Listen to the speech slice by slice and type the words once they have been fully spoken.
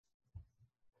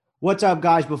What's up,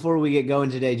 guys? Before we get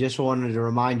going today, just wanted to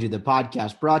remind you the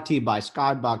podcast brought to you by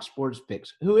Skybox Sports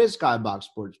Picks. Who is Skybox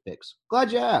Sports Picks?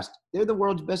 Glad you asked. They're the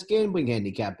world's best gambling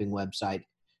handicapping website.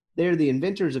 They're the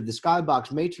inventors of the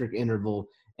Skybox Matrix interval,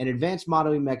 an advanced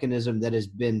modeling mechanism that has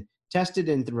been tested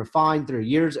and refined through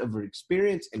years of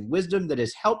experience and wisdom that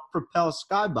has helped propel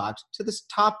Skybox to the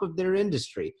top of their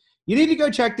industry. You need to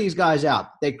go check these guys out.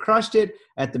 They crushed it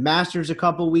at the Masters a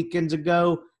couple weekends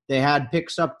ago. They had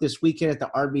picks up this weekend at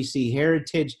the RBC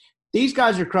Heritage. These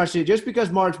guys are crushing it. Just because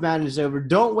March Madness is over,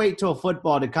 don't wait till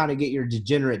football to kind of get your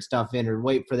degenerate stuff in or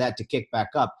wait for that to kick back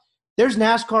up. There's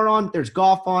NASCAR on, there's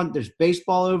golf on, there's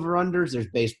baseball over-unders, there's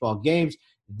baseball games.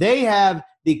 They have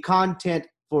the content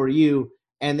for you,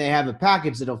 and they have a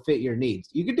package that'll fit your needs.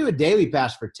 You can do a daily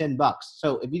pass for $10.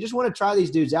 So if you just want to try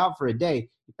these dudes out for a day,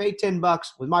 you pay $10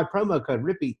 with my promo code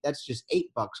RIPPY. That's just $8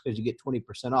 because you get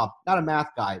 20% off. Not a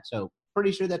math guy, so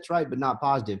pretty sure that's right, but not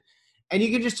positive. And you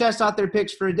can just test out their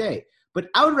picks for a day. But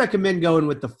I would recommend going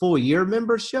with the full year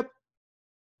membership.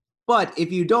 But if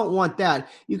you don't want that,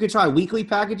 you could try weekly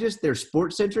packages. They're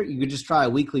sports centric. You could just try a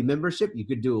weekly membership. You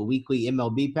could do a weekly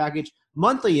MLB package,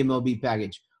 monthly MLB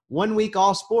package, 1 week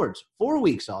all sports, 4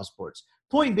 weeks all sports.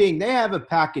 Point being, they have a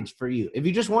package for you. If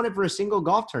you just want it for a single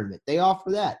golf tournament, they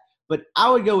offer that. But I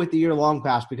would go with the year-long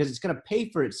pass because it's going to pay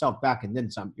for itself back and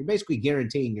then some. You're basically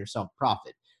guaranteeing yourself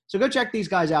profit. So go check these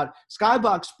guys out,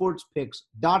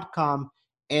 skyboxsportspicks.com,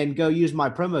 and go use my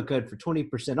promo code for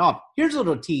 20% off. Here's a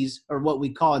little tease, or what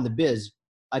we call in the biz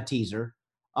a teaser.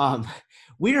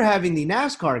 We are having the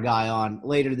NASCAR guy on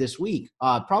later this week,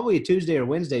 probably a Tuesday or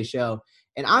Wednesday show,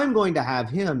 and I'm going to have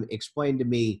him explain to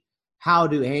me how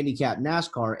to handicap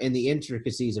NASCAR and the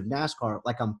intricacies of NASCAR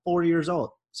like I'm 4 years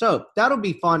old. So that'll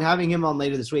be fun having him on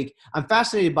later this week. I'm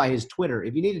fascinated by his Twitter.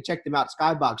 If you need to check them out,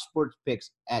 Skybox Sports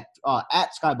Picks at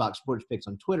Skybox Sports Picks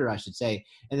on Twitter, I should say.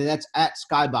 And then that's at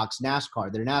Skybox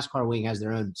NASCAR. Their NASCAR wing has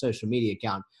their own social media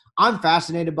account. I'm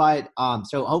fascinated by it.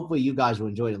 So hopefully you guys will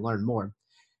enjoy it and learn more.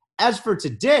 As for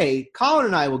today, Colin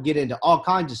and I will get into all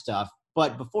kinds of stuff.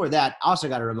 But before that, I also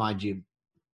got to remind you,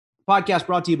 podcast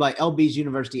brought to you by LB's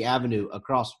University Avenue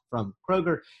across from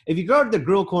Kroger. If you go to the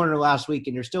grill corner last week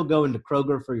and you're still going to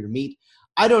Kroger for your meat,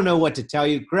 I don't know what to tell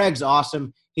you. Greg's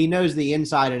awesome. He knows the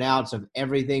inside and outs of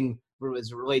everything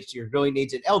as it relates to your grilling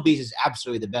needs. And LB's is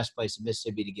absolutely the best place in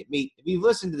Mississippi to get meat. If you've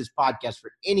listened to this podcast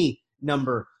for any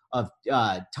number of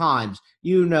times,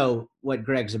 you know what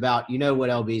Greg's about. You know what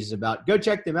LB's is about. Go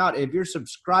check them out. If you're a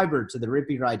subscriber to the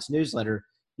Rippy Writes newsletter,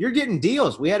 you're getting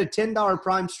deals. We had a $10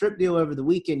 prime strip deal over the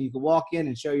weekend. You can walk in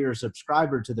and show you're a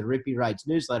subscriber to the Rippy Writes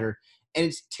newsletter. And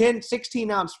it's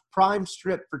 16-ounce prime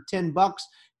strip for $10.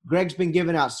 Greg's been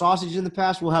giving out sausage in the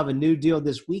past. We'll have a new deal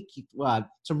this week.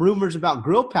 Some rumors about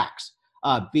grill packs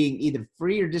being either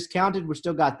free or discounted. We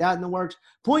still got that in the works.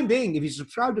 Point being, if you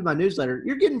subscribe to my newsletter,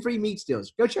 you're getting free meat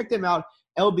deals. Go check them out.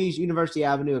 LB's University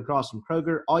Avenue across from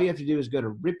Kroger. All you have to do is go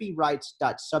to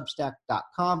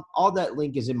rippywrites.substack.com. All that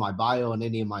link is in my bio and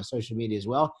any of my social media as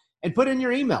well. And put in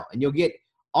your email, and you'll get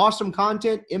awesome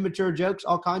content, immature jokes,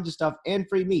 all kinds of stuff, and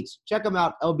free meats. Check them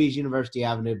out, LB's University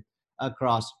Avenue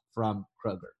across from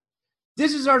Kroger.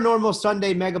 This is our normal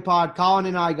Sunday Megapod. Colin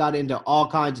and I got into all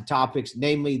kinds of topics,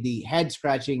 namely the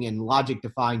head-scratching and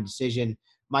logic-defying decision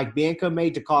Mike Bianco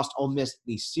made to cost Ole Miss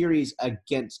the series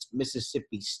against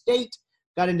Mississippi State.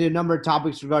 Got into a number of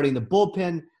topics regarding the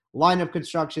bullpen, lineup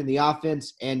construction, the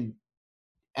offense, and,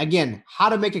 again, how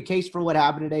to make a case for what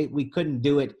happened today. We couldn't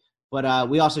do it, but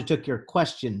we also took your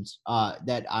questions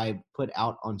that I put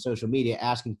out on social media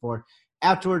asking for.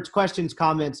 Afterwards, questions,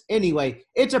 comments. Anyway,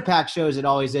 it's a packed show as it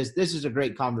always is. This is a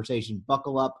great conversation.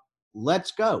 Buckle up.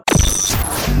 Let's go.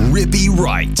 Rippy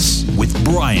Writes with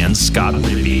Brian Scott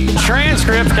Rippey.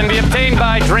 Transcripts can be obtained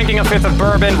by drinking a fifth of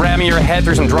bourbon, ramming your head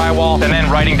through some drywall, and then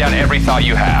writing down every thought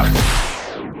you have.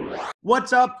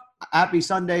 What's up? Happy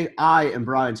Sunday. I am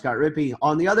Brian Scott Rippey.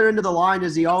 On the other end of the line,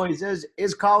 as he always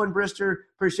is Colin Brister.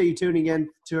 Appreciate you tuning in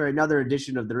to another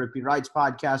edition of the Rippy Writes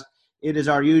podcast. It is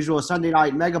our usual Sunday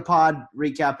night megapod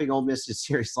recapping Ole Miss's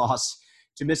series loss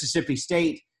to Mississippi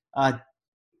State.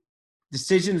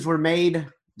 Decisions were made.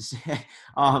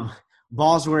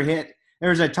 Balls were hit.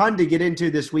 There's a ton to get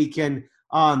into this weekend.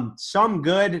 Some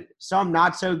good, some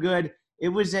not so good. It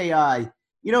was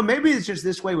maybe it's just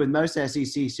this way with most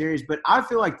SEC series, but I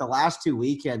feel like the last two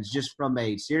weekends, just from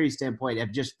a series standpoint,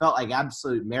 have just felt like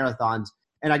absolute marathons.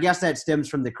 And I guess that stems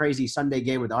from the crazy Sunday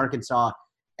game with Arkansas,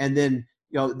 and then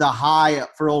the high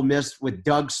for Ole Miss with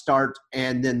Doug's start,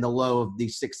 and then the low of the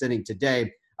sixth inning today.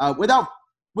 Without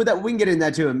we can get into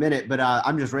that too in a minute, but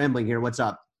I'm just rambling here. What's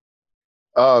up?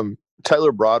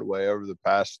 Taylor Broadway over the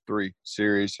past three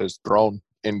series has thrown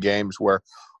in games where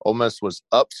Ole Miss was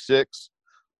up 6,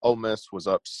 Ole Miss was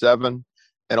up 7,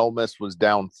 and Ole Miss was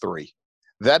down 3.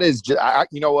 That is just,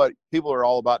 you know what? People are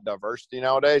all about diversity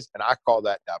nowadays, and I call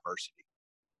that diversity.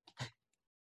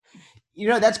 You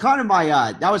know, that's kind of my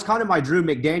that was kind of my Drew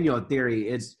McDaniel theory.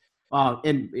 It's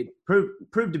and it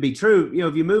proved to be true. You know,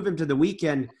 if you move him to the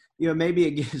weekend, you know, maybe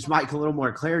it gives Mike a little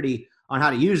more clarity on how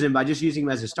to use him by just using him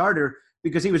as a starter,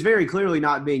 because he was very clearly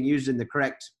not being used in the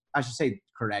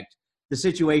the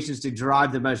situations to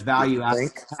derive the most value out of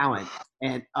talent.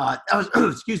 And that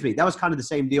was excuse me, that was kind of the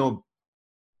same deal,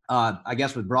 I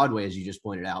guess, with Broadway, as you just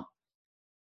pointed out.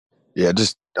 Yeah,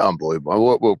 just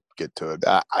unbelievable. We'll get to it.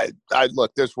 I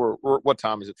look. What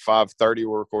time is it? 5:30.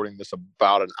 We're recording this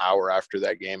about an hour after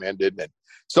that game ended, and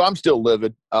so I'm still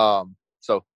livid.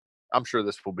 So I'm sure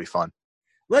this will be fun.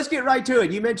 Let's get right to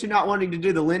it. You mentioned not wanting to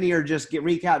do the linear, just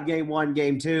recap game 1,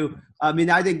 game 2. I mean,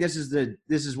 I think this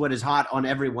is what is hot on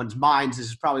everyone's minds. This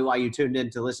is probably why you tuned in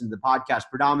to listen to the podcast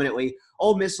predominantly.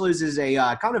 Ole Miss loses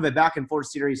a kind of a back and forth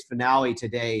series finale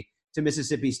today to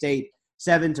Mississippi State,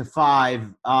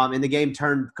 7-5, and the game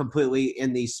turned completely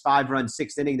in the 5-run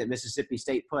 6th inning that Mississippi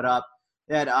State put up.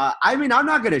 That I mean, I'm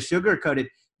not going to sugarcoat it.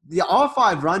 All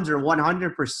 5 runs are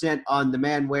 100% on the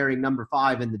man wearing number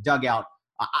 5 in the dugout.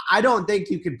 I don't think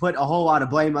you can put a whole lot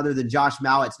of blame, other than Josh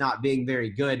Mallett's not being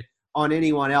very good, on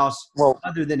anyone else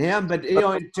other than him. But you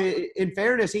know, in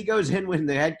fairness, he goes in when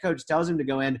the head coach tells him to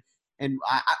go in. And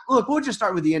look, we'll just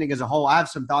start with the inning as a whole. I have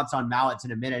some thoughts on Mallett's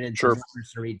in a minute and some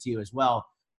numbers to read to you as well.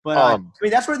 But I mean,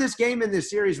 that's where this game in this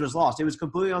series was lost. It was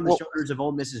completely on the shoulders of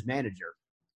Ole Miss's manager.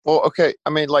 Well, okay.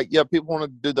 I mean, like, yeah, people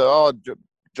want to do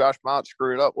Josh Mallett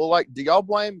screwed it up. Well, like, do y'all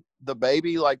blame the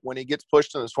baby, like, when he gets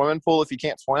pushed in the swimming pool if he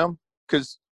can't swim?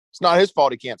 Because it's not his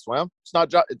fault he can't swim. It's not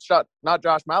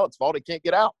Josh Mallett's fault he can't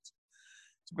get out.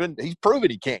 He's proven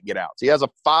he can't get out. He has a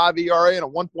 5 ERA and a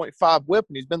 1.5 WHIP,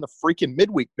 and he's been the freaking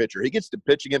midweek pitcher. He gets to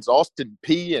pitch against Austin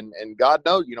Peay and God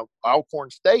knows, you know, Alcorn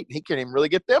State, and he can't even really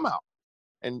get them out.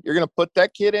 And you're going to put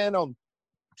that kid in on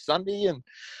Sunday and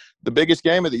the biggest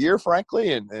game of the year,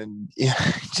 frankly, and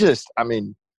just, I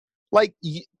mean, like,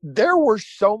 there were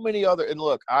so many other – and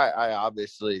look, I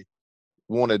obviously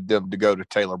wanted them to go to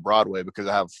Taylor Broadway because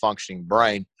I have a functioning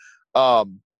brain.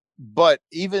 But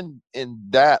even in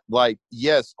that, like,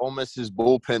 yes, Ole Miss's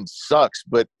bullpen sucks,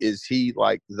 but is he,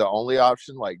 like, the only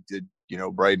option? Like, did, you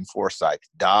know, Braden Forsythe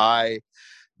die?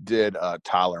 Did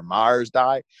Tyler Myers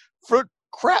die? For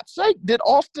crap's sake, did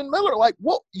Austin Miller, like,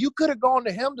 well, you could have gone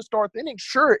to him to start the inning.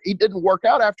 Sure, he didn't work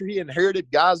out after he inherited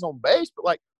guys on base, but,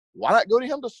 like, why not go to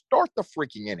him to start the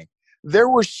freaking inning? There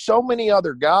were so many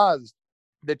other guys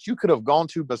that you could have gone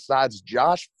to besides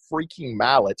Josh freaking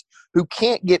Mallett, who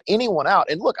can't get anyone out.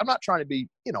 And look, I'm not trying to be,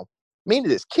 you know, mean to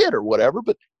this kid or whatever,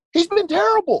 but he's been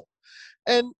terrible.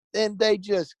 And they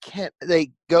just can't.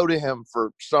 They go to him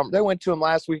for some. They went to him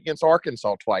last week against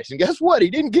Arkansas twice, and guess what? He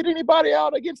didn't get anybody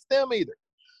out against them either.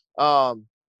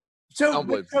 So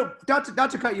not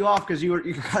to cut you off because you're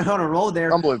kind of on a roll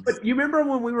there. But you remember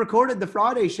when we recorded the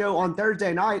Friday show on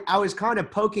Thursday night, I was kind of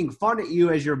poking fun at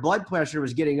you as your blood pressure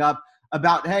was getting up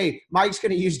about, hey, Mike's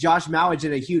going to use Josh Mallett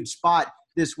in a huge spot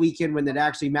this weekend when it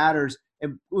actually matters.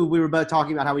 And we were both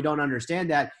talking about how we don't understand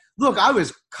that. Look, I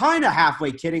was kind of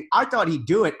halfway kidding. I thought he'd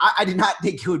do it. I did not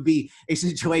think it would be a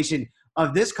situation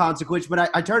of this consequence, but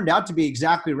I turned out to be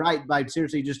exactly right by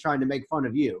seriously just trying to make fun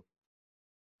of you.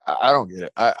 I don't get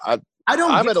it. I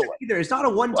don't get it either. It's not a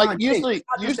one-time like, usually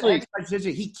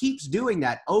he keeps doing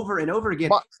that over and over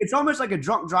again. It's almost like a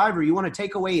drunk driver. You want to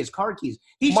take away his car keys.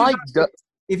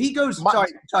 If he goes,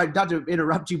 sorry, not to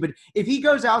interrupt you, but if he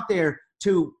goes out there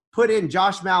to put in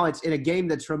Josh Mallett in a game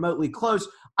that's remotely close,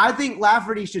 I think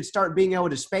Lafferty should start being able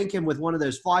to spank him with one of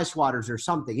those fly swatters or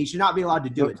something. He should not be allowed to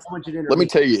do it. Let me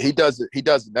tell you, he does it. He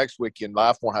does it next weekend.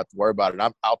 Life won't have to worry about it.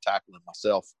 I'll tackle him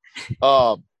myself.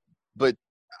 But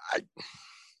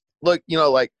look, you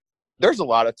know, like, there's a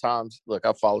lot of times, look,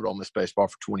 I've followed Ole Miss baseball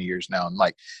for 20 years now, and,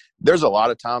 like, there's a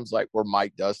lot of times, like, where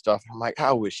Mike does stuff, and I'm like,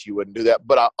 I wish you wouldn't do that.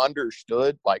 But I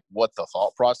understood, like, what the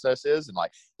thought process is, and,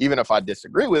 like, even if I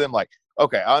disagree with him, like,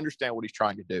 okay, I understand what he's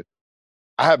trying to do.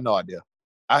 I have no idea.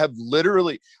 I have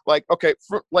literally, like, okay,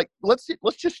 let's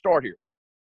just start here.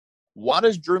 Why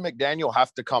does Drew McDaniel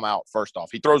have to come out first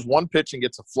off? He throws one pitch and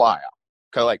gets a fly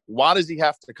out. Okay, like, why does he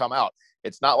have to come out?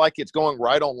 It's not like it's going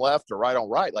right on left or right on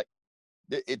right. Like,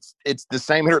 it's the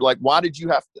same hitter. Like, why did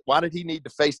he need to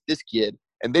face this kid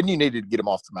and then you needed to get him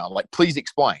off the mound? Like, please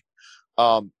explain.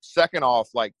 Second off,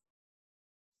 like,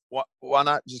 why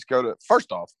not just go to –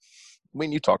 first off, I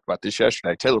mean, you talked about this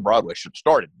yesterday. Taylor Broadway should have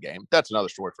started the game. That's another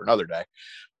story for another day.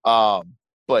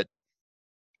 But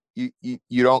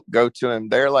you don't go to him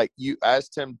there. Like, you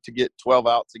asked him to get 12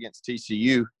 outs against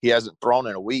TCU. He hasn't thrown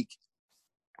in a week.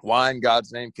 Why in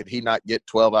God's name could he not get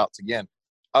 12 outs again?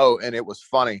 Oh, and it was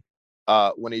funny.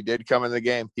 When he did come in the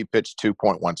game, he pitched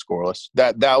 2.1 scoreless.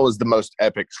 That was the most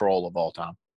epic troll of all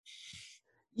time.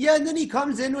 Yeah, and then he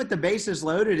comes in with the bases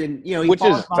loaded, and he Which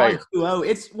falls is behind fair. 2-0.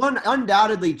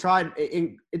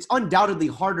 It's undoubtedly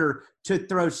harder to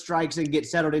throw strikes and get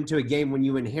settled into a game when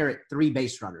you inherit 3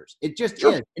 base runners. It just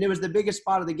Sure. is, and it was the biggest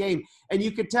spot of the game. And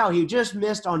you could tell he just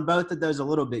missed on both of those a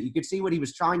little bit. You could see what he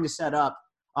was trying to set up.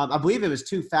 I believe it was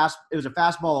too fast. It was a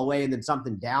fastball away and then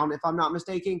something down, if I'm not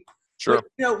mistaken. Sure.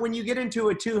 But, when you get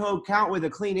into a 2-0 count with a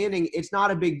clean inning, it's not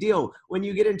a big deal. When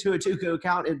you get into a 2-0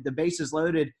 count and the bases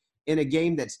loaded in a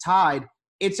game that's tied,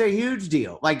 it's a huge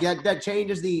deal. Like that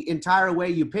changes the entire way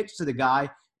you pitch to the guy.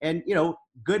 And,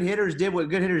 good hitters did what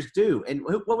good hitters do. And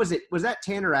what was it? Was that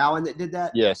Tanner Allen that did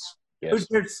that? Yes. Who's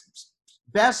their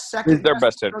second? He's their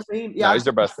best hitter. Yeah, No, he's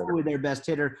their best hitter. Probably their best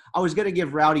hitter. I was going to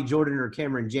give Rowdy Jordan or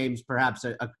Cameron James perhaps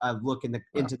a look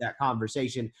into that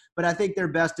conversation, but I think their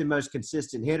best and most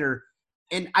consistent hitter.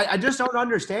 And I just don't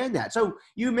understand that. So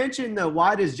you mentioned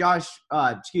why does Drew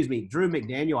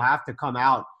McDaniel have to come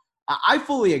out? I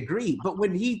fully agree. But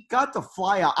when he got the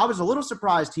fly out, I was a little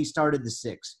surprised he started the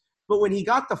 6th. But when he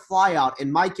got the fly out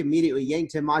and Mike immediately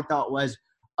yanked him, my thought was,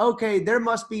 okay, there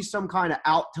must be some kind of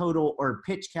out total or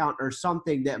pitch count or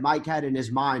something that Mike had in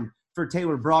his mind for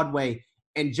Taylor Broadway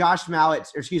and Drew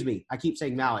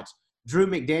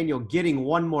McDaniel getting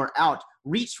one more out,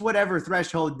 reached whatever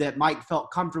threshold that Mike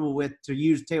felt comfortable with to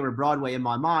use Taylor Broadway in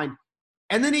my mind,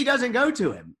 and then he doesn't go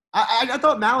to him. I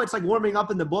thought Mallett's like warming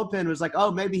up in the bullpen was like, oh,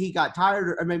 maybe he got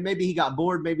tired, or maybe he got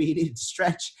bored, maybe he needed to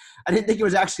stretch. I didn't think he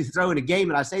was actually throwing a game,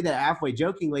 and I say that halfway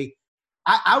jokingly.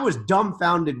 I was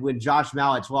dumbfounded when Josh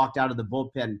Mallett walked out of the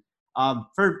bullpen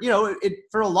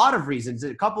for a lot of reasons,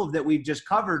 a couple that we've just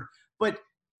covered, but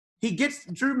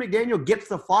Drew McDaniel gets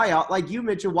the fly out. Like you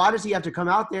mentioned, why does he have to come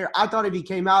out there? I thought if he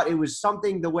came out, it was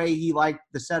something the way he liked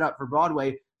the setup for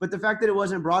Broadway. But the fact that it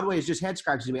wasn't Broadway is just head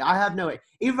scratching to me. I have no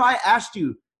 – if I asked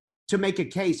you to make a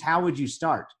case, how would you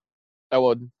start? I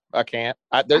wouldn't. I can't.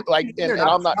 And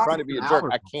I'm not trying to be a jerk.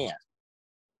 I can't.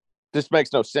 This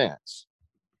makes no sense.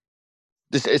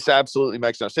 It absolutely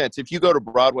makes no sense. If you go to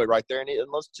Broadway right there, and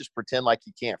let's just pretend like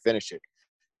you can't finish it.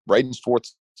 Braden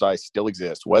Forsythe still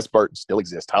exists. Wes Burton still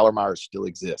exists. Tyler Myers still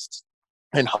exists.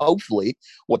 And hopefully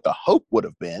what the hope would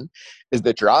have been is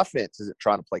that your offense isn't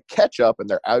trying to play catch up and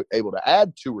they're able to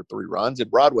add 2 or 3 runs and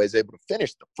Broadway is able to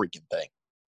finish the freaking thing.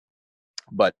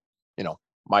 But,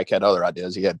 Mike had other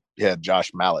ideas. He had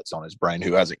Josh Mallett's on his brain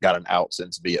who hasn't got an out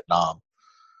since Vietnam.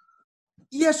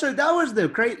 Yeah, so that was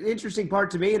the interesting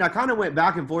part to me. And I kind of went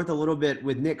back and forth a little bit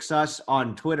with Nick Suss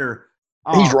on Twitter.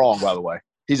 He's wrong, by the way.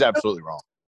 He's absolutely wrong.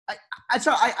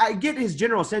 I get his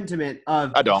general sentiment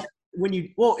of I don't.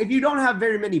 If you don't have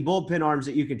very many bullpen arms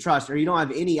that you can trust, or you don't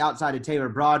have any outside of Taylor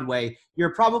Broadway,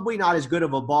 you're probably not as good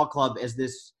of a ball club as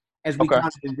we kind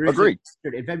of agreed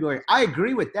in February. I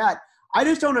agree with that. I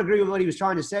just don't agree with what he was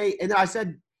trying to say. And then I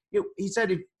said, he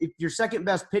said if your second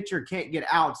best pitcher can't get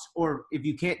outs, or if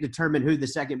you can't determine who the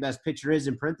second best pitcher is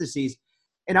in parentheses.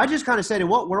 And I just kind of said, in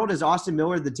what world is Austin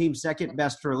Miller the team's second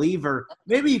best reliever?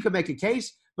 Maybe you could make a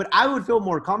case, but I would feel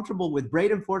more comfortable with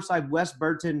Braden Forsythe, Wes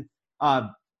Burton,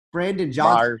 Brandon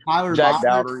Johnson, Tyler Jack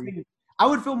Myers. Dowdery. I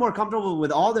would feel more comfortable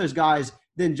with all those guys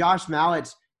than Josh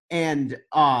Mallett and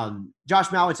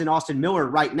Austin Miller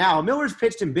right now. Miller's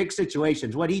pitched in big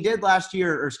situations. What he did last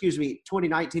year,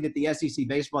 2019 at the SEC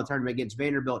baseball tournament against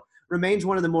Vanderbilt, remains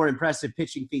one of the more impressive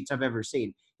pitching feats I've ever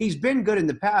seen. He's been good in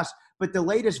the past, but the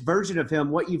latest version of him,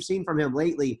 what you've seen from him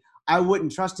lately, I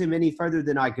wouldn't trust him any further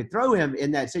than I could throw him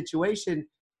in that situation.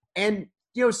 And,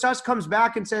 Suss comes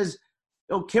back and says,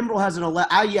 Kimbrel has an 11.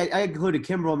 I included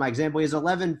Kimbrel in my example. He has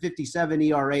 11.57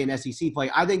 ERA in SEC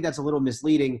play. I think that's a little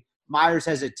misleading. Myers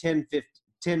has a 10.50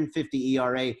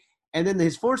 ERA. And then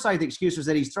his Forsythe excuse was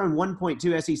that he's thrown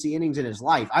 1.2 SEC innings in his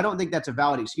life. I don't think that's a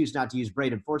valid excuse not to use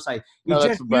Braden Forsythe. You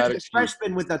just used a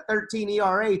freshman with a 13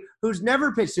 ERA who's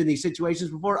never pitched in these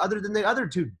situations before, other than the other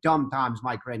 2 dumb times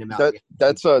Mike ran him out.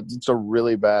 That's a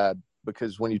really bad,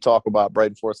 because when you talk about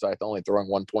Braden Forsythe only throwing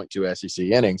 1.2 SEC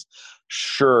innings,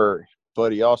 sure,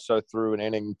 but he also threw an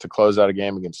inning to close out a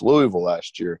game against Louisville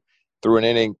last year, threw an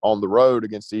inning on the road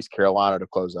against East Carolina to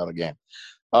close out a game.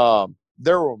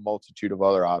 There were a multitude of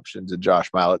other options, and Josh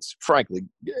Mallett's, frankly,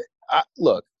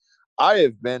 I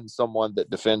have been someone that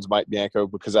defends Mike Bianco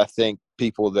because I think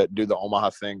people that do the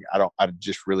Omaha thing, I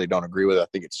just really don't agree with it. I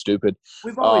think it's stupid.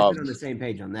 We've always been on the same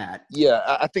page on that. Yeah,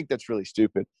 I think that's really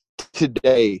stupid.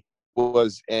 Today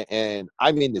was, and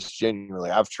I mean this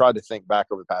genuinely, I've tried to think back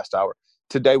over the past hour.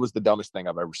 today was the dumbest thing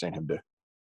I've ever seen him do.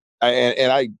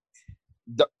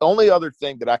 The only other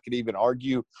thing that I could even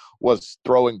argue was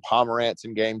throwing Pomerantz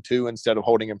in game 2 instead of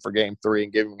holding him for game 3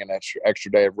 and giving him an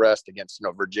extra day of rest against,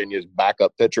 Virginia's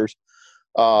backup pitchers.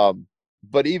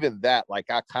 But even that, like,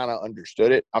 I kind of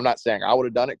understood it. I'm not saying I would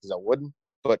have done it because I wouldn't,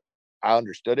 but I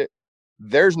understood it.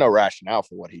 There's no rationale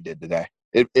for what he did today.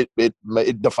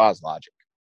 It defies logic.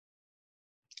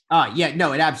 Yeah,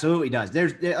 no, it absolutely does.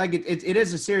 There's like it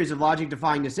is a series of logic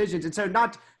defying decisions. And so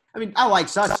I like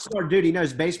Sutton. Smart dude, he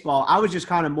knows baseball. I was just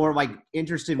kind of more like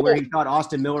interested where he thought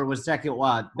Austin Miller was second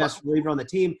best reliever on the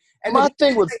team. And my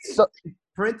thing was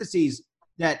parentheses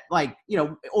that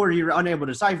or you're unable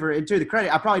to decipher. And to the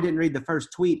credit, I probably didn't read the first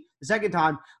tweet the second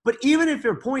time. But even if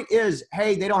your point is,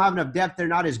 hey, they don't have enough depth, they're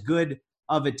not as good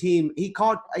of a team. He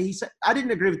said, I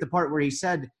didn't agree with the part where he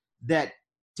said that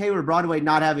Taylor Broadway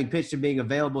not having pitched and being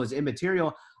available is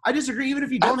immaterial. I disagree. Even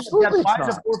if you don't have depth, why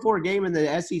is a 4-4 game in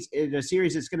the SEC in a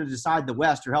series that's going to decide the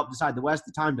West or help decide the West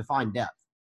the time to find depth?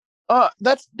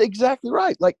 That's exactly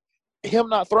right. Like, him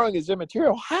not throwing is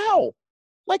immaterial. How?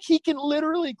 Like, he can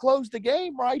literally close the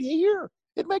game right here.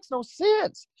 It makes no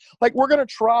sense. Like, we're going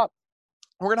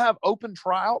to have open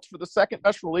tryouts for the second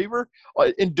best reliever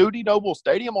in Duty Noble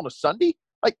Stadium on a Sunday.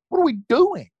 Like, what are we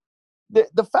doing?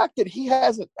 The fact that he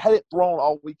hasn't had it thrown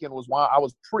all weekend was why I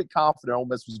was pretty confident Ole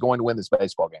Miss was going to win this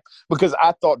baseball game, because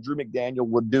I thought Drew McDaniel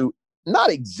would do not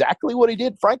exactly what he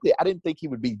did. Frankly, I didn't think he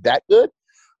would be that good.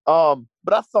 But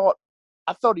I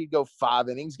thought he'd go 5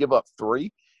 innings, give up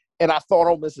 3. And I thought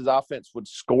Ole Miss's offense would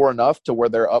score enough to where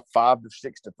they're up 5 or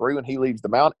 6-3 when he leaves the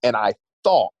mound. And I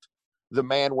thought the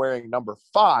man wearing number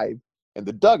 5 in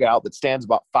the dugout that stands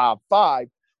about 5'5"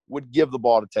 would give the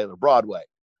ball to Taylor Broadway.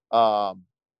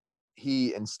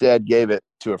 He instead gave it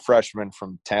to a freshman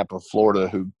from Tampa, Florida,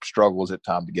 who struggles at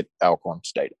times to get Alcorn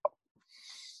State up.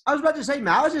 I was about to say,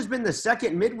 Malice has been the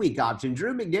second midweek option.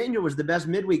 Drew McDaniel was the best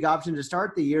midweek option to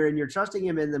start the year, and you're trusting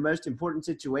him in the most important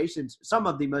situations, some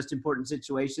of the most important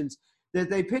situations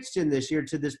that they pitched in this year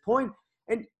to this point.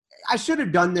 And I should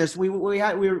have done this. Do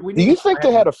you think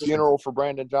they had a funeral for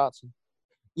Brandon Johnson?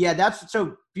 Yeah, that's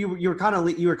so. You were kind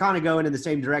of going in the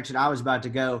same direction I was about to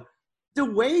go. The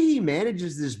way he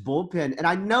manages this bullpen, and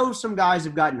I know some guys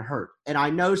have gotten hurt, and I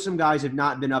know some guys have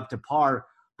not been up to par,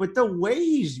 but the way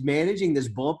he's managing this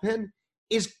bullpen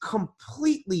is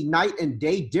completely night and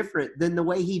day different than the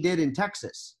way he did in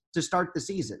Texas to start the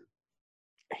season.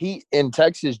 He, in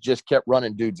Texas, just kept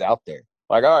running dudes out there.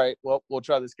 Like, all right, well, we'll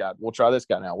try this guy. We'll try this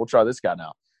guy now. We'll try this guy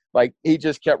now. Like, he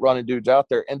just kept running dudes out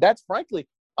there. And that's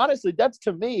honestly, that's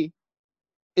to me,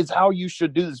 is how you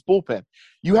should do this bullpen.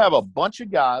 You have a bunch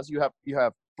of guys. You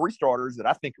have 3 starters that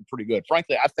I think are pretty good.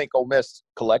 Frankly, I think Ole Miss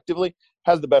collectively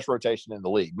has the best rotation in the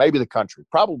league, maybe the country,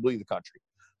 probably the country.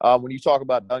 When you talk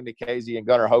about Doug Nikhazy and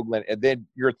Gunnar Hoagland, and then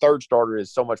your third starter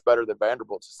is so much better than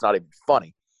Vanderbilt's, it's not even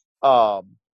funny. But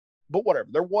whatever,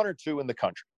 they're 1 or 2 in the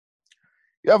country.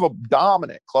 You have a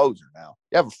dominant closer now.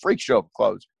 You have a freak show of a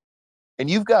closer. And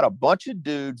you've got a bunch of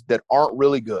dudes that aren't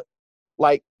really good.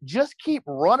 Like, just keep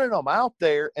running them out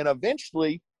there, and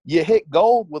eventually you hit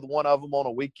gold with one of them on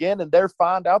a weekend, and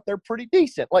find out they're pretty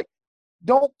decent. Like,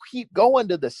 don't keep going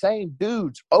to the same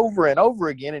dudes over and over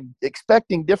again and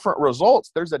expecting different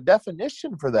results. There's a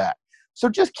definition for that. So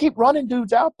just keep running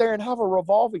dudes out there and have a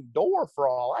revolving door for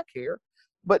all I care.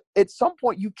 But at some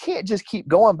point, you can't just keep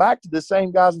going back to the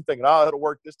same guys and thinking, oh, it'll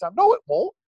work this time. No, it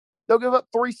won't. They'll give up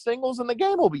 3 singles, and the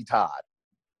game will be tied.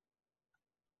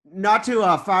 Not to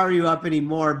fire you up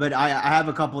anymore, but I have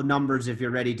a couple of numbers if you're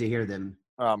ready to hear them.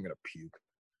 Oh, I'm going to puke.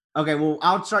 Okay, well,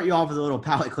 I'll start you off with a little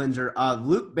palate cleanser.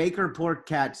 Luke Baker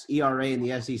Portcat's ERA in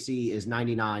the SEC is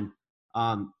 99.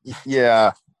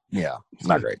 Yeah,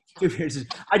 not great.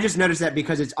 I just noticed that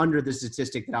because it's under the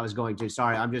statistic that I was going to.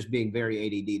 Sorry, I'm just being very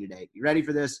ADD today. You ready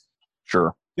for this?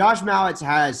 Sure. Josh Mallett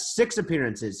has 6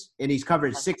 appearances, and he's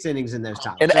covered 6 innings in those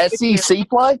times. In SEC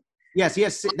play? Yes, he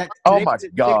has. Oh, my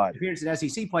God. Appearance in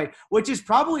SEC play, which is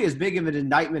probably as big of an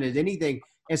indictment as anything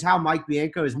as how Mike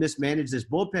Bianco has mismanaged this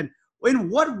bullpen. In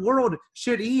what world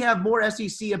should he have more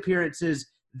SEC appearances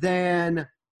than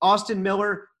Austin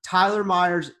Miller, Tyler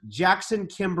Myers, Jackson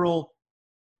Kimbrell?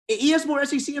 He has more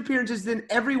SEC appearances than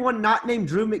everyone not named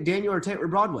Drew McDaniel or Taylor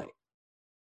Broadway.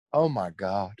 Oh, my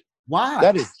God. Why?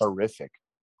 That is horrific.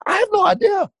 I have no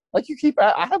idea. Like,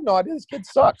 I have no idea. This kid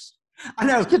sucks. I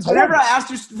know. Whenever I ask,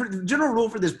 just for the general rule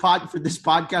for this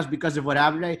podcast, because of what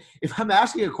happened today, if I'm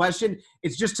asking a question,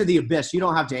 it's just to the abyss. You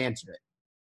don't have to answer it.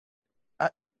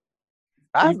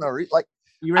 I have no reason. Like,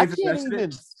 you ready for the rest of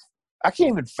it? I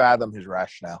can't even fathom his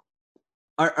rationale.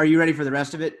 Are you ready for the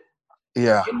rest of it?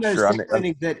 Yeah, In those sure. 6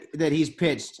 innings that he's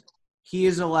pitched, he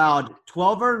has allowed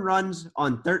 12 earned runs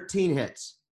on 13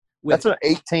 hits. That's an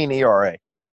 18 ERA.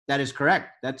 That is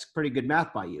correct. That's pretty good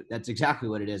math by you. That's exactly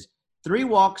what it is. 3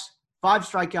 walks, 5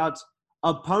 strikeouts.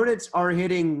 Opponents are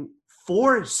hitting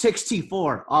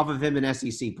 .464 off of him in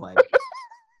SEC play.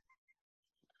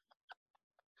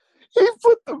 He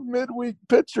put the midweek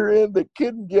pitcher in that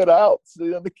couldn't get out.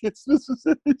 See, on the kids'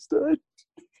 Mississippi State.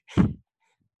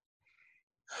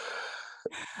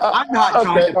 I'm not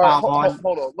trying to pile on.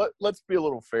 Hold on. Let's be a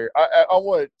little fair. I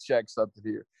want to check something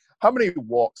here. How many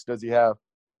walks does he have?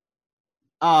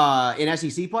 In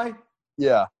SEC play?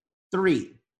 Yeah.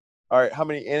 3. All right. How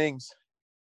many innings?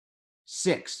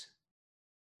 6.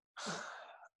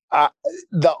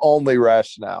 The only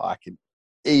rationale I can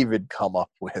even come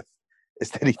up with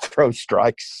is that he throws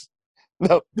strikes.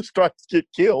 No, the strikes get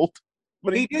killed.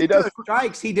 But he did throw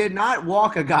strikes. He did not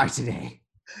walk a guy today.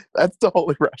 That's the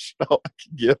only rationale I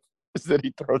can give is that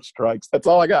he throws strikes. That's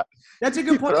all I got. That's a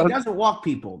good point. He doesn't walk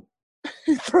people.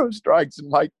 He throws strikes, and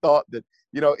Mike thought that,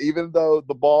 even though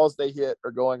the balls they hit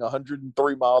are going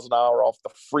 103 miles an hour off the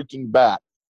freaking bat,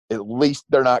 at least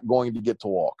they're not going to get to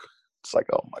walk. It's like,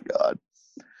 oh, my God.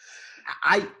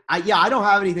 I don't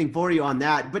have anything for you on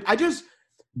that, but I just –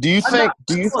 do you think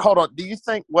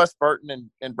Wes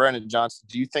Burton and Brandon Johnson,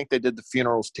 do you think they did the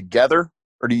funerals together,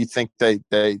 or do you think they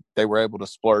were able to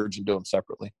splurge and do them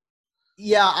separately?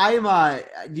 Yeah,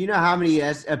 do you know how many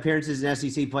appearances in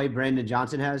SEC play Brandon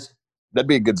Johnson has? That'd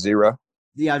be a good 0.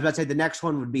 Yeah, I was about to say the next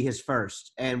one would be his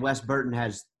first, and Wes Burton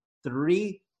has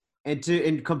 3. And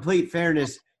in complete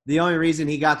fairness, the only reason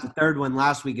he got the 3rd one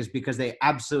last week is because they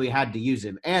absolutely had to use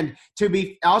him. And to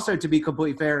be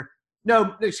completely fair,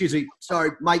 no, excuse me, sorry,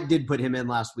 Mike did put him in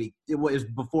last week. It was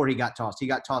before he got tossed. He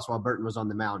got tossed while Burton was on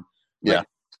the mound. Yeah.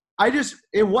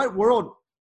 In what world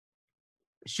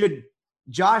should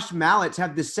Josh Mallett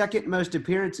have the 2nd most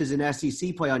appearances in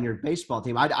SEC play on your baseball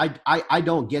team? I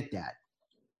don't get that.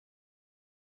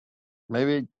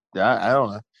 Maybe I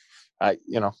don't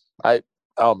know. I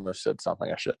almost said something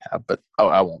I shouldn't have, but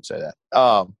I won't say that.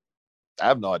 I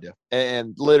have no idea.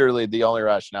 And literally the only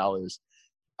rationale is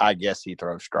I guess he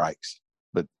throws strikes.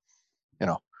 But,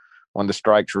 when the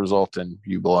strikes result in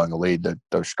you blowing a lead,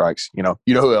 those strikes, you know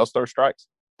who else throws strikes?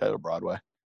 Taylor Broadway.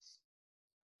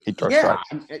 He throws strikes.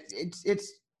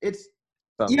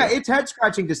 It's head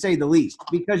scratching to say the least,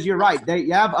 because you're right.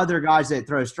 You have other guys that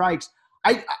throw strikes.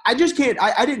 I just can't.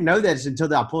 I didn't know this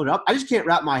until I pulled it up. I just can't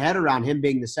wrap my head around him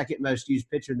being the 2nd most used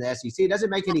pitcher in the SEC. It doesn't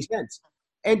make any sense.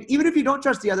 And even if you don't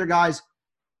trust the other guys,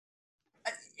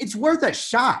 it's worth a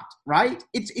shot, right?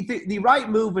 The right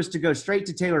move was to go straight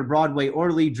to Taylor Broadway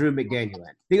or leave Drew McDaniel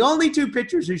in. The only 2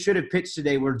 pitchers who should have pitched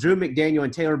today were Drew McDaniel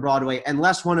and Taylor Broadway,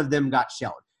 unless one of them got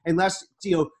shelled. Unless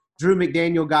Drew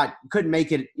McDaniel couldn't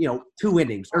make it 2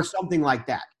 innings or something like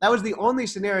that. That was the only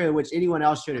scenario in which anyone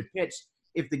else should have pitched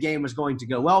if the game was going to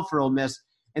go well for Ole Miss,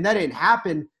 and that didn't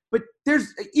happen. But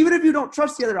even if you don't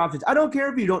trust the other offense, I don't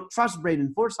care if you don't trust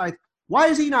Braden Forsythe. Why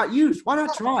is he not used? Why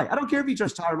not try? I don't care if you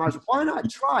trust Tyler Marshall. Why not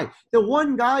try? The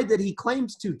one guy that he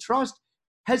claims to trust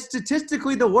has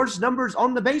statistically the worst numbers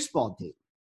on the baseball team.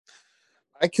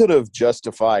 I could have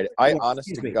justified. Honest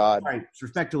to God. Sorry,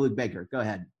 respect to Luke Baker. Go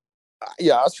ahead.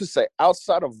 Yeah, I was going to say,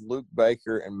 outside of Luke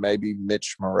Baker and maybe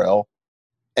Mitch Morrell,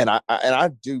 and I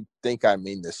do think I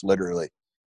mean this literally,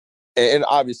 and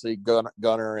obviously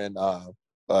Gunnar and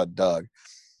Doug,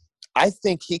 I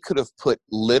think he could have put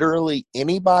literally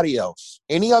anybody else,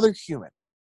 any other human,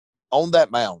 on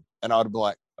that mound, and I would have been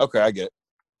like, okay, I get it.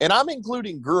 And I'm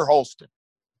including Greer Holston.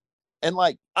 And,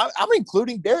 I'm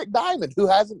including Derek Diamond, who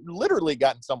hasn't literally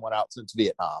gotten someone out since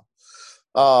Vietnam.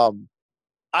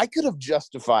 I could have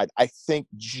justified, I think,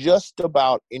 just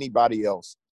about anybody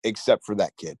else except for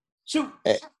that kid. So,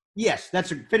 yes,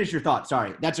 finish your thought.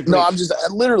 Sorry. That's a great. No, I'm just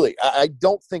literally, I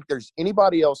don't think there's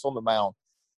anybody else on the mound.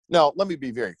 Now, let me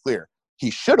be very clear.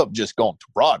 He should have just gone to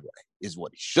Broadway is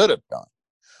what he should have done.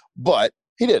 But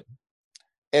he didn't.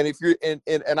 And if you're and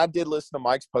I did listen to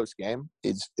Mike's post game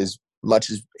as much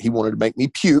as he wanted to make me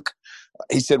puke.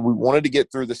 He said we wanted to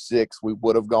get through the 6th. We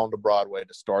would have gone to Broadway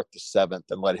to start the 7th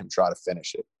and let him try to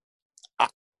finish it.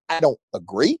 I don't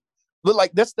agree.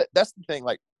 But that's the thing,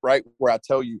 right where I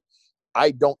tell you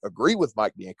I don't agree with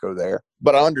Mike Bianco there,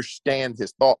 but I understand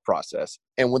his thought process.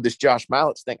 And with this Josh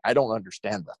Mallett's thing, I don't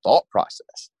understand the thought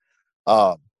process.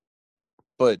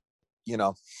 But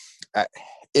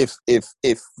if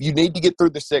you need to get through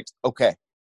the 6th, okay.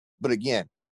 But again,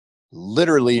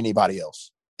 literally anybody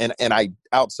else. And I,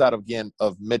 outside of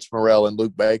Mitch Morrell and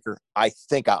Luke Baker, I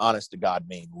think I honest to God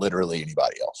mean literally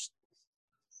anybody else.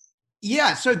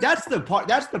 Yeah. So that's the part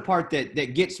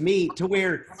that gets me to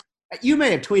where You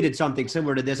may have tweeted something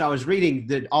similar to this. I was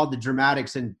reading all the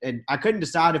dramatics, and I couldn't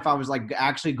decide if I was like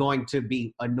actually going to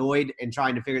be annoyed and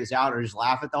trying to figure this out or just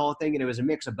laugh at the whole thing. And it was a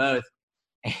mix of both.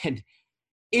 And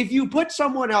if you put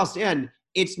someone else in,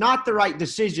 it's not the right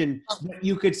decision. But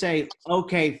you could say,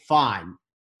 okay, fine.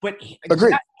 But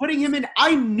putting him in,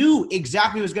 I knew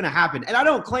exactly what was going to happen. And I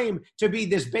don't claim to be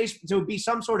to be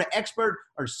some sort of expert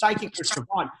or psychic or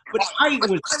savant, but I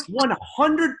was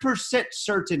 100%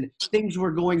 certain things were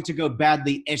going to go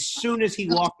badly as soon as he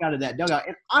walked out of that dugout.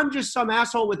 And I'm just some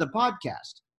asshole with a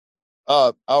podcast.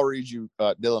 I'll read you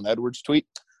Dylan Edwards' tweet.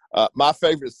 My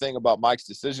favorite thing about Mike's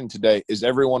decision today is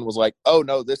everyone was like, oh,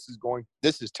 no, this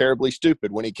is terribly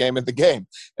stupid when he came in the game.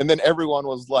 And then everyone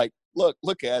was like,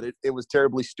 look at it. It was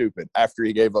terribly stupid after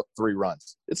he gave up 3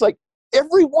 runs. It's like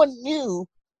everyone knew,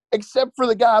 except for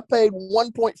the guy paid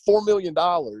 $1.4 million,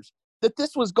 that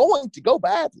this was going to go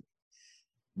badly.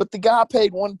 But the guy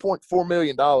paid $1.4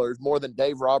 million, more than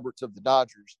Dave Roberts of the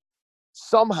Dodgers,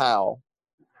 somehow,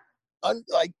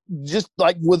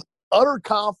 with utter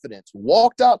confidence,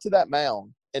 walked out to that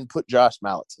mound and put Josh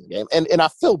Mallitz in the game. And I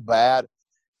feel bad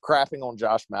crapping on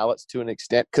Josh Mallitz to an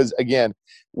extent because, again,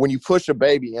 when you push a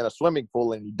baby in a swimming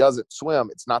pool and he doesn't swim,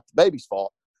 it's not the baby's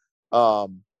fault.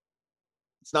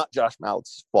 It's not Josh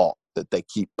Mallitz's fault that they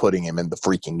keep putting him in the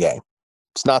freaking game.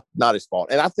 It's not his fault.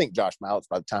 And I think Josh Mallitz,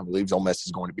 by the time he leaves Ole Miss,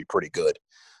 is going to be pretty good.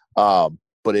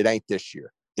 But it ain't this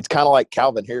year. It's kind of like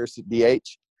Calvin Harris at DH.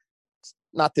 It's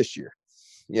not this year.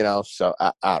 So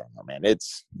I don't know, man.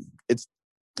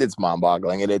 It's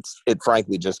mind-boggling, and it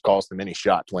frankly just cost them any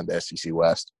shot to win the SEC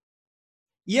West.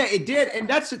 Yeah, it did, and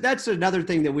that's another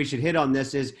thing that we should hit on.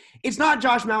 This is it's not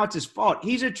Josh Mallitz's fault.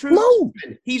 He's a true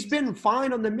freshman. He's been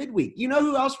fine on the midweek. You know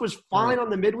who else was fine on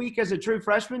the midweek as a true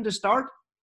freshman to start?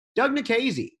 Doug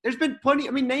Nikhazy. There's been plenty.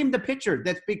 Name the pitcher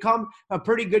that's become a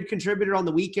pretty good contributor on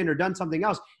the weekend or done something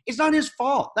else. It's not his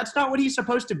fault. That's not what he's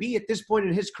supposed to be at this point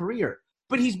in his career.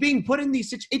 But he's being put in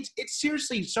these – it's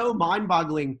seriously so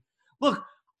mind-boggling. Look,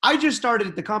 I just started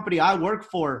at the company I work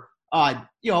for,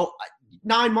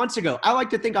 9 months ago. I like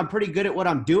to think I'm pretty good at what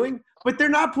I'm doing, but they're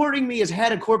not putting me as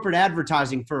head of corporate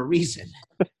advertising for a reason.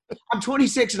 I'm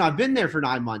 26 and I've been there for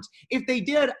 9 months. If they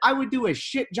did, I would do a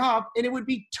shit job and it would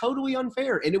be totally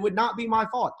unfair and it would not be my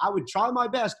fault. I would try my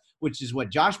best, which is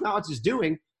what Josh Mallitz is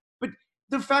doing. But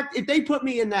the fact, if they put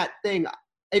me in that thing –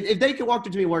 if they could walk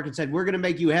into me at work and said, we're going to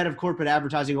make you head of corporate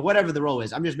advertising or whatever the role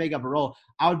is, I'm just making up a role,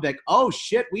 I would be like, oh,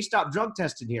 shit, we stopped drug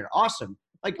testing here. Awesome.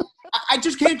 Like, I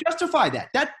just can't justify that.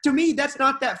 That, to me, that's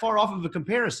not that far off of a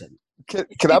comparison. Can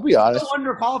I be honest? He's so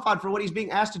underqualified for what he's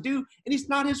being asked to do, and it's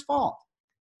not his fault.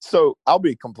 So I'll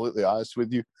be completely honest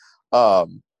with you.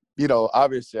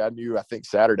 Obviously I think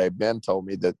Saturday Ben told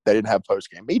me that they didn't have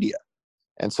post-game media.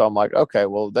 And so I'm like, okay,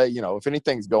 well, they, if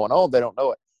anything's going on, they don't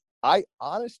know it.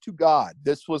 Honest to God,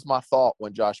 this was my thought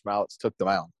when Josh Mallitz took the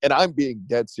mound. And I'm being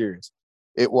dead serious.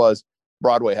 It was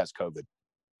Broadway has COVID.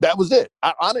 That was it.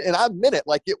 And I meant it.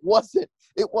 Like, it wasn't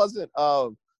a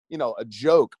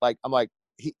joke. Like, I'm like,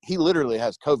 he literally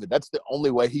has COVID. That's the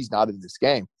only way he's not in this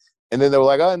game. And then they were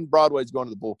like, and Broadway's going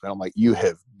to the bullpen. I'm like, you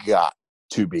have got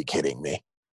to be kidding me.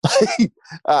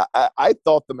 I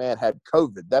thought the man had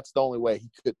COVID. That's the only way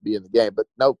he couldn't be in the game. But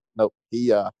nope.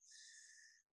 He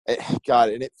God,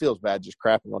 and it feels bad just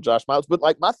crapping on Josh Mallitz. But,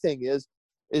 like, my thing is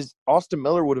Austin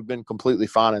Miller would have been completely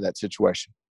fine in that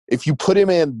situation. If you put him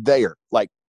in there, like,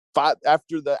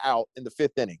 after the out in the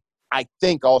 5th inning, I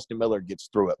think Austin Miller gets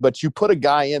through it. But you put a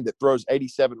guy in that throws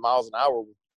 87 miles an hour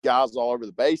with guys all over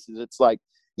the bases, it's like,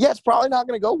 yeah, it's probably not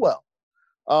going to go well.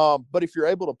 But if you're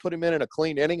able to put him in a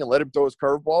clean inning and let him throw his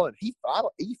curveball, and he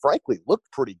frankly looked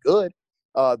pretty good.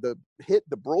 The hit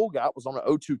the Brule got was on an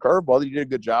 0-2 curveball that he did a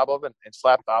good job of and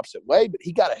slapped the opposite way, but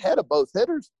he got ahead of both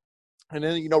hitters. And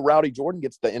then, Rowdy Jordan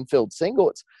gets the infield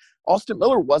single. Austin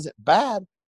Miller wasn't bad,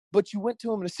 but you went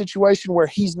to him in a situation where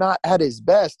he's not at his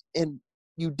best, and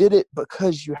you did it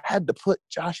because you had to put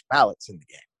Josh Mallitz in the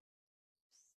game.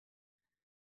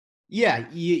 Yeah,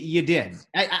 you did.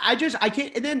 I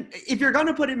can't. And then if you're going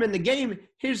to put him in the game,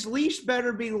 his leash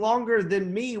better be longer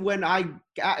than me when I'm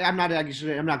not going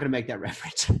to make that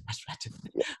reference. I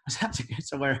was about to go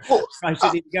somewhere I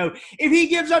shouldn't go. If he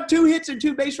gives up 2 hits and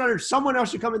 2 base runners, someone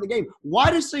else should come in the game.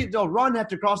 Why does the run have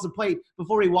to cross the plate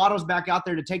before he waddles back out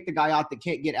there to take the guy out that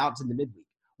can't get outs in the midweek?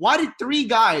 Why did 3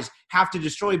 guys have to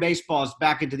destroy baseballs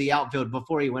back into the outfield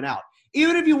before he went out?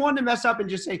 Even if you wanted to mess up and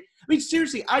just say,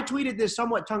 seriously, I tweeted this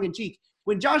somewhat tongue-in-cheek.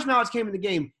 When Josh Mallitz came in the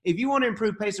game, if you want to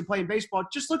improve pace of play in baseball,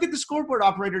 just look at the scoreboard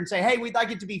operator and say, hey, we'd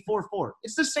like it to be 4-4.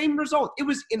 It's the same result. It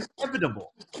was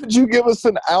inevitable. Could you give us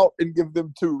an out and give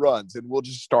them 2 runs, and we'll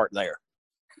just start there?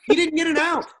 He didn't get an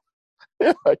out.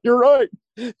 Yeah, you're right.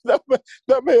 That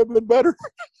may have been better.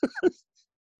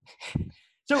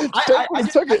 So I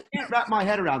can't wrap my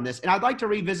head around this, and I'd like to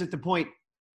revisit the point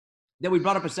that we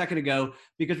brought up a second ago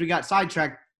because we got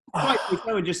sidetracked. Rightly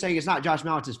so, and just saying it's not Josh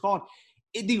Mallett's fault.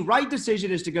 The right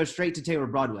decision is to go straight to Taylor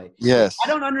Broadway. Yes. I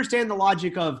don't understand the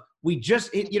logic of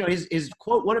his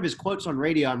quote, one of his quotes on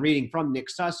radio I'm reading from Nick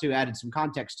Suss, who added some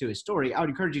context to his story. I would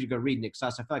encourage you to go read Nick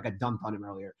Suss. I feel like I dumped on him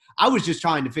earlier. I was just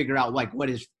trying to figure out like what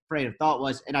his train of thought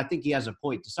was, and I think he has a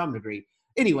point to some degree.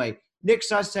 Anyway, Nick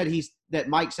Suss said that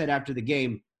Mike said after the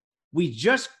game, we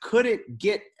just couldn't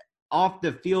get off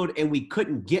the field and we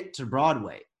couldn't get to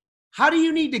Broadway. How do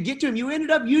you need to get to him? You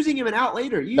ended up using him an out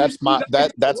later. That's my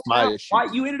issue.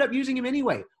 Why, you ended up using him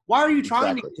anyway. Why are you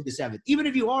trying to get to the 7th? Even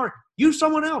if you are, use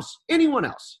someone else, anyone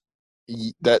else.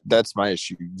 That's my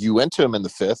issue. You went to him in the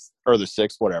 5th or the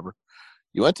 6th, whatever.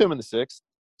 You went to him in the 6th,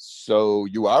 so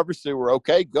you obviously were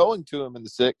okay going to him in the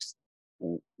 6th.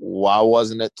 Why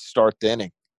wasn't it to start the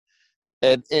inning?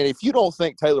 And if you don't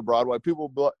think Taylor Broadway,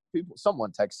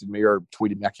 someone texted me or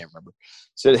tweeted me, I can't remember,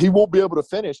 said he won't be able to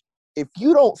finish. If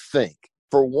you don't think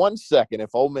for 1 second, if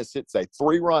Ole Miss hits a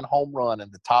 3-run home run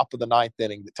in the top of the 9th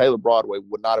inning, that Taylor Broadway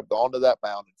would not have gone to that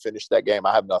mound and finished that game,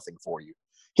 I have nothing for you.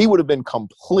 He would have been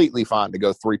completely fine to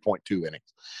go 3.2 innings.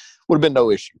 Would have been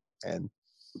no issue. And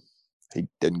he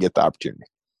didn't get the opportunity.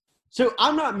 So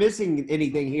I'm not missing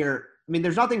anything here. I mean,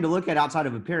 there's nothing to look at outside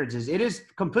of appearances. It is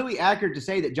completely accurate to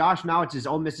say that Josh Mallett is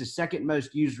Ole Miss's second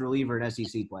most used reliever in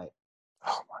SEC play.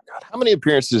 Oh my God! How many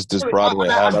appearances does Broadway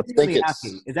have? I think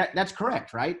that's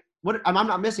correct, right? I'm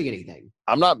not missing anything.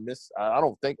 I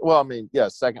don't think. Well, I mean, yeah,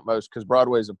 second most because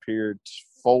Broadway's appeared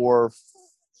 4,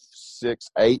 6,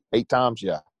 8 times.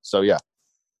 Yeah, so yeah,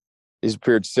 he's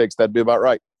appeared 6. That'd be about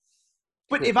right.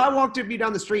 But if I walked up you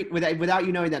down the street without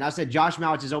you knowing that, and I said Josh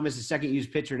Mallett is Ole Miss's second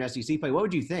used pitcher in SEC play, what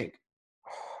would you think?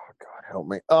 Oh, God help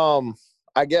me.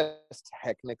 I guess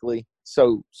technically.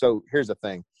 So here's the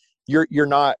thing. You're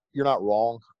not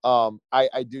wrong.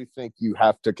 I do think you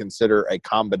have to consider a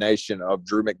combination of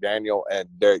Drew McDaniel and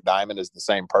Derek Diamond as the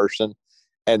same person,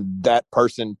 and that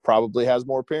person probably has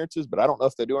more appearances, but I don't know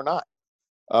if they do or not.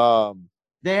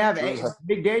 They have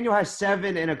McDaniel has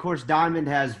 7, and of course Diamond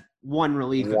has 1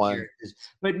 relief appearances.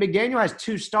 But McDaniel has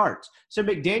 2 starts, so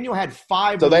McDaniel had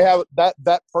 5. So they have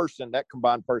that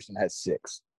combined person has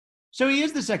 6. So he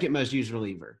is the second most used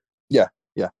reliever. Yeah.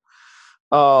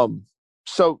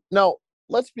 So now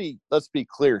let's be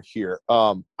clear here.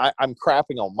 I'm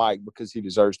crapping on Mike because he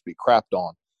deserves to be crapped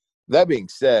on. That being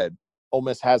said, Ole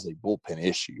Miss has a bullpen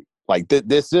issue. Like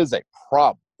this is a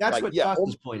problem. That's what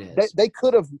Suss's point is. They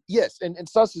could have, yes, and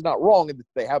Suss is not wrong in that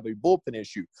they have a bullpen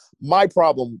issue. My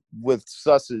problem with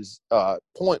Suss's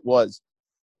point was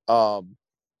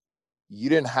you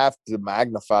didn't have to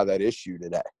magnify that issue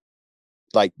today.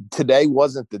 Like today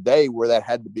wasn't the day where that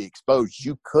had to be exposed.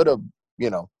 You could have,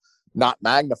 not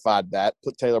magnified that,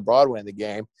 put Taylor Broadway in the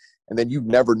game, and then you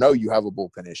never know you have a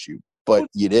bullpen issue. But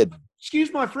you didn't.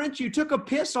 Excuse my French, you took a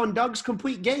piss on Doug's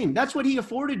complete game. That's what he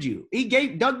afforded you. He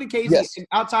gave Doug DeCasey,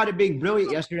 outside of being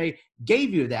brilliant yesterday,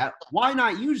 gave you that. Why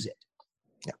not use it?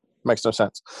 Yeah, makes no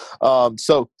sense.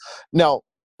 So now,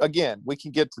 again, we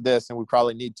can get to this, and we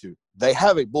probably need to. They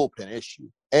have a bullpen issue.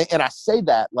 And I say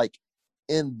that like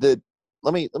in the –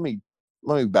 let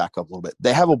me back up a little bit.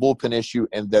 They have a bullpen issue,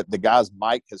 and that the guys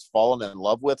Mike has fallen in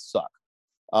love with suck.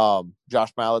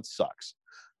 Josh Mallett sucks.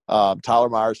 Tyler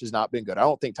Myers has not been good. I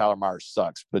don't think Tyler Myers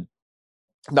sucks, but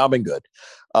not been good.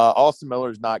 Austin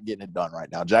Miller's not getting it done right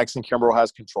now. Jackson Kimbrell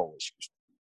has control issues.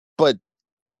 But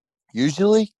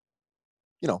usually,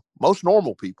 most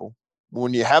normal people,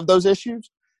 when you have those issues,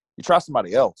 you try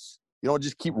somebody else. You don't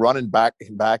just keep running back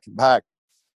and back and back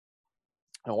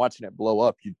and watching it blow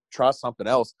up. You try something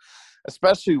else,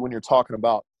 especially when you're talking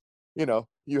about,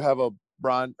 you have a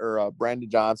Brandon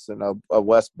Johnson, a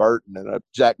Wes Burton, and a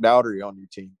Jack Dowdery on your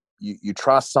team. You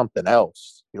try something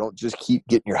else. You don't just keep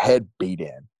getting your head beat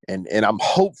in. And I'm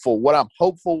hopeful. What I'm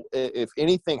hopeful, if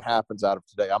anything happens out of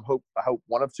today, I hope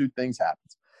one of 2 things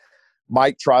happens.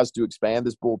 Mike tries to expand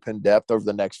this bullpen depth over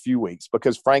the next few weeks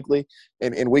because, frankly,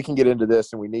 and we can get into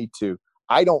this and we need to.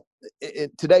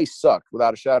 Today sucked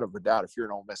without a shadow of a doubt. If you're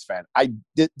an Ole Miss fan,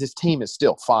 this team is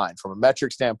still fine from a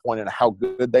metric standpoint and how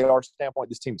good they are standpoint.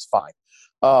 This team is fine.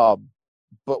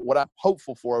 But what I'm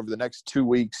hopeful for over the next 2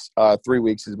 weeks, 3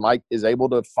 weeks is Mike is able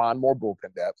to find more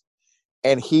bullpen depth.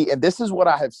 And this is what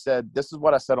I have said. This is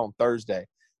what I said on Thursday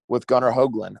with Gunnar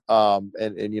Hoagland,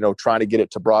 and trying to get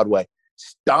it to Broadway.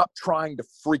 Stop trying to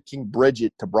freaking bridge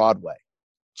it to Broadway.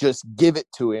 Just give it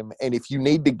to him. And if you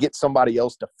need to get somebody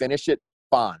else to finish it,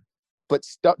 fine. But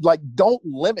don't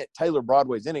limit Taylor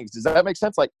Broadway's innings. Does that make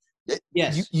sense? Like,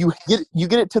 Yes. You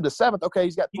get it to the 7th. Okay,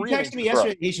 he's got 3 You innings texted me to throw.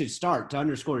 yesterday he should start to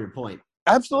underscore your point.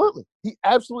 Absolutely. He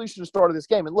absolutely should have started this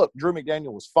game. And look, Drew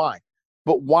McDaniel was fine.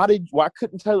 But why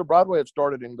couldn't Taylor Broadway have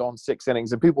started and gone 6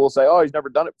 innings? And people will say, oh, he's never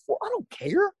done it before. I don't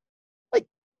care. Like,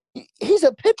 he's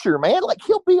a pitcher, man. Like,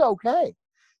 he'll be okay.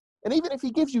 And even if he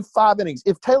gives you 5 innings,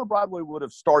 if Taylor Broadway would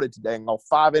have started today and go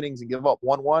 5 innings and give up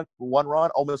one run,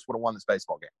 Ole Miss would have won this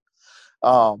baseball game.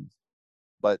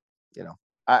 But,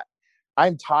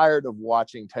 I'm tired of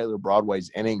watching Taylor Broadway's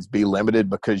innings be limited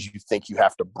because you think you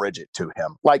have to bridge it to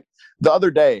him. Like the other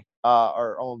day,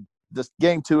 or on this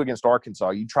game 2 against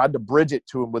Arkansas, you tried to bridge it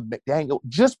to him with McDaniel.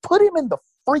 Just put him in the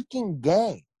freaking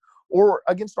game. Or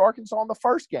against Arkansas in the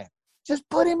first game. Just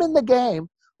put him in the game.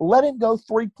 Let him go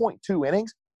 3.2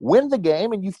 innings. Win the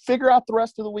game, and you figure out the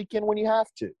rest of the weekend when you have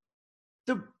to.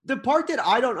 The part that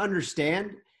I don't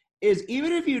understand is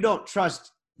even if you don't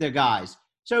trust the guys.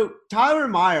 So Tyler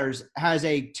Myers has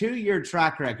a 2-year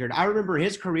track record. I remember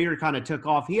his career kind of took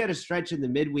off. He had a stretch in the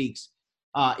midweeks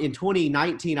in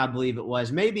 2019, I believe it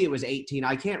was. Maybe it was 18.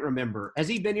 I can't remember. Has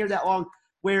he been here that long?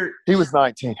 Where he was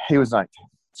 19.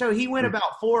 So he went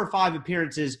about 4 or 5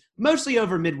 appearances, mostly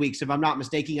over midweeks, if I'm not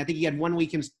mistaken. I think he had one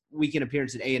weekend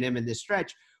appearance at A&M in this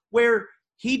stretch where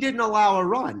he didn't allow a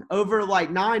run over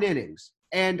like 9 innings.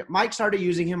 And Mike started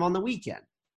using him on the weekend.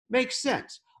 Makes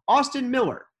sense. Austin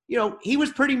Miller, he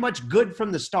was pretty much good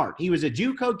from the start. He was a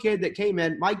JUCO kid that came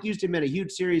in. Mike used him in a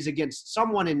huge series against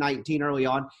someone in 19 early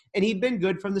on, and he'd been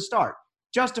good from the start.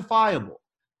 Justifiable.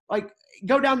 Like,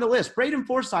 go down the list. Braden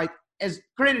Forsythe, as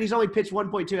granted, he's only pitched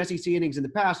 1.2 SEC innings in the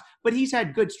past, but he's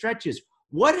had good stretches.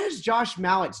 What has Josh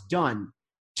Mallett done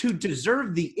to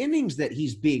deserve the innings that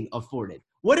he's being afforded?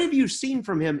 What have you seen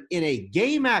from him in a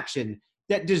game action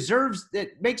that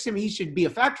makes him he should be a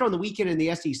factor on the weekend in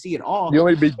the SEC at all? You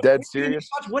want me to be dead serious?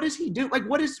 What does he do? Like,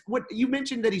 what you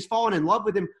mentioned that he's fallen in love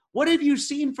with him. What have you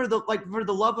seen for the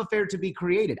love affair to be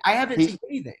created? I haven't seen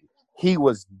anything. He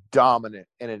was dominant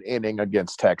in an inning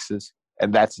against Texas,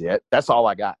 and that's it. That's all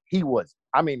I got. He was.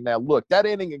 I mean, now look, that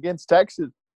inning against Texas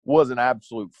was an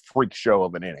absolute freak show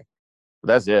of an inning. But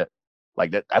that's it.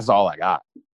 Like that's all I got.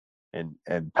 And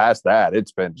past that,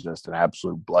 it's been just an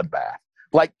absolute bloodbath.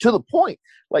 Like, to the point,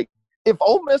 like, if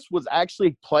Ole Miss was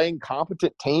actually playing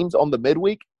competent teams on the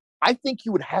midweek, I think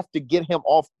you would have to get him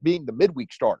off being the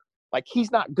midweek starter. Like,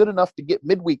 he's not good enough to get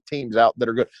midweek teams out that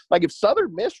are good. Like, if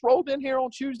Southern Miss rolled in here on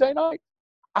Tuesday night,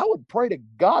 I would pray to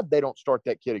God they don't start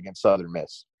that kid against Southern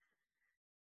Miss.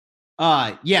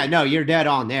 Yeah, no, you're dead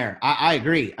on there. I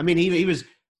agree. I mean, he's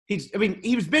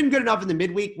been good enough in the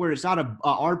midweek where it's not a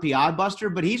RPI buster,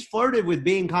 but he's flirted with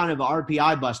being kind of a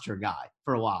RPI buster guy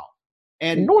for a while.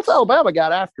 And North Alabama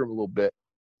got after him a little bit.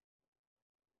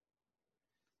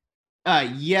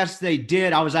 Yes, they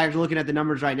did. I was actually looking at the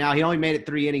numbers right now. He only made it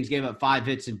 3 innings, gave up 5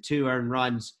 hits and 2 earned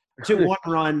runs. 2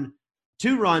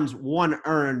 runs, 1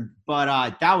 earned.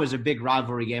 But that was a big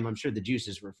rivalry game. I'm sure the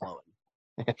juices were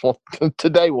flowing. Well,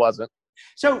 today wasn't.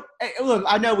 So, look,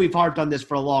 I know we've harped on this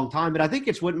for a long time, but I think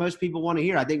it's what most people want to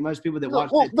hear. I think most people that watch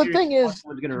the thing is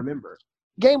going to remember.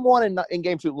 Game 1 and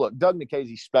Game 2, look, Doug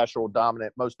Nikhazy's special,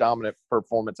 most dominant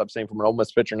performance I've seen from an Ole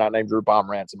Miss pitcher not named Drew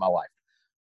Pomerantz in my life.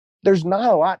 There's not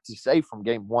a lot to say from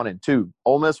Game 1 and 2.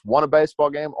 Ole Miss won a baseball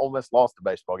game. Ole Miss lost a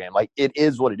baseball game. Like, it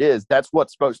is what it is. That's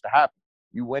what's supposed to happen.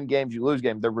 You win games, you lose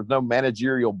games. There was no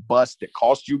managerial bust that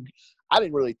cost you. I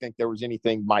didn't really think there was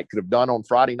anything Mike could have done on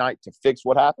Friday night to fix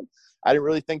what happened. I didn't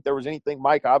really think there was anything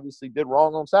Mike obviously did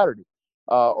wrong on Saturday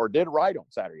or did right on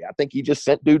Saturday. I think he just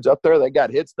sent dudes up there. They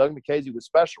got hits. Doug Nikhazy was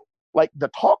special. Like, the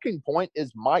talking point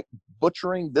is Mike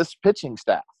butchering this pitching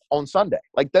staff on Sunday.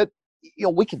 Like, that,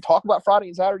 we can talk about Friday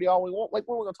and Saturday all we want. Like,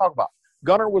 what are we going to talk about?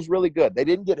 Gunnar was really good. They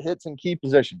didn't get hits in key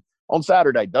position. On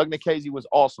Saturday, Doug Nikhazy was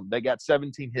awesome. They got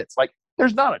 17 hits. Like,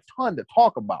 there's not a ton to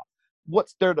talk about.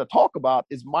 What's there to talk about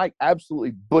is Mike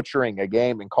absolutely butchering a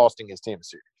game and costing his team a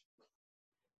series.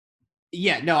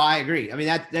 Yeah, no, I agree. I mean,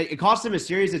 that it cost them a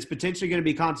series that's potentially going to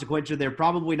be consequential. They're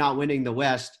probably not winning the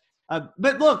West.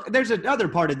 But look, there's another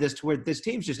part of this to where this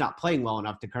team's just not playing well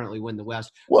enough to currently win the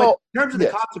West. Well, but in terms of the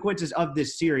consequences of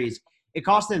this series, it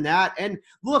cost them that. And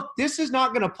look, this is not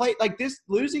going to play like this.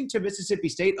 Losing to Mississippi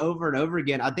State over and over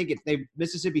again. I think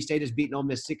Mississippi State has beaten Ole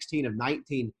Miss 16 of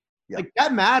 19. Yeah. Like,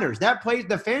 that matters. That plays.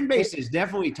 The fan base is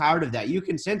definitely tired of that. You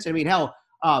can sense it. I mean, hell,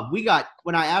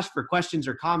 when I asked for questions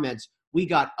or comments, we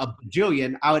got a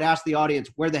bajillion. I would ask the audience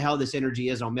where the hell this energy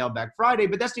is on Mailbag Friday,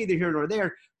 but that's neither here nor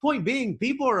there. Point being,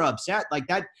 people are upset. Like,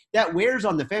 that wears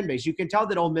on the fan base. You can tell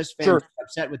that Ole Miss fans are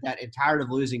upset with that and tired of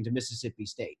losing to Mississippi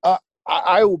State.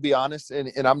 I will be honest,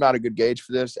 and I'm not a good gauge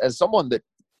for this. As someone that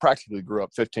practically grew up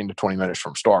 15 to 20 minutes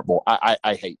from Starkville, I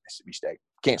hate Mississippi State.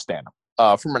 Can't stand them.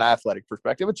 from an athletic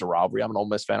perspective. It's a rivalry. I'm an Ole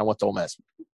Miss fan. I went to Ole Miss.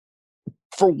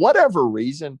 For whatever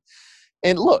reason,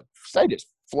 and look, State has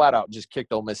flat out just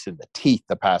kicked Ole Miss in the teeth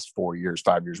the past 4 years,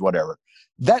 5 years, whatever.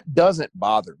 That doesn't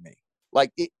bother me.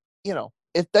 Like,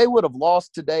 if they would have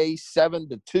lost today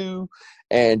 7-2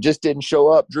 and just didn't show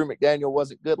up, Drew McDaniel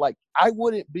wasn't good, like, I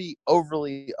wouldn't be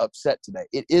overly upset today.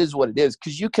 It is what it is,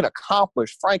 because you can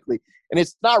accomplish, frankly, and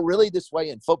it's not really this way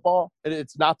in football, and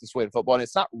it's not this way in football, and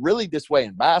it's not really this way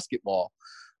in basketball.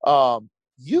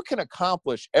 You can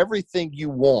accomplish everything you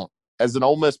want as an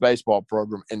Ole Miss baseball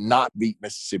program and not beat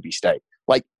Mississippi State.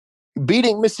 Like,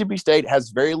 beating Mississippi State has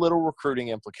very little recruiting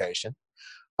implication.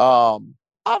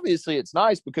 Obviously, it's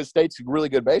nice because State's a really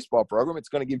good baseball program. It's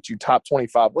going to give you top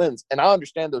 25 wins. And I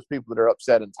understand those people that are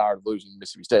upset and tired of losing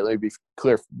Mississippi State. Let me be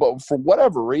clear. But for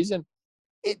whatever reason,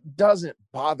 it doesn't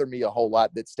bother me a whole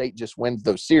lot that State just wins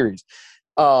those series.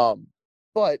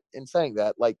 But in saying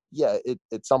that, like, yeah,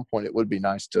 at some point it would be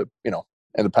nice to, in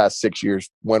the past 6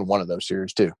 years, win one of those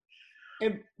series too.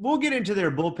 And we'll get into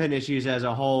their bullpen issues as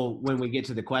a whole when we get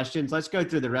to the questions. Let's go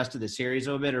through the rest of the series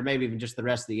a little bit, or maybe even just the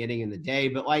rest of the inning and the day.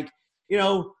 But,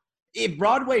 if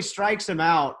Broadway strikes him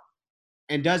out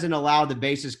and doesn't allow the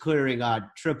bases clearing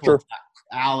triple Sure.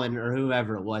 Allen or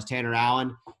whoever it was, Tanner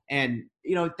Allen, and,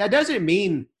 that doesn't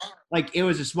mean, like, it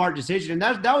was a smart decision.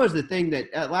 And that was the thing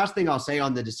that last thing I'll say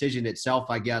on the decision itself,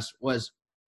 I guess, was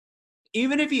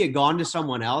even if he had gone to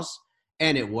someone else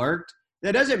and it worked,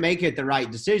 that doesn't make it the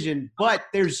right decision, but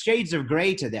there's shades of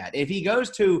gray to that. If he goes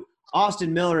to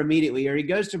Austin Miller immediately, or he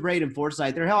goes to Braden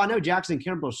Forsythe, or hell, I know Jackson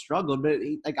Kimbrell struggled, but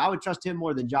I would trust him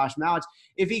more than Josh Mallitz.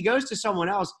 If he goes to someone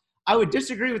else, I would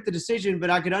disagree with the decision, but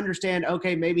I could understand,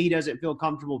 okay, maybe he doesn't feel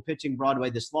comfortable pitching Broadway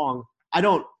this long. I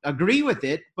don't agree with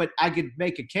it, but I could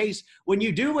make a case. When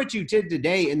you do what you did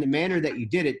today in the manner that you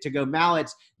did it, to go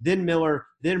Mallitz, then Miller,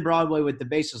 then Broadway with the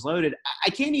bases loaded, I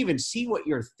can't even see what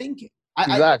you're thinking.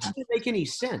 Exactly. It doesn't make any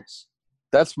sense.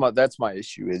 That's my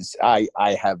issue is I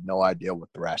have no idea what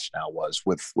the rationale was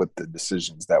with the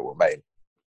decisions that were made.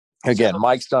 Again,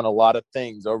 Mike's done a lot of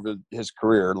things over his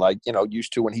career, like,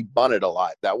 used to when he bunted a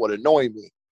lot. That would annoy me.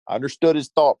 I understood his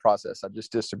thought process. I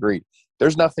just disagreed.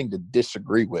 There's nothing to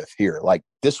disagree with here. Like,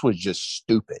 this was just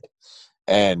stupid.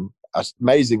 And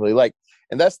amazingly, like,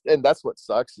 and that's what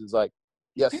sucks is, like,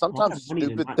 yeah, sometimes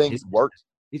stupid things work.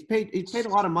 He's paid a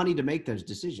lot of money to make those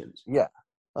decisions. Yeah.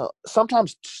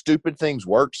 Sometimes stupid things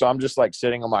work. So I'm just, like,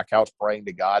 sitting on my couch praying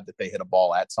to God that they hit a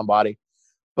ball at somebody.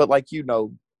 But, like,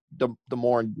 the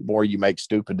more and more you make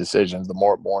stupid decisions, the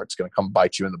more and more it's going to come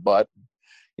bite you in the butt.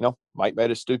 Mike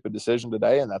made a stupid decision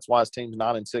today, and that's why his team's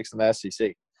 9-6 in the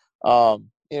SEC.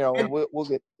 And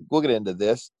we'll get into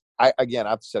this.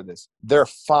 I've said this. They're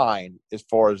fine as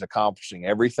far as accomplishing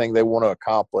everything they want to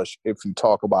accomplish if you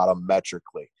talk about them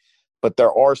metrically. But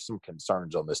there are some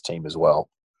concerns on this team as well.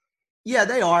 Yeah,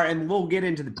 they are, and we'll get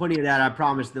into plenty of that. I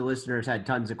promise the listeners had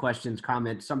tons of questions,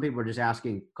 comments. Some people are just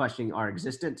questioning our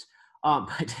existence.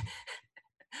 But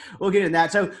we'll get into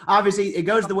that. So, obviously, it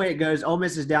goes the way it goes. Ole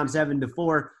Miss is down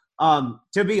 7-4.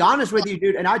 To be honest with you,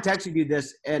 dude, and I texted you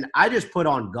this, and I just put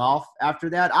on golf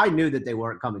after that. I knew that they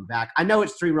weren't coming back. I know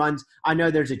it's 3 runs. I know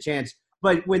there's a chance.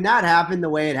 But when that happened the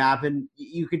way it happened,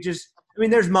 you could just –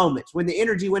 there's moments. When the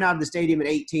energy went out of the stadium at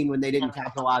 18 when they didn't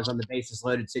capitalize on the bases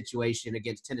loaded situation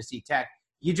against Tennessee Tech,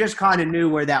 you just kind of knew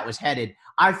where that was headed.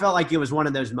 I felt like it was one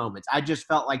of those moments. I just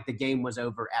felt like the game was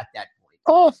over at that point.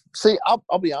 Oh, see,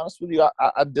 I'll be honest with you.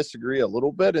 I disagree a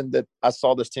little bit in that I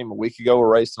saw this team a week ago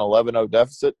erase an 11-0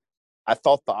 deficit. I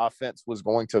thought the offense was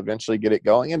going to eventually get it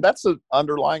going, and that's an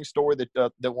underlying story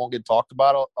that won't get talked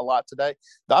about a lot today.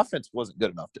 The offense wasn't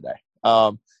good enough today.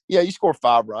 You score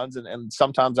 5 runs, and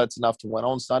sometimes that's enough to win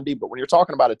on Sunday. But when you're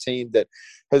talking about a team that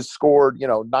has scored,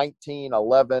 19,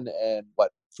 11, and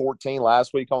 14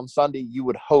 last week on Sunday, you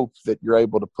would hope that you're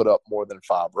able to put up more than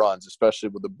 5 runs, especially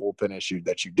with the bullpen issue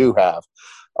that you do have.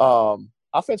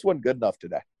 Offense wasn't good enough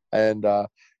today. And,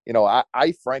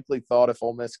 I frankly thought if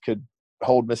Ole Miss could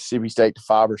hold Mississippi State to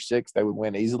 5 or 6, they would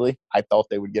win easily. I thought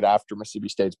they would get after Mississippi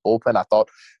State's bullpen. I thought,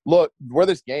 look, where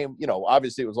this game,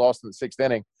 obviously it was lost in the 6th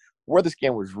inning. Where this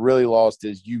game was really lost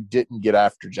is you didn't get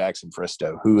after Jackson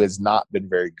Fristoe, who has not been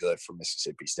very good for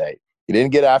Mississippi State. You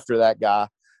didn't get after that guy.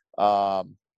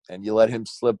 And you let him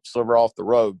sliver off the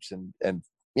ropes, and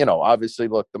obviously,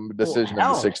 look, the decision in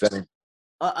the 6th inning.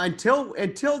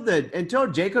 Until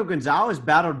Jacob Gonzalez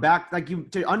battled back,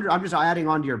 I'm just adding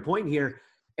on to your point here.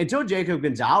 Until Jacob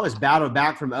Gonzalez battled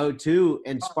back from 0-2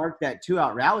 and sparked that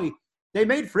 2-out rally, they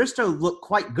made Fristoe look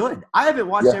quite good. I haven't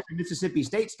watched every Mississippi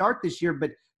State start this year,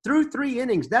 but through 3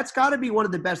 innings, that's got to be one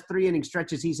of the best 3-inning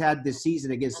stretches he's had this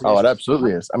season against. Oh, it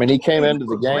absolutely is. He came into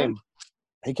the game.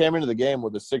 He came into the game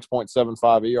with a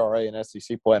 6.75 ERA in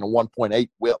SEC play and a 1.8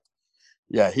 WHIP.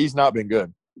 Yeah, he's not been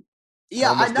good. Yeah,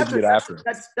 Almost didn't get after him.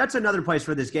 That's another place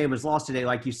where this game was lost today,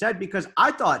 like you said, because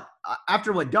I thought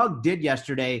after what Doug did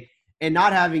yesterday and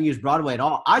not having used Broadway at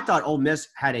all, I thought Ole Miss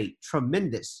had a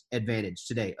tremendous advantage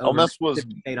today over Ole Miss was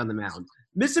Mississippi State on the mound.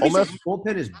 Mississippi State's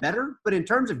bullpen is better, but in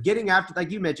terms of getting after, like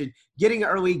you mentioned, getting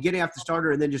early, getting after the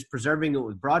starter, and then just preserving it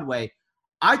with Broadway,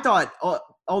 I thought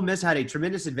Ole Miss had a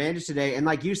tremendous advantage today. And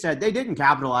like you said, they didn't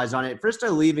capitalize on it.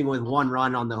 Fristow leaving with one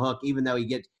run on the hook, even though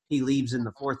he leaves in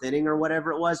the fourth inning or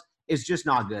whatever it was, is just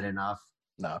not good enough.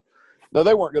 No,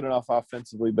 they weren't good enough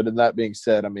offensively. But in that being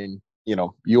said, I mean,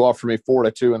 you offer me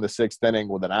 4-2 in the sixth inning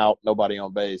with an out, nobody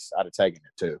on base, I'd have taken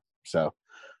it too. So,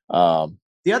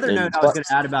 the other note I was going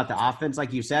to add about the offense,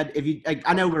 like you said,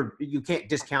 I know you can't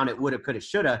discount it, woulda, coulda,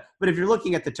 shoulda, but if you're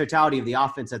looking at the totality of the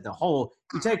offense at the whole,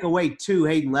 you take away 2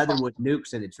 Hayden Leatherwood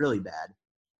nukes, and it's really bad.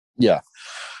 Yeah.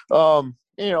 Look,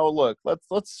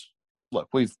 look,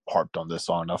 we've harped on this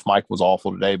long enough. Mike was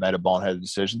awful today, made a boneheaded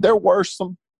decision. There were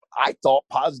some, I thought,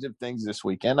 positive things this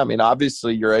weekend. I mean,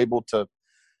 obviously you're able to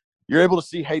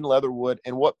see Hayden Leatherwood,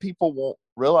 and what people won't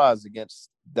realize against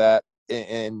that,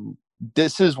 and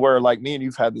this is where, like me and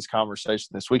you've had this conversation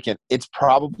this weekend, it's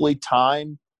probably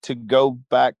time to go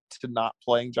back to not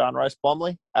playing John Rice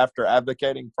Plumlee after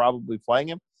advocating probably playing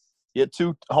him. He had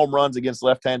 2 home runs against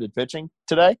left-handed pitching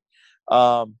today.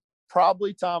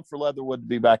 Probably time for Leatherwood to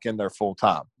be back in there full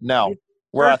time. Now,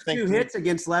 where I think 2 hits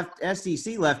against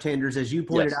SEC left-handers, as you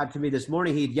pointed out to me this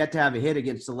morning, he'd yet to have a hit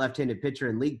against a left-handed pitcher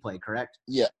in league play, correct?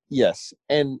 Yeah, yes.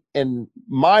 And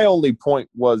my only point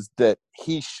was that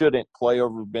he shouldn't play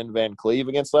over Ben Van Cleve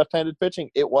against left-handed pitching.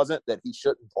 It wasn't that he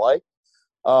shouldn't play,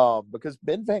 because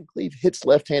Ben Van Cleve hits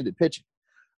left-handed pitching.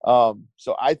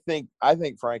 So I think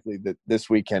frankly that this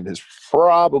weekend has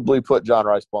probably put John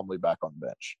Rice Plumlee back on the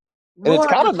bench. And it's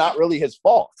kind of not really his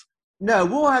fault. No,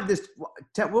 we'll have this.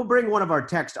 We'll bring one of our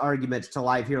text arguments to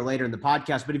life here later in the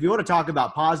podcast. But if you want to talk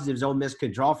about positives Ole Miss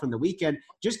can draw from the weekend,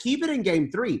 just keep it in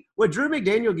Game 3. What Drew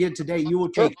McDaniel did today, you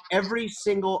will take every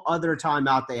single other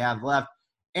timeout they have left.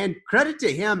 And credit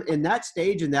to him in that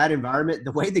stage, in that environment,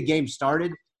 the way the game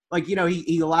started. Like, he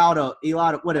allowed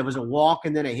what, it was a walk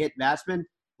and then a hit batsman.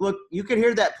 Look, you could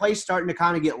hear that place starting to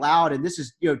kind of get loud. And this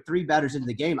is 3 batters into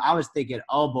the game. I was thinking,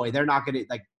 oh boy, they're not going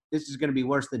to this is going to be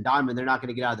worse than Diamond. They're not going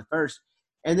to get out of the first.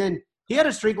 And then he had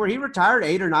a streak where he retired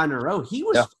 8 or 9 in a row. He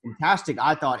was fantastic,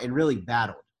 I thought, and really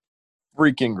battled.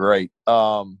 Freaking great.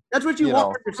 That's what you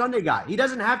want from your Sunday guy. He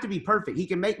doesn't have to be perfect. He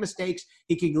can make mistakes.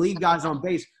 He can leave guys on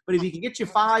base. But if he can get you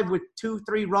 5 with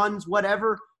 2-3 runs,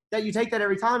 whatever, that you take that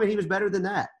every time, and he was better than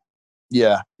that.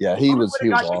 Yeah, he was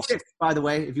awesome. 6, by the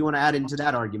way, if you want to add into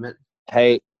that argument.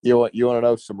 Hey, you want to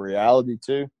know some reality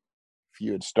too? If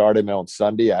you had started him on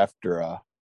Sunday after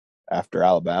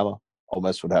Alabama, Ole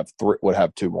Miss would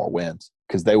have 2 more wins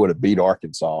because they would have beat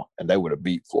Arkansas and they would have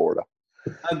beat Florida.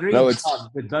 Agreed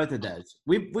with both of those.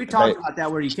 We talked about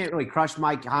that where you can't really crush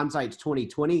Mike. Hindsight's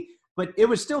 20/20, but it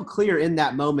was still clear in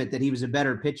that moment that he was a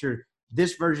better pitcher.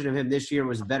 This version of him this year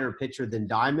was a better pitcher than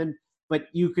Diamond. But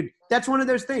that's one of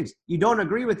those things. You don't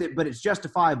agree with it, but it's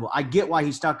justifiable. I get why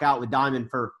he stuck out with Diamond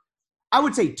for, I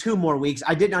would say, 2 more weeks.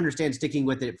 I didn't understand sticking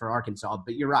with it for Arkansas,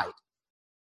 but you're right.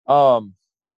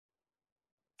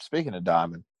 Speaking of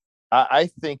Diamond, I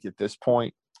think at this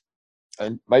point,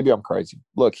 and maybe I'm crazy.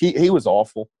 Look, he was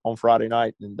awful on Friday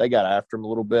night, and they got after him a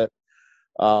little bit.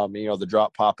 The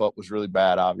drop pop-up was really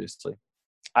bad, obviously.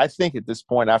 I think at this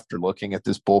point, after looking at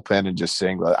this bullpen and just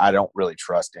saying that I don't really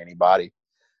trust anybody,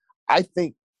 I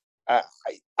think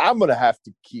I'm going to have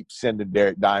to keep sending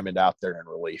Derek Diamond out there in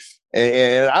relief.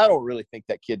 And I don't really think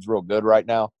that kid's real good right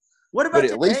now. What about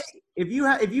today? Least, if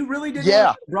you really didn't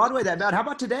want Broadway that bad, how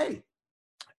about today?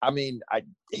 I mean,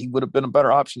 he would have been a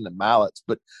better option than Mallets.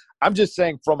 But I'm just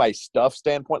saying from a stuff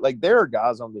standpoint, like there are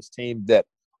guys on this team that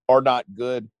are not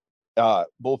good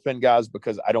bullpen guys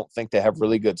because I don't think they have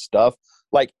really good stuff.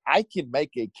 Like I can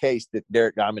make a case that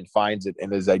Derek Diamond finds it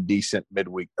and is a decent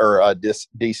midweek or a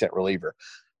decent reliever.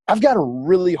 I've got a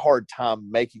really hard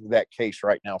time making that case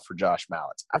right now for Josh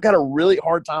Mallets. I've got a really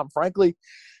hard time, frankly,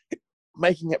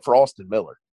 making it for Austin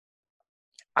Miller.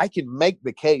 I can make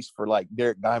the case for like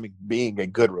Derek Diamond being a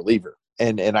good reliever,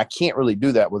 and I can't really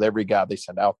do that with every guy they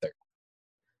send out there.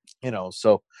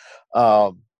 So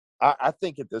I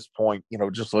think at this point,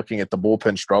 just looking at the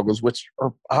bullpen struggles, which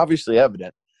are obviously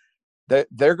evident,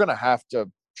 they're going to have to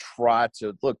try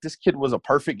to – look, this kid was a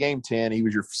perfect game 10. He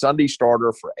was your Sunday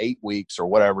starter for 8 weeks or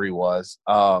whatever he was.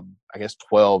 I guess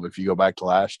 12 if you go back to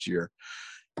last year.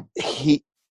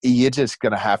 you're just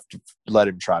going to have to let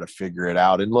him try to figure it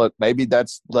out. And look, maybe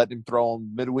that's letting him throw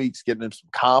on midweeks, getting him some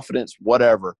confidence,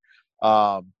 whatever.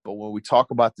 But when we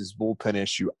talk about this bullpen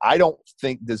issue, I don't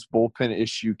think this bullpen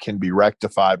issue can be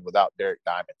rectified without Derek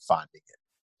Diamond finding it.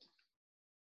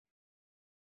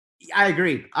 I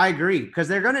agree, because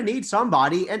they're going to need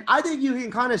somebody, and I think you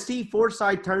can kind of see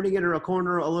Forsythe turning it in a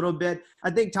corner a little bit. I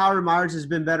think Tyler Myers has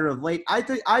been better of late.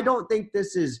 I don't think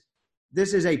this is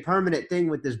a permanent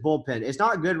thing with this bullpen. It's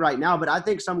not good right now, but I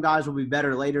think some guys will be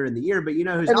better later in the year. But you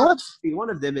know who's not going to be one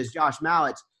of them is Josh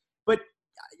Mallett. But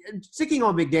sticking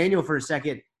on McDaniel for a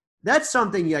second, that's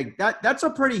something like that. That's a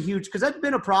pretty huge, because that's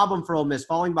been a problem for Ole Miss,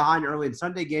 falling behind early in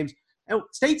Sunday games. And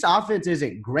State's offense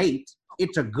isn't great.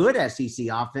 It's a good SEC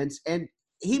offense, and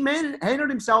he handled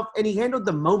himself, and he handled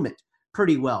the moment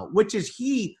pretty well, which is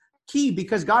key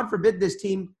because God forbid this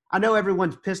team – I know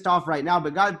everyone's pissed off right now,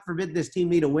 but God forbid this team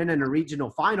need a win in a regional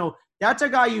final. That's a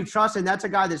guy you trust, and that's a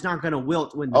guy that's not going to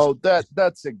wilt when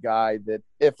that's a guy that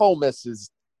if Ole Miss is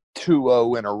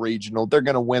 2-0 in a regional, they're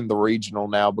going to win the regional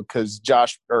now because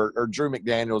Josh or Drew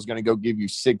McDaniel is going to go give you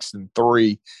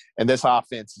 6-3, and this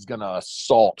offense is going to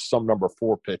assault some number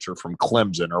 4 pitcher from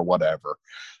Clemson or whatever.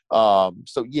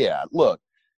 So yeah, look,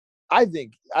 I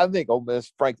think Ole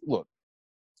Miss,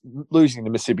 losing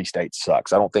to Mississippi State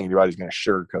sucks. I don't think anybody's going to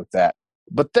sugarcoat that.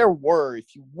 But there were,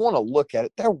 if you want to look at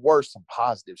it, there were some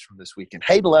positives from this weekend.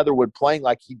 Hayden Leatherwood playing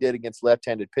like he did against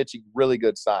left-handed pitching, really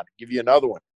good sign. I'll give you another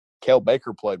one. Cale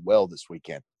Baker played well this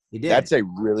weekend. He did. That's a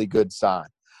really good sign.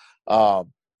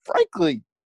 Frankly,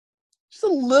 just a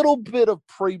little bit of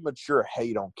premature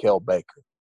hate on Cale Baker.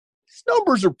 His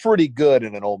numbers are pretty good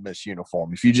in an Ole Miss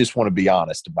uniform, if you just want to be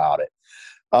honest about it.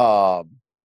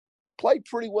 Played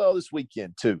pretty well this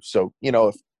weekend, too. So, you know,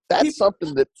 if that's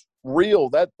something that's real,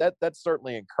 that's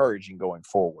certainly encouraging going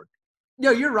forward. No,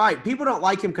 you're right. People don't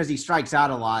like him because he strikes out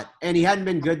a lot, and he hadn't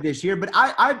been good this year. But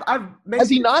I've has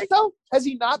he not though? Has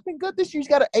he not been good this year? He's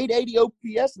got an 880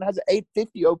 OPS and has an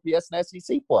 850 OPS in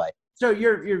SEC play. So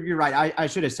you're right. I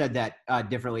should have said that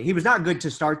differently. He was not good to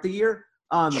start the year.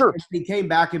 Sure. He came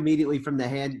back immediately from the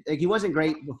hand. Like, he wasn't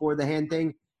great before the hand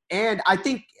thing, and I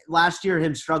think last year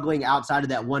him struggling outside of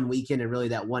that one weekend and really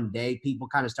that one day, people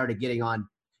kind of started getting on.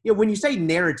 You know, when you say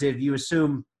narrative, you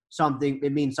assume something,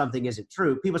 it means something isn't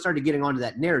true. People started getting onto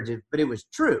that narrative, but it was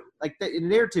true. Like, the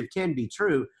narrative can be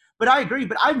true. But I agree.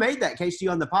 But I made that case to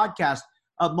you on the podcast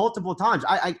multiple times.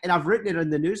 And I've written it in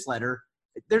the newsletter.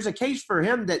 There's a case for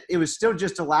him that it was still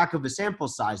just a lack of a sample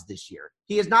size this year.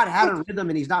 He has not had a rhythm,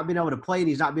 and he's not been able to play, and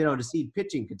he's not been able to see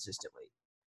pitching consistently.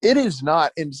 It is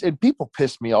not, and people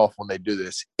piss me off when they do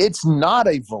this. It's not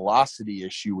a velocity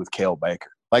issue with Cale Baker.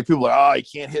 Like, people are, oh, he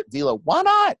can't hit velo. Why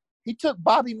not? He took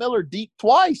Bobby Miller deep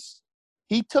twice.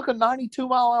 He took a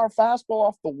 92-mile-an-hour fastball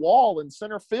off the wall in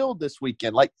center field this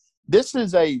weekend. Like, this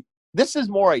is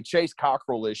more a Chase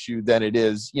Cockrell issue than it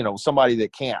is, you know, somebody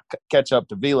that can't catch up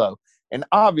to velo. And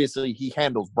obviously, he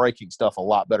handles breaking stuff a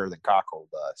lot better than Cockrell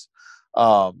does.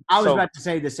 I was about to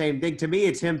say the same thing. To me,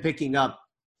 it's him picking up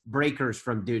breakers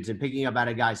from dudes and picking up out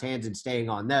of guys' hands and staying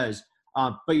on those.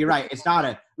 But you're right. It's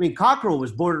not Cockrell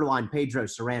was borderline Pedro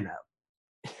Serrano.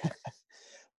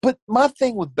 But my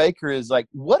thing with Baker is, like,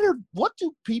 what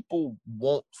do people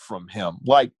want from him?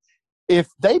 Like, if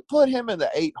they put him in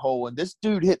the 8-hole and this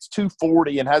dude hits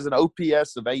 240 and has an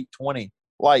OPS of 820,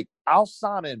 like, I'll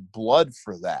sign in blood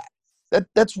for that.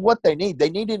 That's what they need. They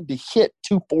need him to hit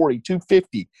 240,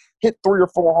 250, hit 3 or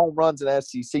 4 home runs in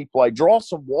SEC play, draw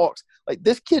some walks. Like,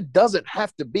 this kid doesn't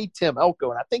have to be Tim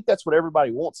Elko, and I think that's what everybody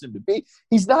wants him to be.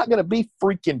 He's not going to be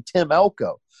freaking Tim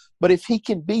Elko. But if he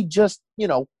can be just, you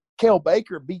know, Cale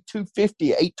Baker, be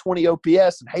 250, 820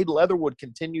 OPS, and Hayden Leatherwood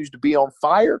continues to be on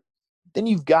fire, then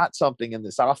you've got something in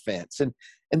this offense. And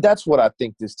that's what I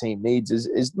think this team needs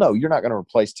is no, you're not going to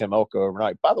replace Tim Elko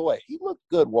overnight. By the way, he looked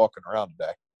good walking around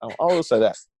today. I will say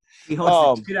that. He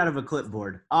holds it out of a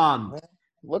clipboard.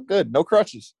 Look good. No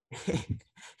crutches.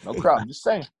 No crutch. I'm just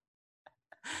saying.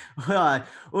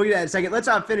 We'll get that in a second. Let's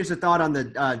finish the thought on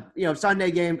the Sunday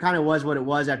game. Kind of was what it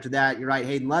was after that. You're right.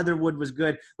 Hayden Leatherwood was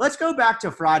good. Let's go back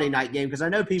to Friday night game because I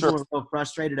know people were so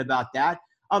frustrated about that.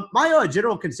 My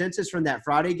general consensus from that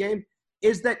Friday game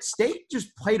is that State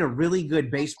just played a really good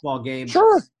baseball game.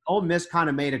 Sure. Ole Miss kind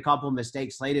of made a couple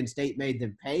mistakes late, and State made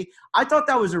them pay. I thought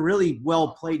that was a really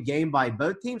well-played game by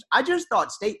both teams. I just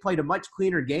thought State played a much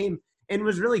cleaner game and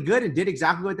was really good and did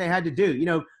exactly what they had to do. You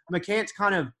know, McCants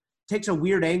kind of takes a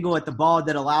weird angle at the ball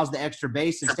that allows the extra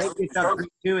base, and State gets up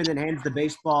 3-2 and then hands the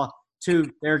baseball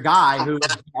to their guy who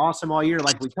was awesome all year,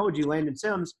 like we told you, Landon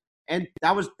Sims. And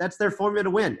that's their formula to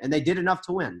win, and they did enough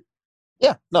to win.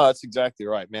 Yeah, no, that's exactly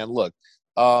right, man. Look,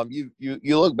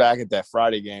 You look back at that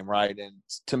Friday game, right? And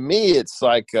to me, it's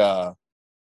like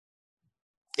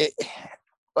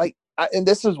and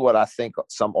this is what I think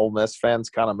some Ole Miss fans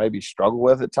kind of maybe struggle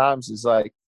with at times is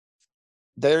like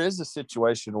there is a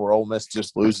situation where Ole Miss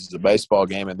just loses the baseball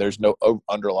game and there's no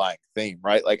underlying theme,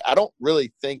 right? Like I don't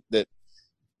really think that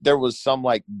there was some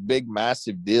like big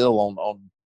massive deal on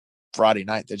Friday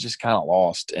night that just kind of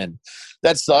lost, and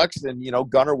that sucks. And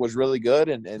Gunnar was really good,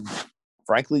 and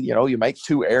frankly, you make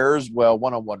 2 errors. Well,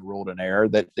 one-on-one ruled an error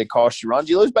that cost you runs.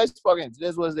 You lose baseball games. It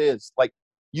is what it is. Like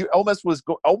Ole Miss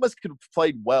could have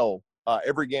played well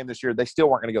every game this year. They still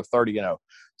weren't going to go 30-0.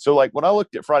 So like when I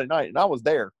looked at Friday night, and I was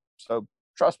there, so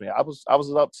trust me, I was as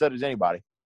upset as anybody.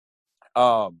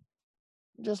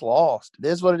 Just lost. It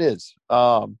is what it is.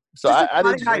 So I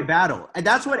Friday night battle, and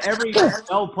that's what every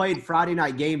well-played Friday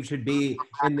night game should be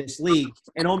in this league.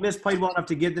 And Ole Miss played well enough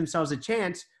to give themselves a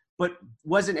chance, but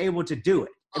wasn't able to do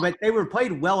it. But they were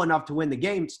played well enough to win the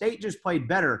game. State just played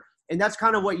better, and that's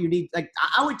kind of what you need. Like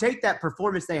I would take that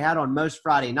performance they had on most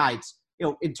Friday nights,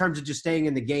 in terms of just staying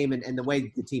in the game and the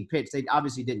way the team pitched. They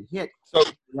obviously didn't hit,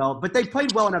 but they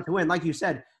played well enough to win, like you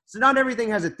said. So not everything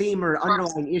has a theme or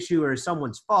underlying issue or is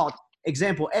someone's fault.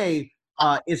 Example A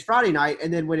is Friday night,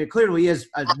 and then when it clearly is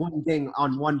one thing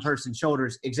on one person's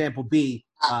shoulders, example B,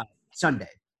 Sunday.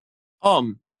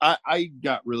 I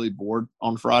got really bored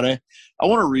on Friday. I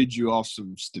want to read you off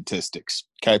some statistics,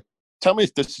 okay? Tell me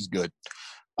if this is good.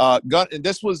 And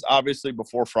this was obviously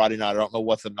before Friday night. I don't know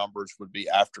what the numbers would be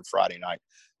after Friday night.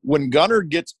 When Gunnar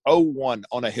gets 0-1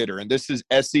 on a hitter, and this is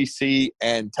SEC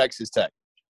and Texas Tech,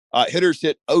 hitters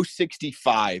hit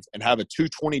 065 and have a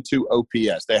 222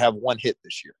 OPS. They have 1 hit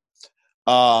this year.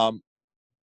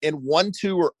 In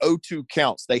 1-2 or 0-2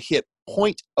 counts, they hit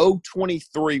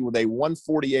 .023 with a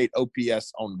 148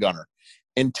 OPS on Gunnar.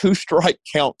 In 2 strike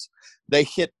counts, they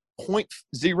hit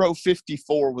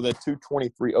 .054 with a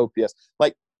 223 OPS.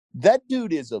 Like, that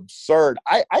dude is absurd.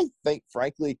 I think,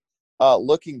 frankly,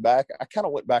 looking back, I kind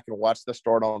of went back and watched the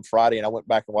start on Friday, and I went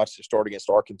back and watched the start against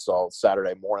Arkansas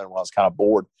Saturday morning when I was kind of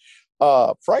bored.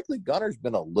 Frankly, Gunnar's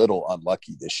been a little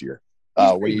unlucky this year.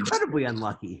 He's incredibly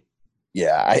unlucky.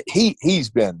 Yeah, he's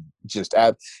been just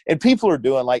and people are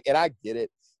doing like, and I get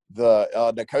it. The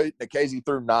Nikhazy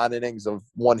threw 9 innings of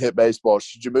 1-hit baseball.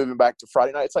 Should you move him back to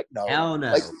Friday night? It's like no, hell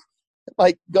no.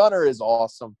 Like Gunnar is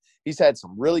awesome. He's had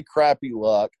some really crappy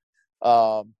luck.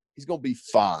 He's gonna be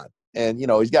fine. And,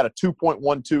 he's got a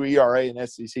 2.12 ERA in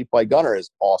SEC play. Gunnar is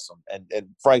awesome and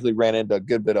frankly ran into a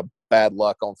good bit of bad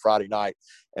luck on Friday night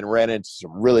and ran into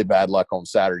some really bad luck on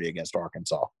Saturday against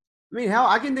Arkansas. I mean, hell,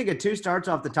 I can think of 2 starts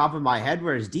off the top of my head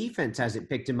where his defense hasn't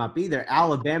picked him up either.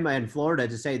 Alabama and Florida,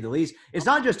 to say the least. It's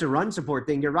not just a run support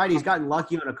thing. You're right. He's gotten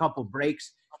lucky on a couple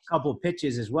breaks, a couple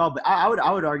pitches as well. But I would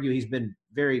argue he's been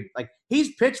very –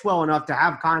 he's pitched well enough to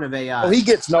have kind of a he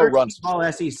gets no run small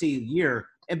SEC year.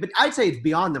 But I'd say it's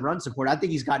beyond the run support. I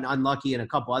think he's gotten unlucky in a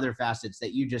couple other facets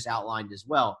that you just outlined as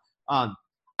well. I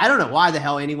don't know why the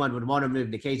hell anyone would want to move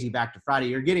Nikhazy back to Friday.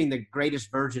 You're getting the greatest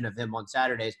version of him on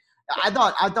Saturdays. I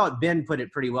thought Ben put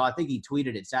it pretty well. I think he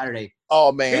tweeted it Saturday.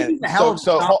 Oh man!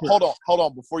 So hold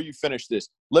on. Before you finish this,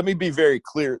 let me be very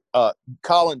clear.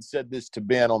 Colin said this to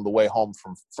Ben on the way home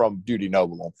from Duty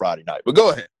Noble on Friday night. But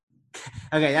go ahead.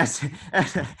 Okay, that's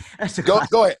a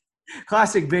go ahead.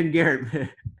 Classic Ben Garrett.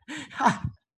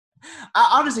 I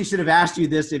honestly should have asked you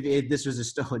this if this was a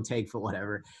stolen take for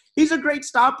whatever. He's a great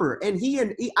stopper, and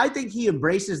I think he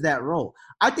embraces that role.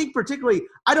 I think particularly,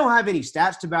 I don't have any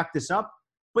stats to back this up,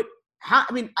 but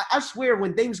I swear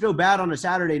when things go bad on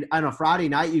a Friday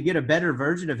night, you get a better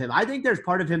version of him. I think there's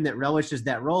part of him that relishes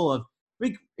that role of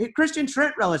Christian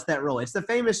Trent relished that role. It's the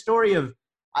famous story of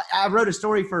I wrote a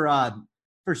story for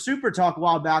Super Talk a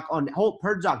while back on Holt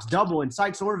Perdzak's double, and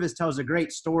Sykes Orvis tells a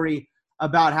great story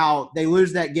about how they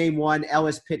lose that game 1.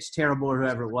 Ellis pitched terrible or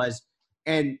whoever it was,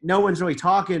 and no one's really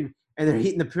talking, and they're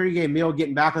eating the pregame meal,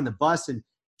 getting back on the bus, and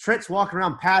Trent's walking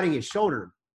around patting his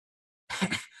shoulder.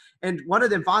 And one of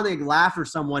them finally laughed, or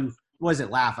someone wasn't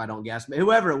laugh, I don't guess, but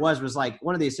whoever it was like,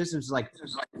 one of the assistants was like,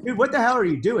 dude, what the hell are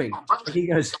you doing? And he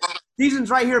goes, season's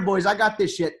right here, boys. I got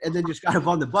this shit. And then just got up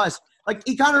on the bus. Like,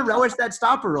 he kind of relished that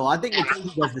stopper role. I think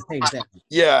McKenzie does the same thing.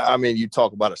 Yeah, I mean, you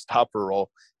talk about a stopper role.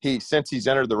 Since he's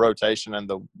entered the rotation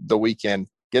and the weekend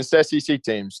against SEC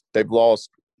teams, they've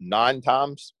lost 9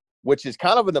 times, which is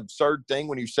kind of an absurd thing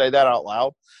when you say that out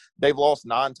loud. They've lost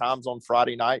 9 times on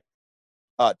Friday night.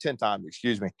 10 times,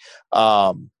 excuse me,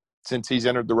 since he's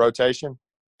entered the rotation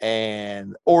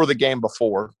or the game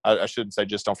before. I shouldn't say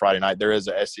just on Friday night. There is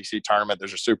a SEC tournament.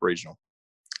 There's a super regional.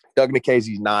 Doug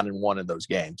Nikhazy's 9-1 in those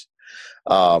games.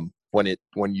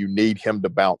 when you need him to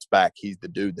bounce back, he's the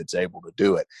dude that's able to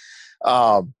do it.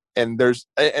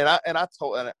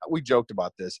 We joked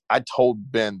about this. I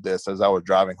told Ben this as I was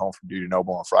driving home from Duty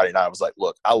Noble on Friday night. I was like,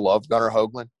 look, I love Gunnar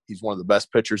Hoagland. He's one of the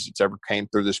best pitchers that's ever came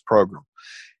through this program.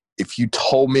 If you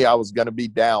told me I was going to be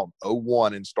down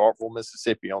 0-1 in Starkville,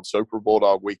 Mississippi on Super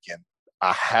Bulldog weekend,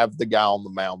 I have the guy on the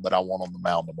mound that I want on the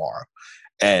mound tomorrow.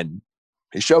 And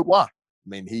he showed why. I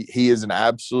mean, he is an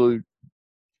absolute –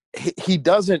 he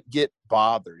doesn't get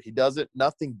bothered.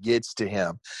 Nothing gets to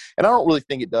him. And I don't really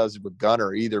think it does with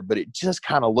Gunnar either, but it just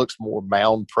kind of looks more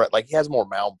like he has more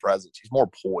mound presence. He's more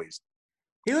poised.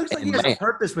 He looks like he has a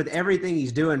purpose with everything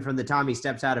he's doing from the time he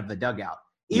steps out of the dugout.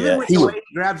 Even with the way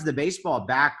he grabs the baseball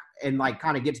back and like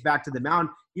kind of gets back to the mound,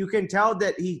 you can tell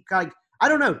that he like, I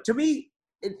don't know. To me,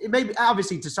 it may be,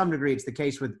 obviously to some degree it's the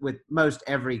case with most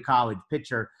every college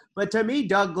pitcher. But to me,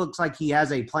 Doug looks like he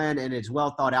has a plan and it's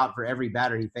well thought out for every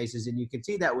batter he faces. And you can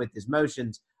see that with his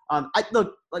motions.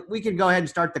 We can go ahead and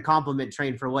start the compliment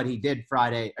train for what he did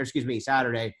Saturday.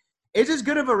 It's as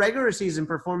good of a regular season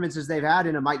performance as they've had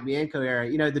in a Mike Bianco era.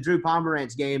 You know, the Drew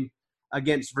Pomerantz game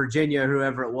against Virginia,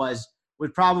 whoever it was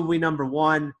probably number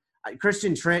one.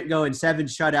 Christian Trent going 7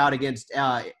 shutout against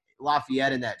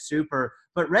Lafayette in that super.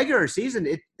 But regular season,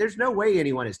 there's no way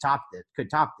anyone could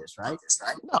top this, right?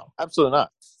 No, absolutely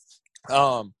not.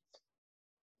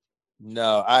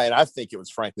 No, I think it was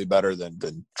frankly better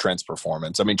than Trent's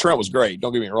performance. I mean, Trent was great.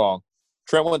 Don't get me wrong.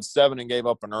 Trent went 7 and gave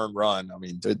up an earned run. I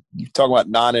mean, you talk about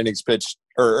 9 innings pitched,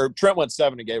 or Trent went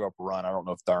 7 and gave up a run. I don't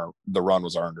know if the run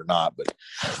was earned or not, but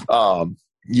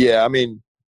yeah, I mean,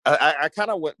 I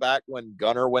kind of went back when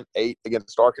Gunnar went 8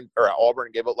 against Auburn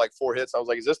and gave up like 4 hits. I was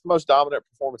like, is this the most dominant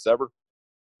performance ever?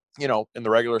 You know, in the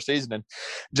regular season. And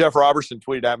Jeff Robertson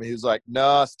tweeted at me. He was like,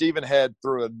 "Nah, Stephen Head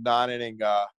threw a 9-inning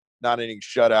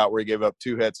shutout where he gave up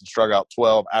 2 hits and struck out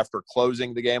 12 after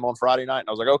closing the game on Friday night." And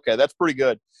I was like, "Okay, that's pretty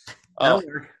good."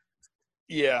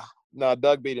 Yeah, no,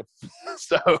 Doug beat him.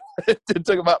 So it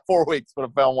took about 4 weeks, but I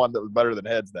found one that was better than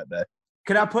Head's that day.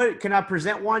 Can I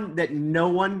present one that no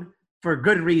one, for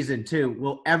good reason too,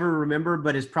 will ever remember,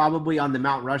 but is probably on the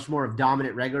Mount Rushmore of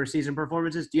dominant regular season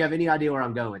performances? Do you have any idea where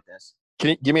I'm going with this? Can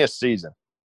you give me a season?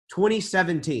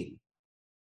 2017.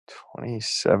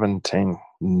 2017.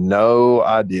 No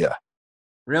idea.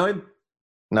 Really?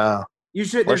 No. You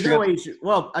should. There's no way you should.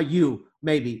 Well, you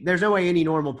maybe. There's no way any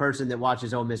normal person that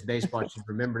watches Ole Miss baseball should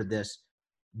remember this.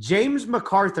 James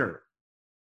MacArthur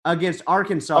against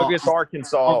Arkansas.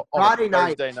 On Friday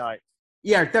night. Thursday night.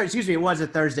 Yeah, it was a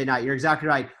Thursday night. You're exactly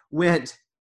right. Went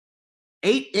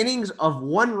 8 innings of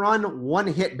 1 run, 1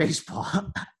 hit baseball.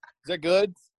 Is that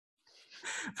good?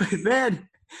 But man,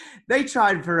 they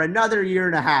tried for another year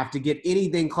and a half to get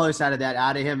anything close out of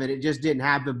him, and it just didn't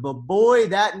happen. But boy,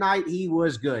 that night he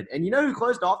was good. And you know who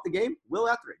closed off the game? Will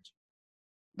Etheridge.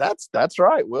 That's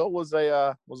right. Will was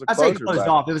a closer. I say closed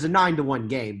off. It was a 9-1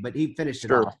 game, but he finished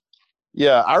it off.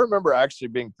 Yeah, I remember actually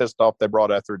being pissed off they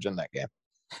brought Etheridge in that game.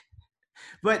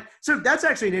 But so that's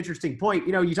actually an interesting point.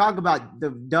 You know, you talk about the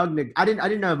Doug. I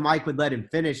didn't know if Mike would let him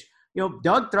finish. You know,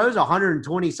 Doug throws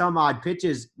 120 some odd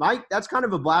pitches. Mike, that's kind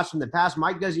of a blast from the past.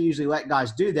 Mike doesn't usually let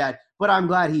guys do that, but I'm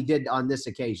glad he did on this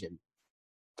occasion.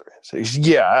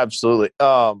 Yeah, absolutely.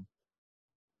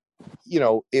 You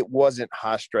know, it wasn't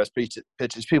high stress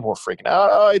pitches. People were freaking out.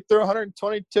 Oh, he threw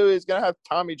 122. He's gonna have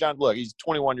Tommy John. Look, he's a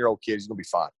 21-year-old kid. He's gonna be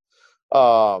fine.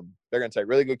 They're going to take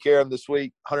really good care of him this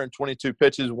week. 122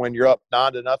 pitches when you're up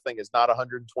 9-0 is not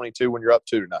 122 when you're up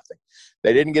 2-0.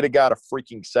 They didn't get a guy to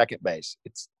freaking second base.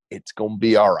 It's going to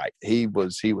be all right. He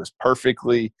was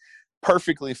perfectly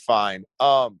fine.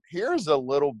 Here's a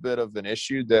little bit of an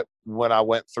issue that when I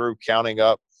went through counting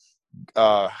up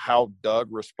how Doug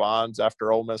responds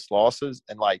after Ole Miss losses,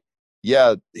 and like,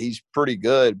 yeah, he's pretty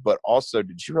good, but also,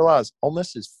 did you realize Ole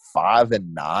Miss is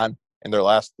 5-9 in their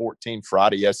last 14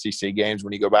 Friday SEC games?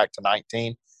 When you go back to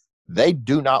 19, they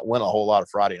do not win a whole lot of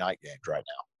Friday night games right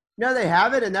now. No, they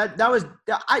haven't, and that was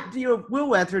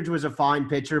Will Etheridge was a fine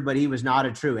pitcher, but he was not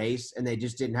a true ace, and they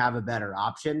just didn't have a better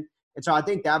option. And so I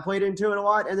think that played into it a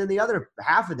lot. And then the other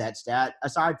half of that stat,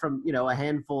 aside from a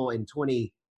handful in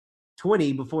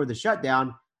 2020 before the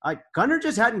shutdown, Gunnar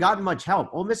just hadn't gotten much help.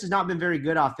 Ole Miss has not been very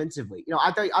good offensively.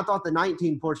 I thought the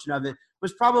 19 portion of it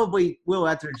was probably Will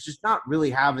Etheridge just not really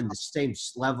having the same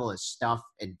level of stuff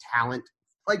and talent,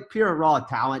 like pure raw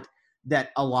talent that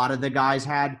a lot of the guys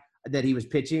had that he was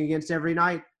pitching against every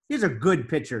night. He's a good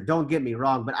pitcher, don't get me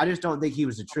wrong, but I just don't think he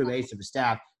was a true ace of the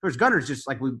staff. Whereas Gunnar's just,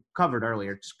 like we covered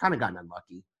earlier, just kind of gotten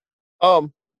unlucky.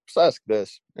 Let's ask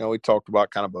this. We talked about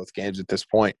kind of both games at this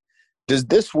point. Does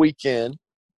this weekend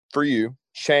for you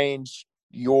change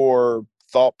your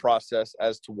thought process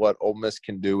as to what Ole Miss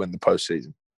can do in the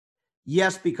postseason?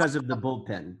 Yes, because of the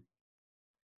bullpen.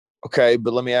 Okay,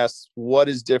 but let me ask, what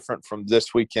is different from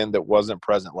this weekend that wasn't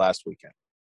present last weekend?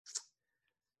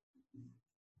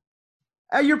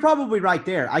 You're probably right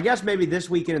there. I guess maybe this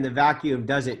weekend in the vacuum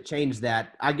doesn't change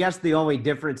that. I guess the only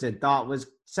difference in thought was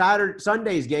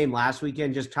Sunday's game last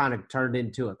weekend just kind of turned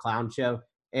into a clown show.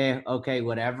 Okay,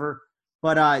 whatever.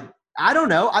 But I don't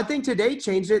know. I think today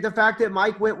changed it. The fact that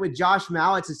Mike went with Josh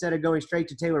Mallitz instead of going straight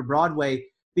to Taylor Broadway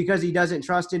because he doesn't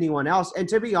trust anyone else. And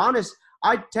to be honest,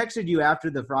 I texted you after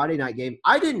the Friday night game.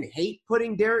 I didn't hate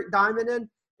putting Derek Diamond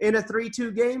in a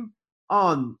 3-2 game.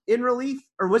 In relief,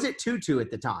 or was it 2-2 at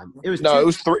the time? It was no, 2-2. it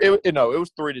was 3. It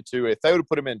was 3-2. If they would have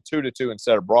put him in 2-2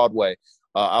 instead of Broadway,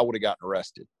 I would have gotten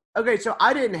arrested. Okay, so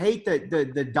I didn't hate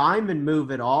the diamond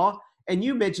move at all, and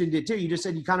you mentioned it too. You just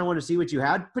said you kind of want to see what you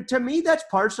had, but to me, that's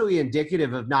partially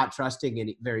indicative of not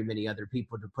trusting very many other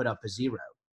people to put up a 0.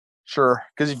 Sure,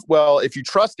 because if you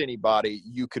trust anybody,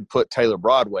 you could put Taylor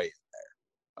Broadway in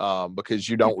there because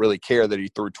you don't really care that he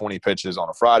threw 20 pitches on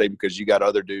a Friday because you got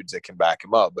other dudes that can back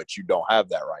him up, but you don't have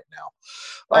that right now.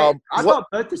 I thought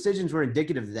both decisions were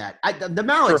indicative of that. The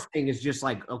Mallitz thing is just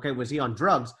like, okay, was he on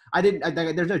drugs?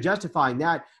 There's no justifying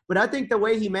that, but I think the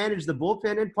way he managed the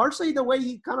bullpen and partially the way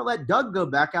he kind of let Doug go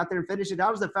back out there and finish it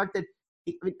out was the fact that,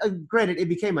 granted, it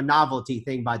became a novelty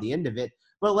thing by the end of it,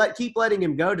 but keep letting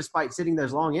him go despite sitting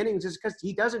those long innings is because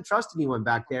he doesn't trust anyone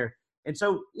back there. And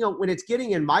so, when it's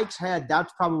getting in Mike's head,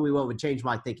 that's probably what would change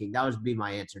my thinking. That would be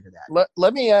my answer to that.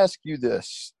 Let me ask you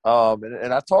this,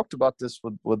 and I talked about this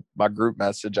with my group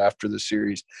message after the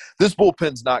series. This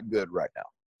bullpen's not good right now.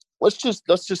 Let's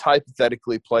just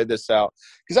hypothetically play this out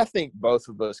because I think both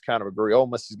of us kind of agree Ole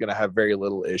Miss is going to have very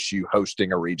little issue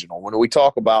hosting a regional. When we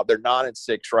talk about they're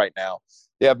 9-6 right now,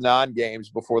 they have 9 games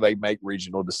before they make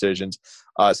regional decisions.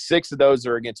 6 of those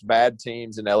are against bad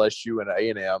teams in LSU and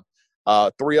A&M.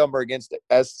 3 of them are against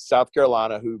South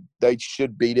Carolina, who they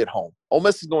should beat at home. Ole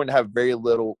Miss is going to have very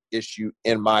little issue,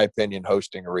 in my opinion,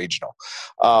 hosting a regional.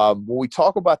 When we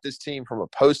talk about this team from a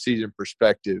postseason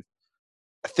perspective,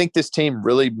 I think this team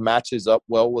really matches up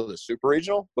well with a super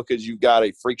regional because you've got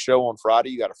a freak show on Friday,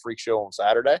 you got a freak show on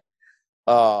Saturday.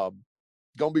 I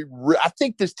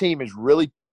think this team is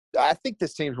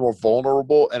more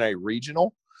vulnerable in a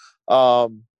regional.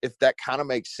 If that kind of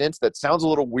makes sense. That sounds a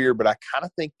little weird, but I kind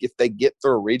of think if they get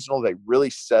through a regional, they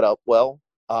really set up well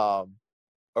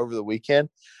over the weekend.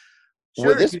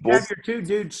 Sure, you have your 2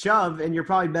 dudes shove, and you're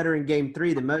probably better in game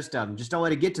 3 than most of them. Just don't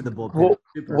let it get to the bullpen.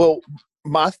 Well,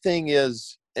 my thing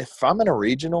is, if I'm in a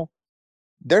regional,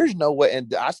 there's no way –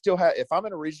 and if I'm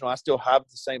in a regional, I still have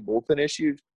the same bullpen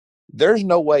issues. There's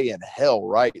no way in hell,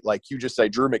 right? Like you just say,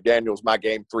 Drew McDaniel's my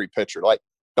game 3 pitcher. Like,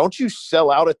 don't you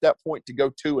sell out at that point to go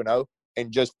 2-0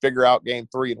 and just figure out game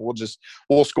 3 and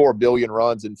we'll score 1 billion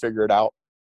runs and figure it out?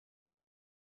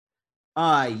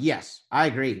 Yes, I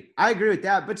agree. I agree with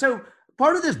that. But so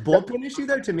part of this bullpen issue,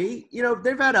 though, to me,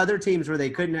 they've had other teams where they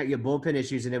couldn't get bullpen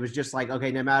issues, and it was just like,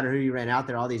 okay, no matter who you ran out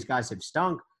there, all these guys have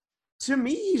stunk. To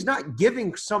me, he's not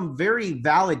giving some very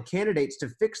valid candidates to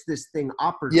fix this thing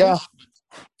opportunity. Yeah,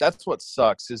 that's what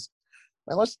sucks is,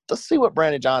 man, let's see what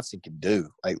Brandon Johnson can do.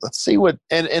 Like, let's see what –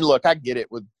 and look, I get it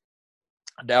with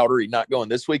Dowdery not going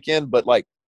this weekend, but, like,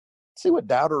 see what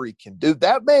Dowdery can do.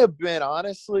 That may have been,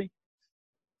 honestly –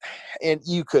 and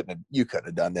you couldn't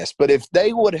have done this, but if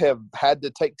they would have had to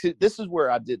take – this is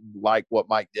where I didn't like what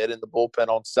Mike did in the bullpen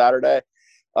on Saturday.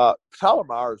 Tyler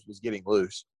Myers was getting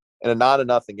loose in a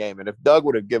 9-0 game, and if Doug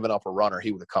would have given up a runner,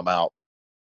 he would have come out.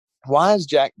 Why is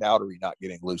Jack Dowdery not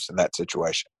getting loose in that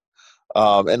situation?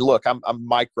 And look, I'm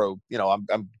micro,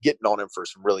 I'm getting on him for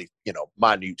some really,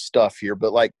 minute stuff here,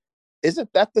 but like, isn't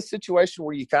that the situation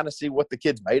where you kind of see what the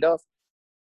kid's made of?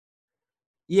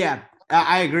 Yeah,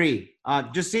 I agree.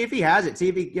 Just see if he has it. See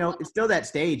if he, it's still that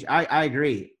stage. I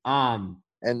agree. And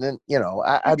then,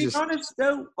 I be honest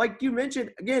though, like you mentioned,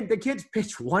 again, the kid's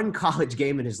pitched 1 college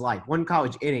game in his life, 1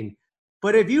 college inning.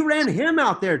 But if you ran him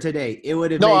out there today, it would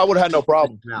have. No, I would have had no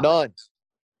problem. None.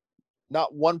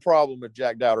 Not one problem if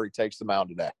Jack Dowdery takes the mound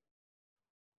today.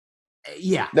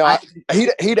 Yeah. No,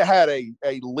 he'd have had a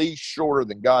leash shorter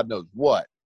than God knows what,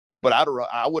 but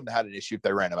I wouldn't have had an issue if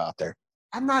they ran him out there.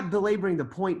 I'm not belaboring the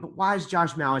point, but why is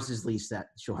Josh Mallitz's leash that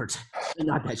short?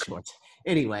 Not that short.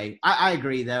 Anyway, I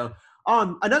agree though.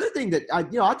 Another thing that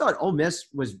I thought Ole Miss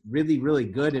was really, really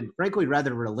good and frankly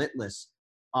rather relentless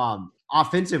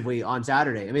offensively on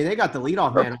Saturday. I mean, they got the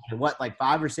leadoff man on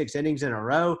 5 or 6 innings in a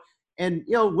row. And,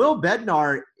 Will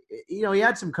Bednar, he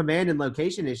had some command and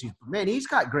location issues. But, man, he's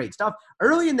got great stuff.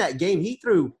 Early in that game, he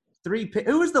threw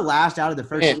Who was the last out of the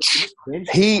first? Bench.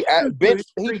 He threw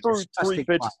three disgusting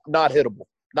pitches, spots. not hittable.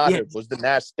 Yes. Hittable. Was the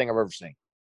nastiest thing I've ever seen.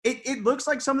 It looks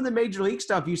like some of the major league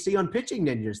stuff you see on Pitching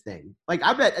Ninjas thing. Like,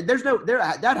 I bet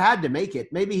that had to make it.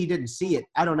 Maybe he didn't see it.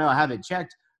 I don't know. I haven't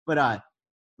checked. But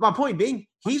my point being,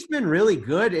 he's been really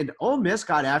good, and Ole Miss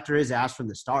got after his ass from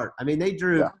the start. I mean, they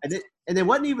drew and there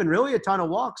wasn't even really a ton of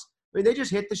walks. I mean, they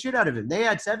just hit the shit out of him. They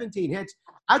had 17 hits.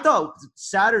 I thought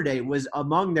Saturday was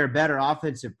among their better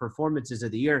offensive performances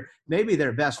of the year, maybe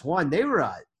their best one. They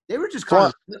were just kind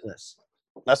of relentless.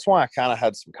 That's why I kind of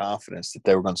had some confidence that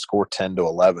they were going to score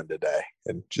 10-11 today,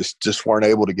 and just weren't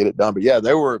able to get it done. But yeah,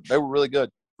 they were really good,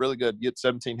 really good. You get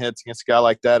 17 hits against a guy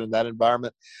like that in that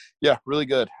environment, yeah, really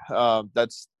good.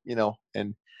 That's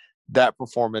and that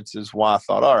performance is why I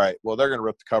thought, all right, well, they're going to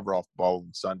rip the cover off the ball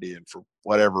on Sunday, and for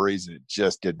whatever reason, it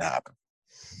just didn't happen.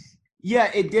 Yeah,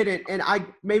 it didn't, and I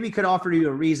maybe could offer you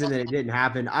a reason that it didn't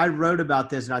happen. I wrote about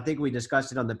this, and I think we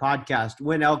discussed it on the podcast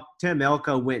when Tim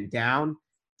Elko went down,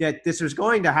 that this was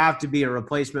going to have to be a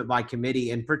replacement by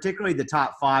committee, and particularly the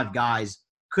top 5 guys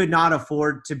could not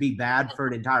afford to be bad for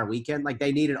an entire weekend. Like,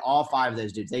 they needed all 5 of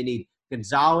those dudes. They need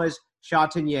Gonzalez,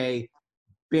 Chatagnier,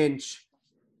 Bench,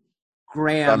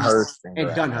 Graham, and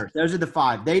Dunhurst. Those are the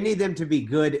 5. They need them to be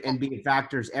good and be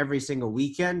factors every single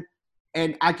weekend.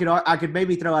 And I could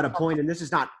maybe throw out a point, and this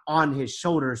is not on his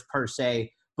shoulders per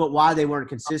se, but why they weren't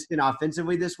consistent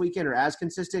offensively this weekend or as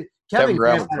consistent. Kevin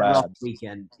Graham had a rough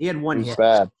weekend. He had one hit.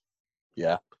 Bad.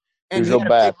 Yeah. And he had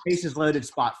a big bases loaded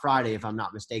spot Friday, if I'm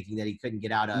not mistaken, that he couldn't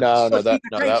get out of.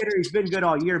 He's been good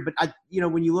all year, but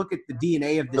when you look at the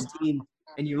DNA of this team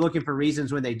and you're looking for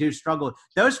reasons when they do struggle,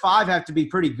 those 5 have to be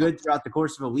pretty good throughout the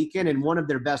course of a weekend, and one of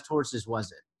their best horses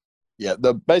was it. Yeah,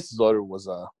 the bases loaded was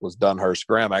Dunhurst.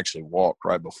 Graham actually walked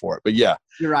right before it, but yeah,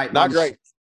 you're right. Not great.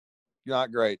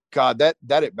 Not great. God, that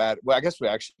at bat. Well, I guess we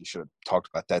actually should have talked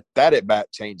about that. That at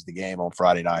bat changed the game on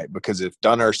Friday night, because if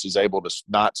Dunhurst is able to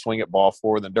not swing at ball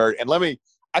 4 in the dirt, and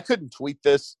I couldn't tweet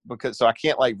this so I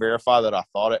can't verify that I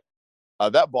thought it.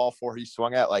 That ball 4 he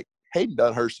swung at, Hayden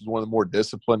Dunhurst is one of the more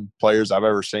disciplined players I've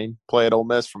ever seen play at Ole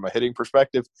Miss from a hitting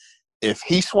perspective. If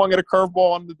he swung at a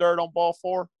curveball on the dirt on ball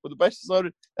 4 with the bases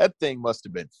loaded, that thing must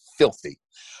have been filthy.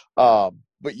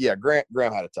 But yeah, Graham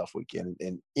had a tough weekend,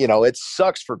 and it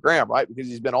sucks for Graham, right? Because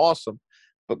he's been awesome,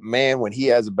 but man, when he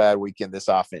has a bad weekend, this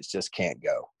offense just can't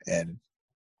go. And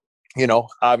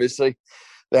obviously,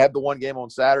 they had the one game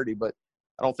on Saturday, but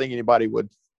I don't think anybody would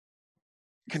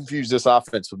confuse this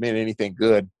offense with meaning anything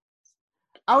good.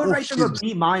 I would rate them a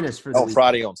B- for the week.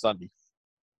 Friday on Sunday.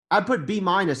 I'd put B-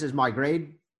 as my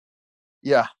grade.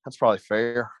 Yeah, that's probably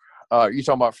fair. You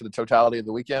talking about for the totality of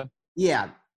the weekend? Yeah.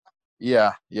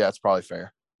 Yeah, it's probably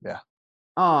fair. Yeah.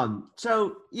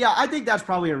 So yeah, I think that's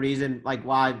probably a reason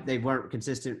why they weren't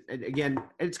consistent. And again,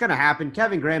 it's going to happen.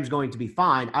 Kevin Graham's going to be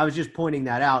fine. I was just pointing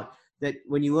that out, that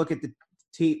when you look at the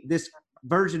team, this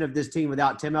version of this team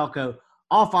without Tim Elko,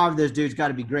 all 5 of those dudes got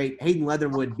to be great. Hayden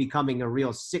Leatherwood becoming a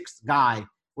real 6th guy,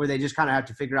 where they just kind of have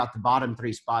to figure out the bottom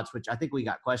 3 spots, which I think we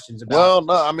got questions about. Well,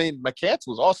 no, I mean, McCants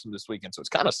was awesome this weekend, so it's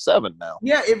kind of 7 now.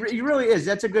 Yeah, it really is.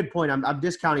 That's a good point. I'm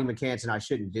discounting McCants, and I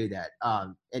shouldn't do that.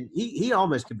 And he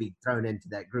almost could be thrown into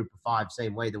that group of 5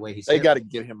 the way he's. They got to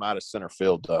get him out of center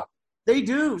field, though. They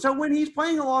do. So when he's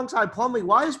playing alongside Plumlee,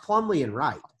 why is Plumlee in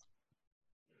right?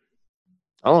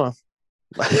 I don't know.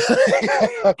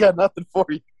 I got nothing for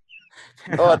you.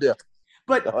 No idea.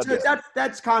 But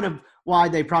that's kind of why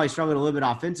they probably struggled a little bit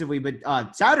offensively.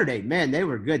 But Saturday, man, they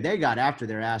were good. They got after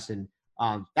their ass, and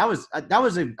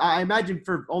I imagine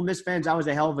for Ole Miss fans, that was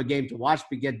a hell of a game to watch,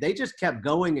 because they just kept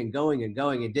going and going and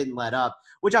going and didn't let up,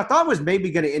 which I thought was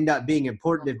maybe going to end up being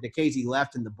important if Nikhazy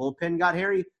left and the bullpen got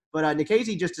hairy. But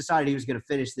Nikhazy just decided he was going to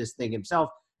finish this thing himself.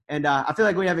 And I feel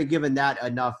like we haven't given that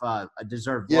enough a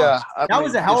deserved love. That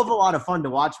was a hell of a lot of fun to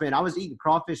watch, man. I was eating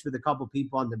crawfish with a couple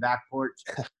people on the back porch,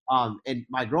 and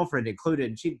my girlfriend included.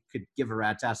 And she could give a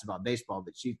rat's ass about baseball,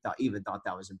 but she thought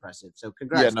that was impressive. So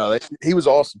congrats. Yeah, no, he was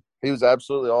awesome. He was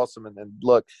absolutely awesome. And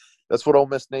look, that's what Ole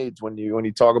Miss needs when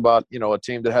you talk about a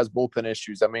team that has bullpen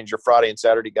issues. That means your Friday and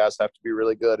Saturday guys have to be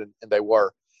really good, and they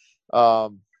were.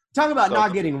 Talk about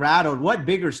not getting rattled. What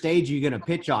bigger stage are you going to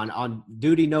pitch on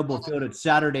Dudy Noble Field at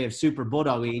Saturday of Super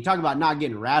Bulldog Week? You talk about not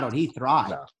getting rattled. He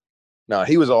thrived. No,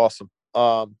 he was awesome.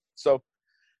 So,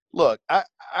 look, I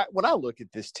when I look at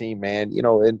this team, man,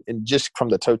 and just from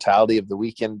the totality of the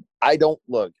weekend, I don't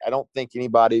think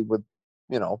anybody with,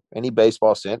 any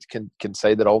baseball sense can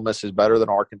say that Ole Miss is better than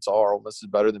Arkansas or Ole Miss is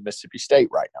better than Mississippi State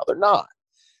right now. They're not.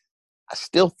 I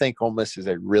still think Ole Miss is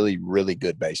a really, really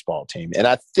good baseball team. And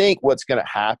I think what's going to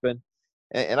happen,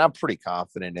 and I'm pretty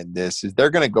confident in this, is they're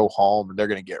going to go home and they're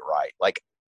going to get right.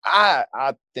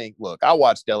 I think, look, I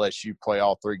watched LSU play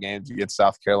all 3 games against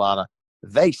South Carolina.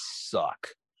 They suck.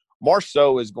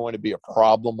 Marceau is going to be a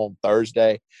problem on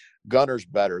Thursday. Gunner's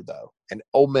better, though, and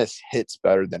Ole Miss hits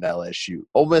better than LSU.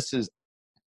 Ole Miss is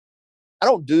 – I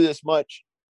don't do this much.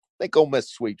 I think Ole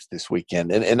Miss sweeps this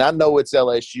weekend. And I know it's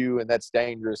LSU, and that's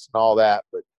dangerous and all that,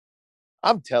 but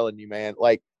I'm telling you, man,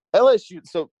 like LSU –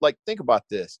 so, like, think about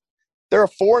this. They're a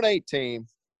 4-8 team.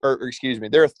 Or excuse me,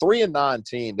 they're a 3-9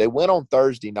 team. They went on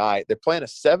Thursday night. They're playing a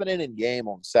 7-inning game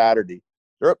on Saturday.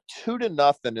 They're up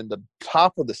 2-0 in the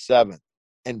top of the 7th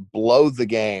and blow the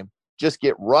game. Just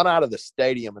get run out of the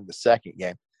stadium in the second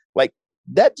game. Like,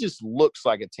 that just looks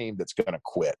like a team that's going to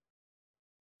quit.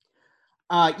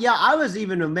 Yeah, I was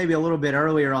even maybe a little bit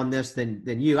earlier on this than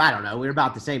you. I don't know. We were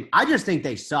about the same. I just think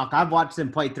they suck. I've watched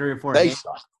them play 3 or 4 They games.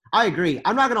 suck. I agree.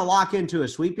 I'm not going to lock into a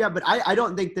sweep yet, but I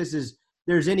don't think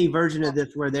there's any version of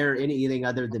this where they're anything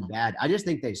other than bad. I just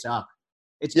think they suck.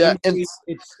 It's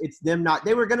them not.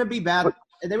 They were going to be bad.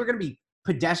 They were going to be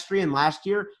pedestrian last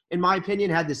year, in my opinion,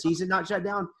 had the season not shut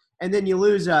down. And then you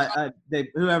lose the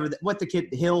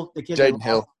kid Jaden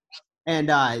Hill. And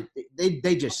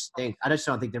they just stink. I just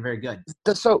don't think they're very good.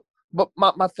 So, but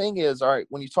my thing is, all right,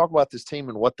 when you talk about this team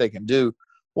and what they can do,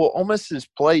 well, Ole Miss has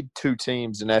played 2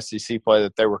 teams in SEC play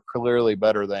that they were clearly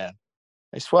better than.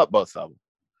 They swept both of them.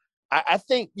 I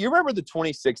think you remember the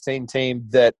 2016 team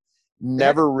that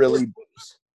never really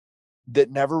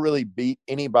beat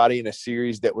anybody in a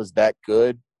series that was that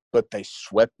good, but they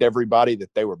swept everybody that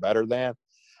they were better than.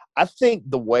 I think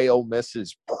the way Ole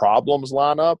Miss's problems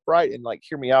line up, right, and, like,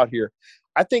 hear me out here,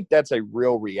 I think that's a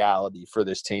real reality for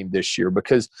this team this year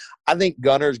because I think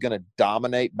Gunner's going to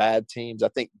dominate bad teams. I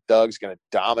think Doug's going to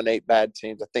dominate bad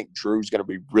teams. I think Drew's going to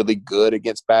be really good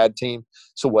against bad teams.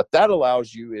 So what that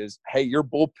allows you is, hey, your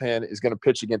bullpen is going to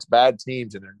pitch against bad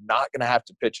teams, and they're not going to have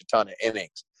to pitch a ton of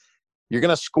innings. You're going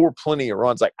to score plenty of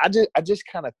runs. Like, I just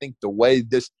kind of think the way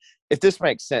this – if this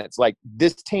makes sense, like,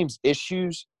 this team's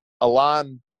issues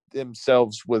align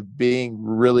themselves with being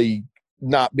really –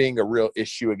 not being a real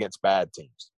issue against bad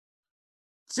teams.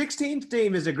 16th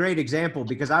team is a great example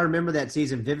because I remember that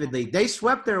season vividly. They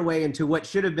swept their way into what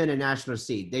should have been a national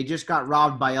seed. They just got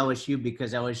robbed by LSU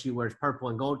because LSU wears purple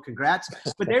and gold. Congrats.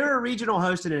 But they were a regional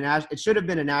host and it should have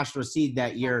been a national seed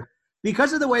that year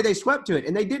because of the way they swept to it.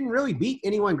 And they didn't really beat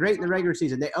anyone great in the regular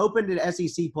season. They opened an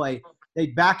SEC play. They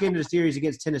back into the series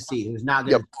against Tennessee, who's not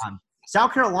good at the time.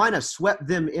 South Carolina swept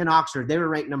them in Oxford. They were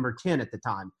ranked number 10 at the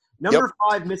time. Number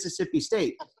 5, Mississippi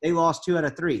State. They lost 2 out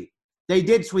of 3. They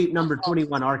did sweep number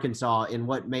 21, Arkansas, in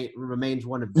what remains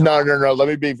one of the – No. Let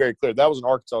me be very clear. That was an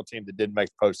Arkansas team that didn't make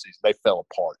the postseason. They fell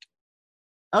apart.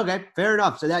 Okay, fair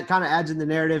enough. So that kind of adds in the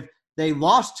narrative. They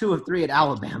lost 2 of 3 at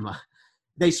Alabama.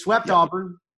 They swept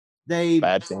Auburn. They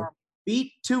Bad team.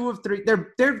 Beat 2 of 3.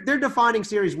 Their defining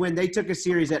series win. They took a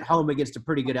series at home against a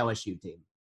pretty good LSU team.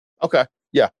 Okay,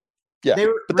 yeah. They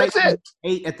were but that's it.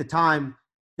 8 at the time.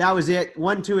 That was it.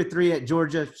 1, 2, or 3 at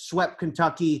Georgia, swept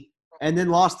Kentucky, and then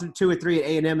lost 2 or 3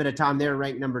 at A&M at a time they were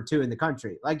ranked number 2 in the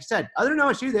country. Like I said, other than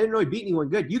LSU, they didn't really beat anyone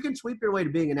good. You can sweep your way to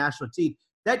being a national team.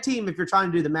 That team, if you're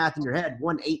trying to do the math in your head,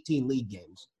 won 18 league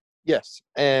games. Yes,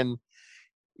 and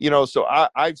so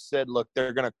I've said, look,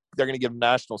 they're gonna give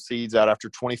national seeds out after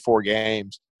 24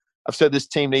 games. I've said this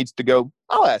team needs to go.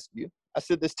 I'll ask you. I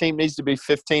said this team needs to be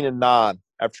 15-9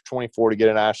 after 24 to get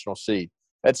a national seed.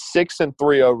 That's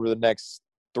 6-3 over the next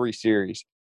 3 series.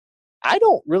 I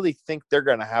don't really think they're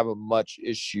going to have a much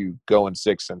issue going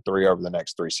 6-3 over the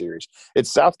next 3 series.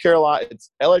 It's South Carolina,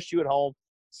 it's LSU at home,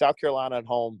 South Carolina at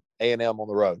home, A&M on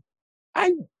the road.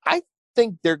 I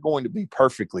think they're going to be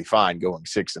perfectly fine going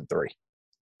 6-3.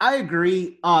 I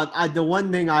agree. The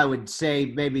one thing I would say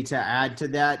maybe to add to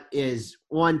that is,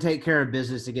 1, take care of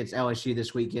business against LSU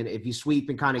this weekend. If you sweep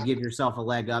and kind of give yourself a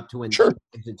leg up to win 2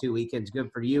 games in 2 weekends,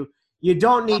 good for you. You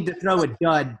don't need to throw a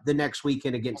dud the next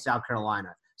weekend against South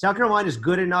Carolina. South Carolina is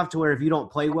good enough to where if you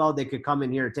don't play well, they could come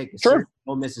in here and take a series.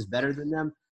 Ole Miss is better than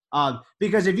them.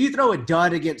 Because if you throw a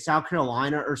dud against South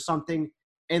Carolina or something,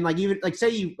 and I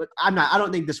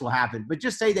don't think this will happen, but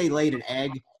just say they laid an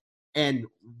egg and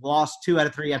lost 2 out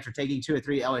of 3 after taking 2 or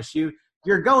 3 LSU,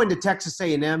 you're going to Texas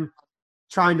A&M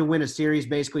trying to win a series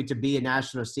basically to be a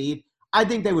national seed. I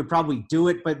think they would probably do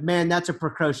it, but man, that's a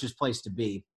precocious place to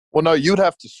be. Well, no, you'd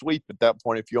have to sweep at that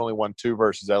point if you only won 2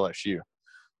 versus LSU.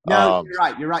 No, you're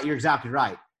right. You're right. You're exactly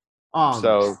right.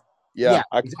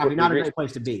 Exactly. Not a great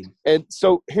place to be. And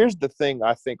so here's the thing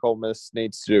I think Ole Miss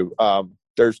needs to do.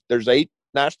 There's 8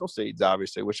 national seeds,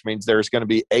 obviously, which means there's going to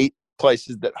be 8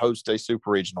 places that host a super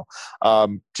regional. I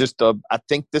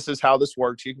think this is how this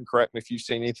works. You can correct me if you've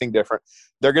seen anything different.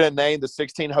 They're going to name the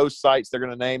 16 host sites. They're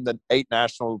going to name the 8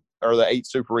 national or the 8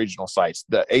 super regional sites.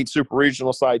 The 8 super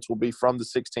regional sites will be from the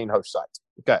 16 host sites.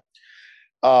 Okay.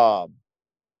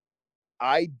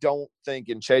 I don't think,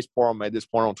 and Chase Porro made this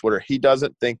point on Twitter, he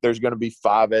doesn't think there's going to be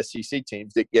 5 SEC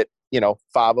teams that get,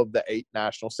 5 of the 8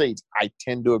 national seeds. I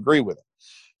tend to agree with him.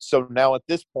 So now at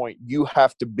this point, you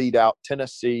have to beat out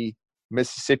Tennessee,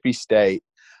 Mississippi State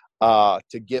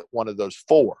to get one of those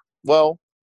 4. Well,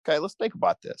 okay, let's think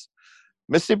about this.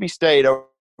 Mississippi State over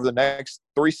the next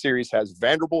 3 series has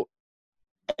Vanderbilt,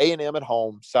 A&M at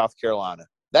home, South Carolina.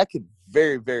 That could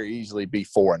very, very easily be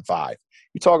 4 and 5.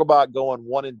 You talk about going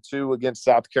 1 and 2 against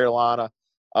South Carolina,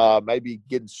 maybe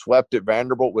getting swept at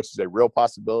Vanderbilt, which is a real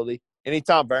possibility.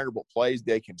 Anytime Vanderbilt plays,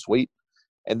 they can sweep.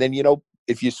 And then,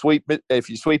 if you sweep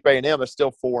A&M, it's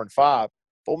still 4 and 5.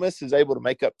 If Ole Miss is able to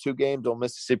make up 2 games on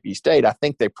Mississippi State, I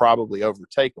think they probably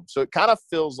overtake them. So it kind of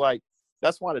feels like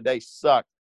that's why today sucked.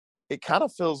 It kind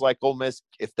of feels like Ole Miss,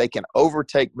 if they can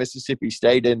overtake Mississippi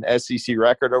State in SEC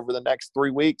record over the next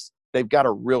 3 weeks, they've got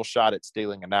a real shot at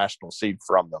stealing a national seed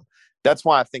from them. That's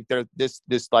why I think they're this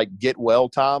like get well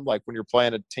time, like when you're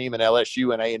playing a team in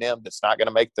LSU and A&M that's not going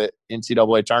to make the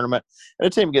NCAA tournament, and a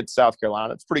team gets South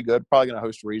Carolina, it's pretty good, probably going to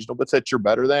host a regional, but that you're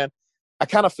better than. I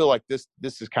kind of feel like this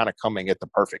is kind of coming at the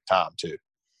perfect time too.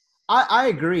 I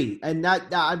agree, and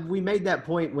that we made that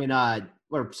point when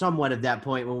or somewhat of that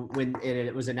point when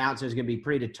it was announced it was going to be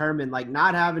predetermined, like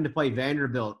not having to play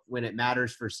Vanderbilt when it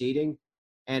matters for seeding.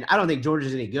 And I don't think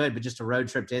Georgia's any good, but just a road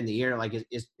trip to end the year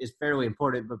is fairly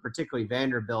important, but particularly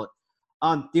Vanderbilt.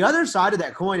 The other side of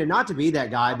that coin, and not to be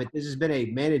that guy, but this has been a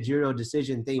managerial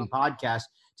decision-themed podcast.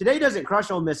 Today doesn't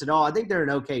crush Ole Miss at all. I think they're in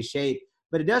okay shape,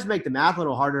 but it does make the math a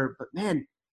little harder. But, man,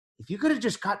 if you could have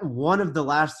just gotten one of the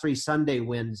last 3 Sunday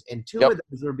wins, and 2 of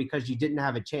those were because you didn't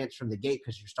have a chance from the gate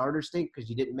because your starters stink because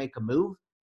you didn't make a move,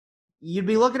 you'd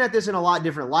be looking at this in a lot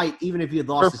different light, even if you had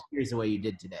lost the series the way you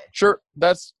did today. Sure,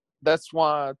 that's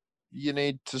why you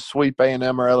need to sweep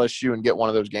A&M or LSU and get one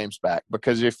of those games back.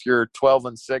 Because if you're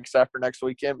 12-6 after next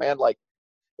weekend, man, like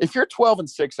if you're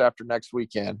 12-6 after next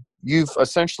weekend, you've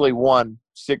essentially won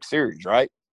 6 series, right?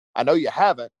 I know you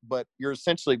haven't, but you're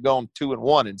essentially going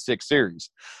 2-1 in 6 series.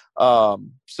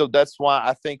 So that's why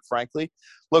I think, frankly,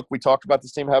 look, we talked about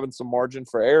this team having some margin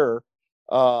for error,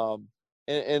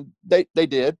 and they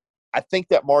did. I think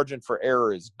that margin for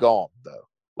error is gone, though.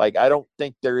 Like, I don't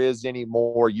think there is any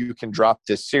more you can drop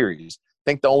this series. I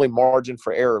think the only margin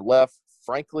for error left,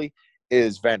 frankly,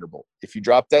 is Vanderbilt. If you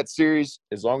drop that series,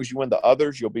 as long as you win the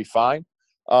others, you'll be fine.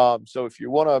 So if you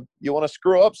want to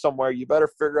screw up somewhere, you better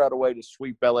figure out a way to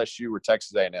sweep LSU or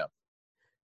Texas A&M.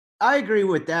 I agree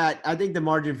with that. I think the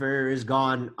margin for error is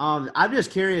gone. I'm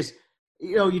just curious.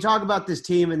 You talk about this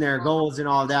team and their goals and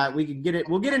all that. We can get it.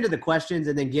 We'll get into the questions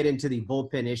and then get into the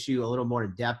bullpen issue a little more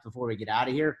in depth before we get out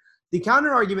of here. The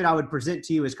counter argument I would present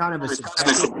to you is kind of a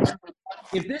subjective.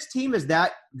 If this team is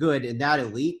that good and that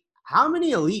elite, how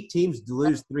many elite teams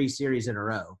lose 3 series in a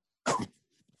row?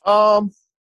 I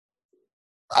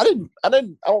don't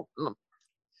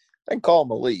call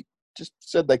them elite. Just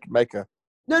said they could make a.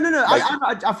 No.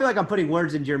 I feel like I'm putting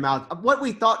words into your mouth. What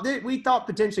we thought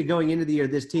potentially going into the year,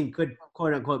 this team could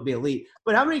quote unquote be elite.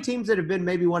 But how many teams that have been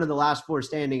maybe one of the last 4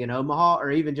 standing in Omaha,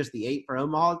 or even just the 8 for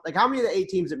Omaha? Like how many of the 8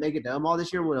 teams that make it to Omaha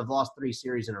this year would have lost 3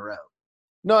 series in a row?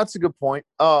 No, that's a good point.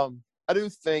 I do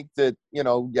think that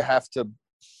you have to.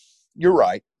 You're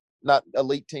right. Not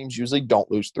elite teams usually don't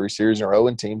lose 3 series in a row,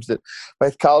 and teams that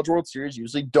play the College World Series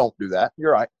usually don't do that.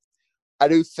 You're right. I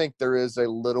do think there is a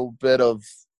little bit of,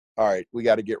 all right, we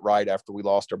got to get right after we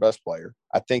lost our best player.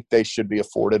 I think they should be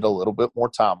afforded a little bit more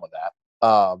time with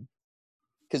that.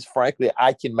 Because, frankly,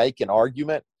 I can make an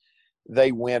argument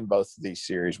they win both of these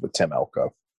series with Tim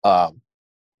Elko. I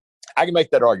can make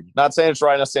that argument. Not saying it's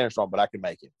right, not saying it's wrong, but I can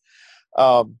make it.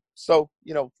 So,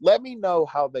 let me know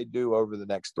how they do over the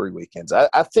next 3 weekends.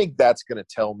 I think that's going to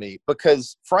tell me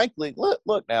because, frankly,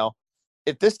 look now,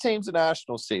 if this team's a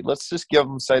national seed, let's just give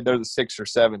them, say they're the 6 or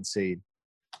 7 seed.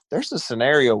 There's a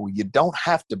scenario where you don't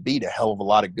have to beat a hell of a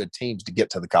lot of good teams to get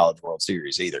to the College World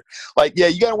Series either. Like, yeah,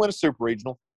 you got to win a super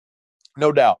regional,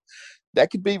 no doubt.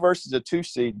 That could be versus a 2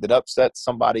 seed that upsets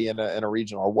somebody in a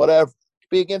regional or whatever. It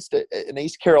could be against an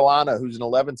East Carolina who's an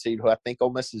 11 seed who I think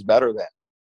Ole Miss is better than.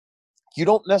 You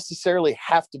don't necessarily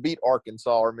have to beat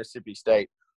Arkansas or Mississippi State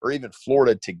or even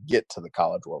Florida to get to the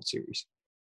College World Series.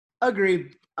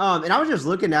 Agreed. And I was just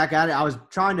looking back at it. I was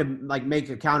trying to make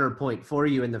a counterpoint for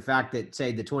you in the fact that,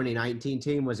 say, the 2019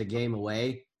 team was a game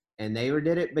away and they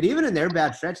did it. But even in their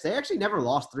bad stretch, they actually never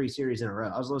lost 3 series in a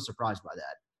row. I was a little surprised by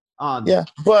that. Yeah,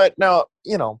 but now,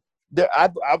 I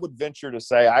would venture to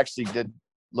say I actually did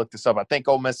look this up. I think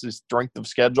Ole Miss's strength of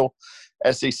schedule,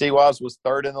 SEC-wise, was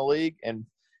 3rd in the league. And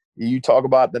You talk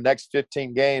about the next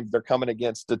 15 games, they're coming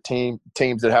against the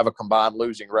teams that have a combined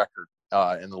losing record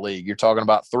in the league. You're talking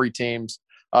about 3 teams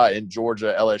in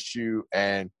Georgia, LSU,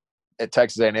 and at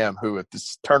Texas A&M, who, if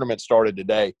this tournament started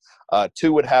today,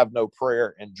 2 would have no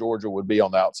prayer, and Georgia would be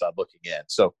on the outside looking in.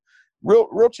 So,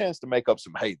 real chance to make up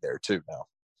some hate there too now.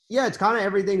 Yeah, it's kind of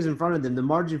everything's in front of them. The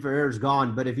margin for error is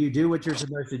gone, but if you do what you're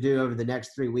supposed to do over the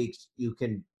next 3 weeks, you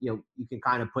can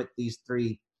kind of put these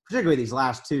 3, particularly these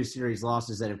last 2 series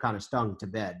losses that have kind of stung, to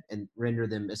bed and render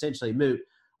them essentially moot.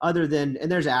 Other than,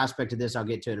 and there's an aspect of this I'll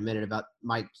get to in a minute about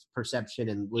Mike's perception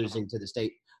and losing to the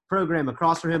state program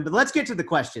across from him. But let's get to the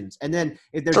questions, and then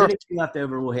if there's anything left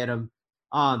over, we'll hit them.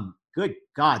 Good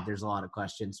God, there's a lot of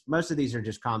questions. Most of these are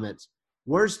just comments.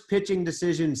 Worst pitching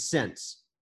decision since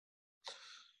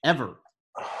ever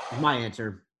is my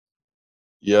answer.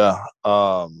 Yeah.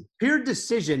 Pure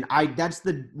decision. That's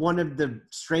one of the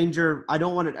stranger. I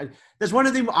don't want to. That's one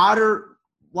of the odder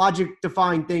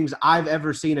logic-defying things I've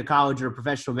ever seen a college or a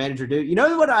professional manager do. You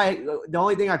know what? The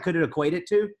only thing I could equate it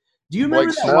to. Do you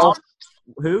remember Blake Snell?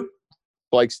 Who?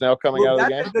 Blake Snell coming out of the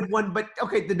game. That's a good one. But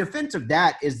okay, the defense of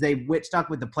that is they stuck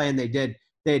with the plan they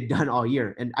had done all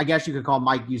year, and I guess you could call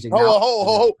Mike using.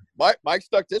 Mike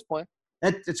stuck this plan.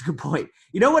 That's a good point.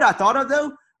 You know what I thought of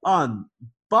though?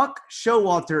 Buck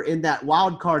Showalter in that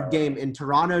wild card game in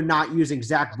Toronto, not using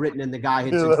Zach Britton, and the guy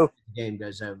hits the game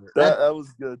goes over. That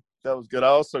was good. That was good. I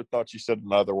also thought you said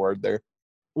another word there.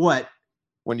 What?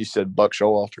 When you said Buck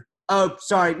Showalter. Oh,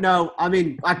 sorry. No, I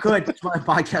mean I could. It's my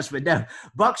podcast, but no.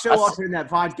 Buck Showalter in that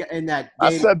podcast in that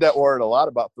game. I said that word a lot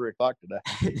about 3:00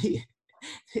 today.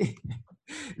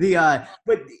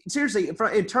 But seriously,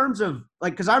 in terms of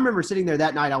because I remember sitting there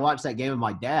that night, I watched that game with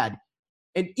my dad,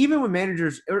 and even when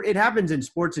managers, or it happens in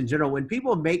sports in general, when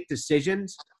people make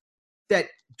decisions that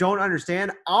don't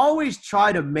understand, I always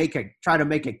try to make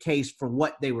a case for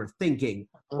what they were thinking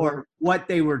or what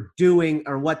they were doing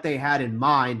or what they had in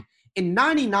mind. And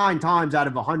 99 times out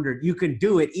of 100, you can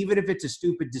do it, even if it's a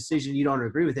stupid decision, you don't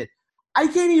agree with it. I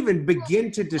can't even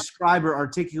begin to describe or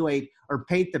articulate or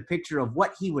paint the picture of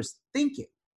what he was thinking.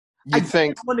 I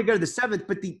want to go to the 7th,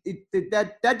 but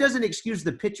that doesn't excuse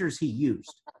the pitchers he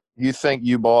used. You think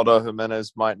Ubaldo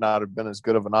Jimenez might not have been as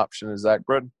good of an option as Zach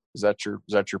Britton? Is that your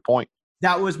point?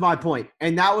 That was my point.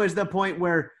 And that was the point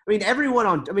where,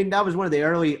 that was one of the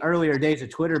earlier days of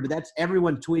Twitter, but that's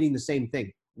everyone tweeting the same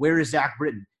thing. Where is Zach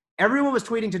Britton? Everyone was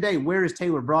tweeting today, where is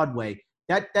Taylor Broadway?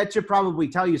 That should probably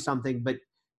tell you something, but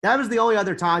that was the only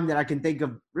other time that I can think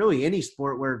of really any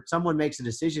sport where someone makes a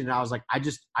decision and I was like,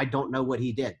 I don't know what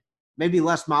he did. Maybe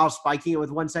Les Miles spiking it with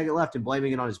 1 second left and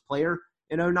blaming it on his player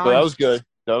in 2009. Well, that was good.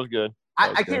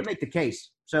 I can't make the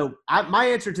case. So my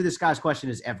answer to this guy's question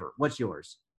is ever. What's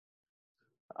yours?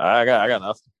 I got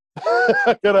nothing.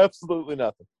 I got absolutely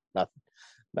nothing. Nothing.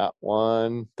 Not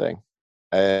one thing.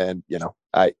 And,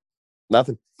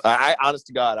 nothing. I honest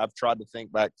to God, I've tried to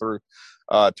think back through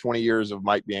 20 years of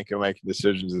Mike Bianco making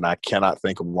decisions, and I cannot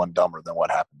think of one dumber than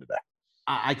what happened today.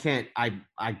 I can't.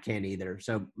 I can't either.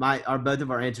 So both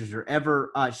of our answers are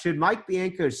ever. Should Mike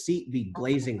Bianco's seat be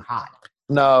blazing hot?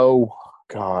 No,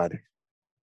 God,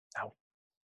 no,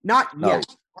 not yet.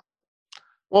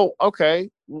 Well, okay.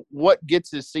 What gets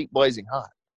his seat blazing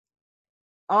hot?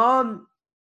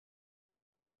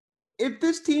 If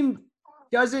this team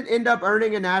doesn't end up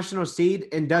earning a national seed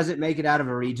and doesn't make it out of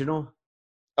a regional,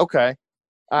 okay.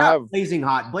 Blazing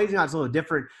hot. Blazing hot's a little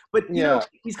different, but you know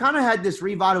he's kind of had this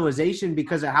revitalization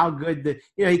because of how good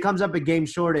he comes up a game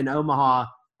short in Omaha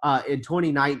in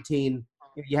 2019.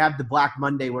 You have the Black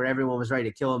Monday where everyone was ready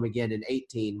to kill him again in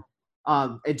 18.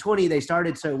 In 20 they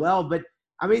started so well, but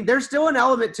I mean there's still an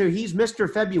element to he's Mr.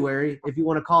 February if you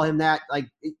want to call him that. Like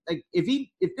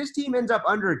if this team ends up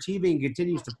underachieving and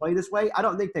continues to play this way, I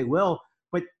don't think they will.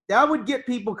 But that would get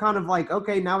people kind of like,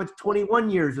 okay, now it's 21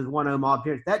 years with one Omaha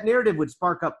appearance. That narrative would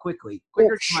spark up quickly. Well,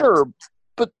 sure,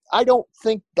 but I don't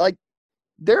think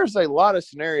there's a lot of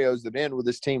scenarios that end with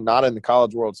this team not in the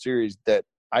College World Series that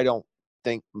I don't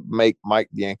think make Mike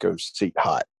Bianco's seat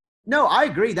hot. No, I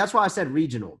agree. That's why I said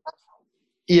regional.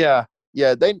 Yeah,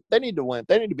 they need to win.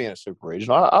 They need to be in a super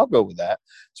regional. I'll go with that,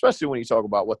 especially when you talk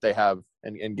about what they have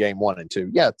in game 1 and 2.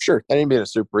 Yeah, sure, they need to be in a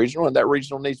super regional, and that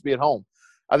regional needs to be at home.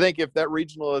 I think if that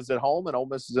regional is at home and Ole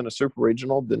Miss is in a super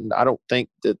regional, then I don't think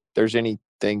that there's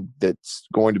anything that's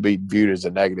going to be viewed as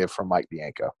a negative from Mike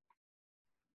Bianco.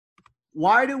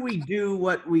 Why do we do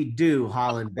what we do,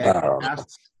 Holland Beck?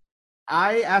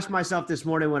 I asked myself this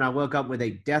morning when I woke up with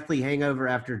a deathly hangover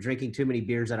after drinking too many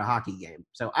beers at a hockey game.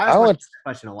 So I asked myself this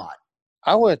question a lot.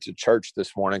 I went to church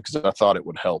this morning because I thought it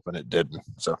would help, and it didn't.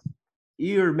 So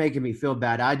You're making me feel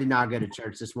bad. I did not go to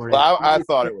church this morning. Well, I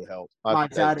thought it would help. My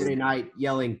Saturday night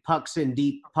yelling pucks in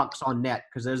deep, pucks on net,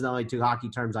 because those are the only two hockey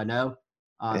terms I know.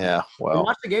 Yeah, well.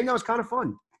 Watch the game. That was kind of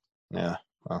fun. Yeah,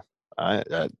 well,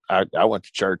 I went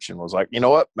to church and was like, you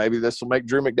know what? Maybe this will make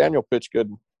Drew McDaniel pitch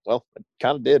good. Well, it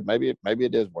kind of did. Maybe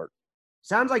it does work.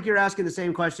 Sounds like you're asking the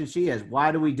same question she is.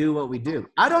 Why do we do what we do?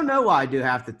 I don't know why I do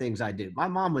half the things I do. My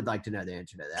mom would like to know the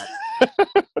answer to that.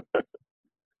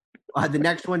 The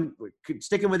next one,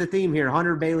 sticking with the theme here,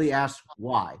 Hunter Bailey asks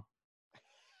why.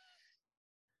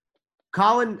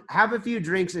 Colin, have a few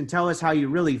drinks and tell us how you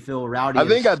really feel, Rowdy. I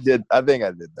think I did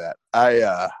that.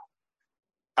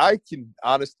 I can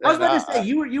honestly. I was about to say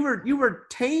you were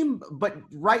tame, but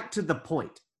right to the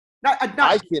point.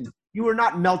 You were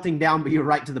not melting down, but you were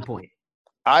right to the point.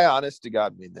 I honest to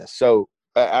God mean this. So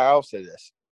I'll say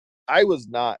this: I was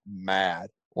not mad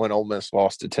when Ole Miss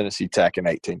lost to Tennessee Tech in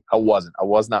 2018. I wasn't. I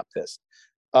was not pissed.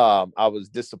 I was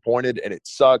disappointed and it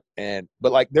sucked.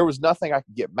 But like there was nothing I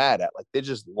could get mad at. Like they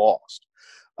just lost.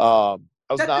 I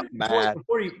was not mad.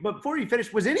 Before you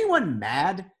finish, was anyone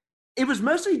mad? It was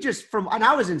mostly just and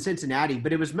I was in Cincinnati,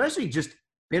 but it was mostly just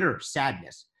bitter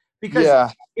sadness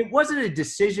because it wasn't a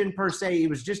decision per se. It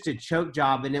was just a choke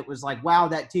job. And it was like, wow,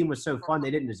 that team was so fun.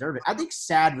 They didn't deserve it. I think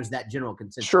sad was that general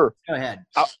consensus. Sure. Go ahead.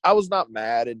 I was not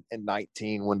mad in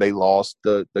 19 when they lost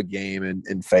the game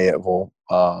in Fayetteville.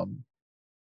 I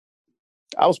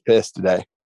was pissed today.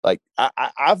 Like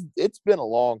it's been a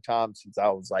long time since I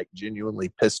was like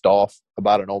genuinely pissed off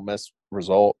about an Ole Miss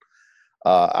result.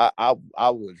 I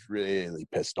was really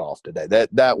pissed off today.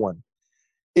 That one,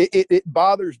 it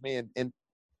bothers me, and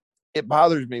it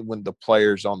bothers me when the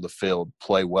players on the field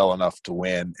play well enough to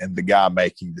win, and the guy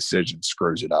making decisions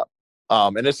screws it up.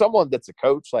 And as someone that's a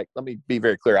coach, like let me be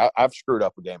very clear, I've screwed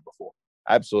up a game before,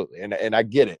 absolutely, and I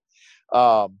get it.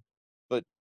 But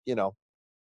you know,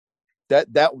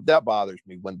 that bothers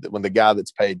me when the guy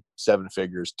that's paid seven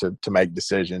figures to make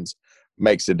decisions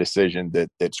makes a decision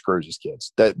that screws his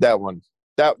kids. That's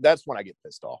when I get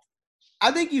pissed off.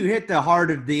 I think you hit the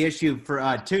heart of the issue for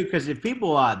too, because if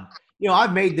people,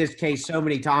 I've made this case so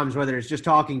many times, whether it's just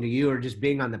talking to you or just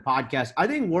being on the podcast. I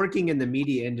think working in the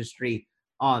media industry,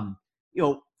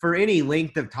 for any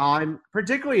length of time,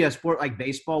 particularly a sport like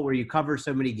baseball where you cover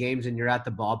so many games and you're at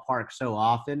the ballpark so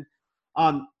often,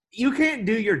 you can't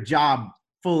do your job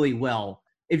fully well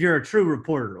if you're a true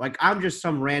reporter. Like I'm just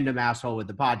some random asshole with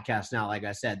the podcast now. Like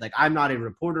I said, like I'm not a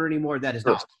reporter anymore. That is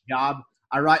not my job.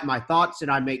 I write my thoughts and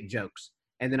I make jokes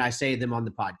and then I say them on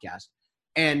the podcast.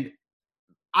 And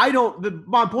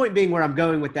my point being where I'm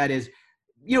going with that is,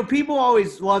 people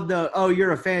always love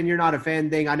you're a fan, you're not a fan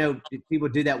thing. I know people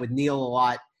do that with Neil a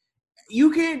lot.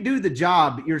 You can't do the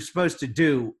job you're supposed to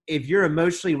do if you're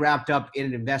emotionally wrapped up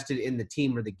and invested in the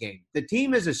team or the game. The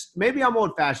team is maybe I'm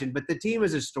old fashioned, but the team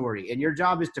is a story and your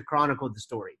job is to chronicle the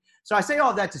story. So I say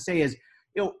all that to say is,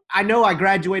 I know I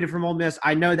graduated from Ole Miss.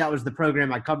 I know that was the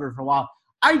program I covered for a while.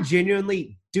 I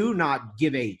genuinely do not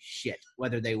give a shit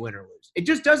whether they win or lose. It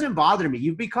just doesn't bother me.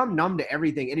 You've become numb to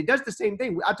everything. And it does the same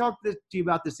thing. I talked to you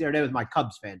about this the other day with my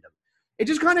Cubs fandom. It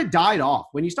just kind of died off.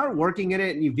 When you start working in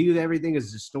it and you view everything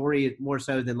as a story more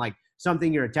so than like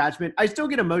something your attachment. I still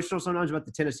get emotional sometimes about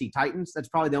the Tennessee Titans. That's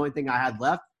probably the only thing I had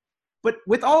left. But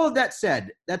with all of that said,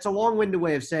 that's a long-winded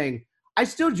way of saying I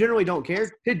still generally don't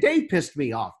care. Today pissed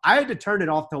me off. I had to turn it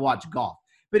off to watch golf.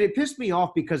 But it pissed me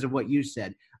off because of what you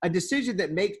said. A decision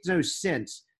that makes no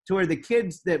sense to where the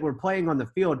kids that were playing on the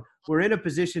field were in a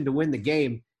position to win the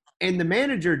game. And the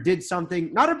manager did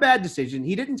something, not a bad decision.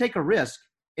 He didn't take a risk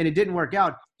and it didn't work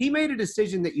out. He made a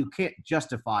decision that you can't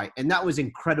justify. And that was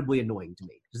incredibly annoying to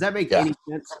me. Does that make any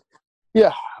sense?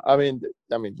 Yeah. I mean,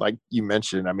 like you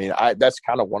mentioned, that's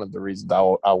kind of one of the reasons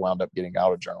I wound up getting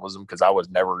out of journalism, because I was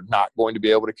never not going to be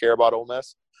able to care about Ole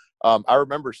Miss. I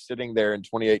remember sitting there in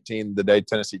 2018, the day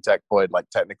Tennessee Tech played, like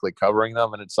technically covering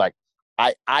them. And it's like,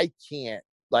 I can't,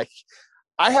 like,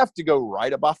 I have to go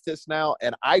write about this now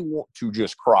and I want to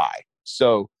just cry.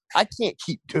 So I can't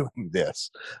keep doing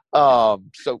this. By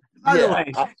the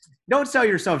way, don't sell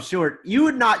yourself short. You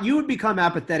would become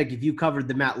apathetic if you covered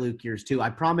the Matt Luke years too. I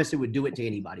promise it would do it to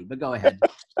anybody, but go ahead.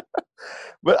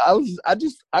 But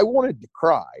I wanted to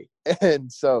cry.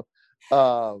 And so,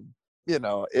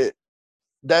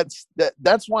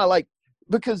 that's why, like,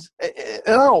 because, and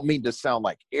I don't mean to sound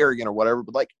like arrogant or whatever,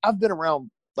 but like I've been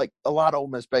around like a lot of Ole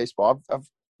Miss baseball. I've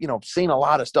seen a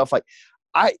lot of stuff. Like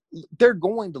they're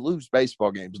going to lose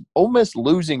baseball games. Ole Miss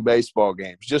losing baseball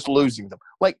games, just losing them.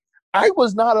 Like I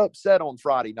was not upset on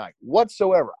Friday night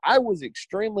whatsoever. I was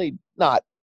extremely not,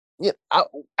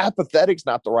 apathetic's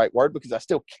not the right word because I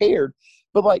still cared,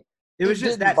 but like it was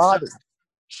just that bothered.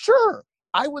 Sure.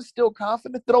 I was still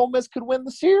confident that Ole Miss could win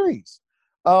the series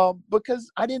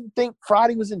because I didn't think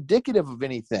Friday was indicative of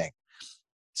anything.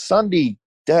 Sunday,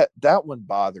 that one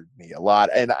bothered me a lot.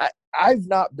 And I've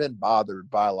not been bothered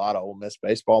by a lot of Ole Miss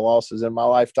baseball losses in my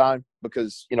lifetime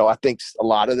because, I think a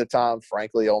lot of the time,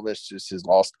 frankly, Ole Miss just has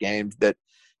lost games that,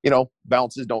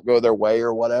 bounces don't go their way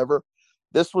or whatever.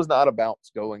 This was not a bounce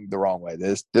going the wrong way.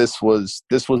 This was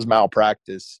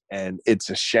malpractice, and it's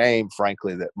a shame,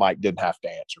 frankly, that Mike didn't have to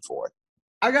answer for it.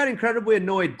 I got incredibly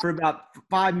annoyed for about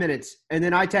 5 minutes, and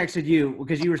then I texted you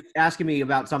because you were asking me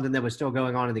about something that was still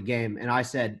going on in the game, and I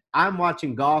said, I'm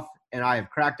watching golf, and I have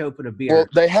cracked open a beer. Well,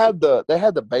 they had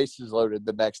the bases loaded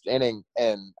the next inning,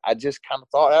 and I just kind of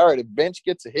thought, all right, if Bench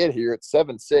gets a hit here at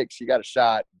 7-6, you got a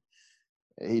shot.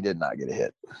 He did not get a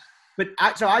hit. But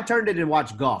I turned it and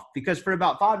watched golf because for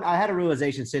about 5 – I had a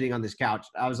realization sitting on this couch.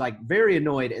 I was, very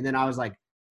annoyed, and then I was like,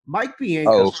 Mike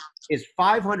Bianco is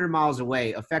 500 miles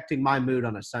away, affecting my mood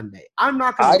on a Sunday. I'm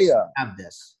not going to have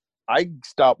this. I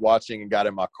stopped watching and got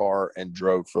in my car and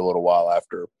drove for a little while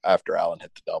after Allen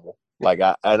hit the double.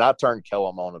 I turned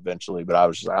Kellum on eventually, but I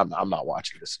was just like, I'm not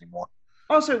watching this anymore.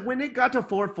 Also, when it got to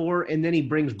 4-4 and then he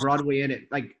brings Broadway in,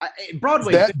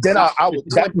 Broadway.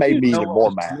 That made me even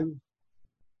more mad.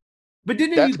 But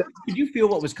did you feel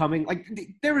what was coming?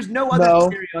 There was no other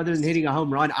scenario other than hitting a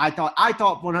home run. I thought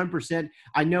 100%.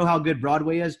 I know how good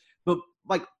Broadway is, but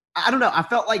I don't know. I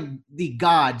felt like the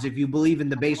gods, if you believe in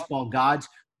the baseball gods,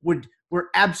 were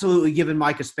absolutely giving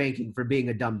Mike a spanking for being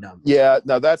a dum-dum. Yeah,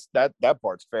 no, that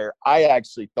part's fair. I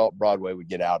actually thought Broadway would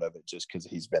get out of it just because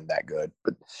he's been that good.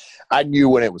 But I knew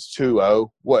when it was 2-0.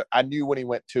 I knew when he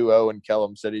went 2-0 and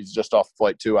Kellum said he's just off the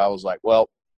plate too. I was like, well,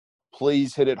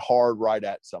 please hit it hard right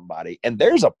at somebody. And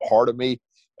there's a part of me,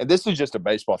 and this is just a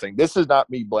baseball thing. This is not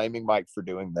me blaming Mike for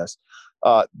doing this.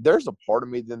 There's a part of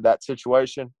me in that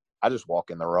situation. I just walk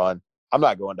in the run. I'm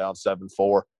not going down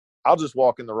 7-4. I'll just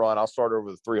walk in the run. I'll start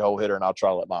over the 3-hole hitter, and I'll try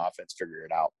to let my offense figure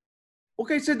it out.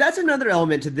 Okay, so that's another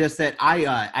element to this that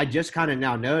I just kind of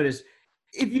now noticed.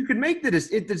 If you could make the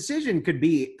decision could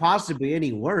be possibly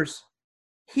any worse,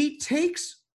 he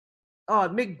takes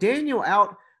McDaniel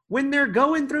out when they're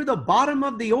going through the bottom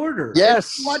of the order.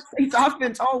 Yes. Watch State's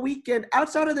offense all weekend.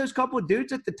 Outside of those couple of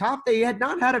dudes at the top, they had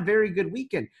not had a very good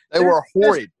weekend. They were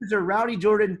horrid. Are Rowdy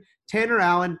Jordan, Tanner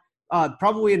Allen,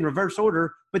 probably in reverse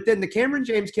order, but then the Cameron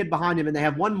James kid behind him, and they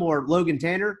have one more, Logan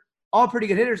Tanner, all pretty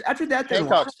good hitters. After that, they're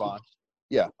Hancock's fine.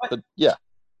 Yeah,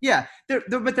 Yeah,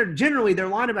 they're generally their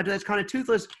lineup after that's kind of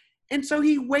toothless. And so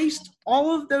he wastes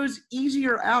all of those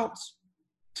easier outs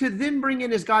to then bring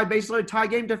in his guy basically a tie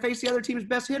game to face the other team's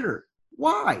best hitter.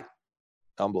 Why?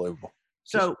 Unbelievable.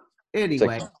 So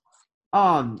anyway,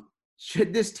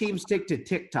 should this team stick to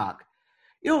TikTok?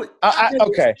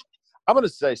 Okay. I'm going to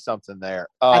say something there.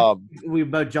 We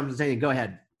both jumped to saying, go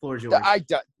ahead. Floor is yours.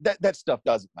 That stuff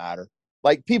doesn't matter.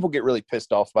 People get really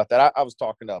pissed off about that. I was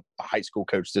talking to a high school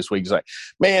coach this week. He's like,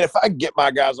 man, if I could get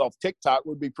my guys off TikTok, it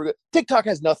would be pretty good. TikTok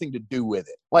has nothing to do with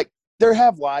it. They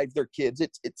have lives, they're kids.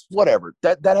 It's whatever.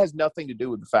 That has nothing to do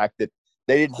with the fact that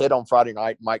they didn't hit on Friday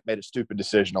night and Mike made a stupid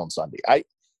decision on Sunday.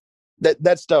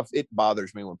 That stuff, it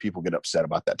bothers me when people get upset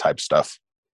about that type of stuff.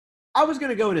 I was going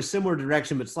to go in a similar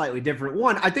direction, but slightly different.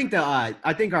 One, I think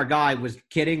our guy was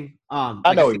kidding.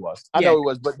 I know he was,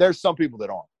 but there's some people that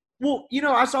aren't. Well,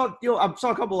 I saw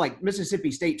a couple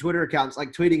Mississippi State Twitter accounts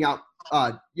tweeting out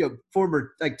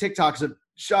former TikToks of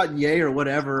Chardonnay or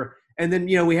whatever. And then,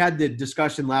 we had the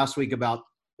discussion last week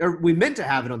or we meant to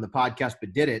have it on the podcast,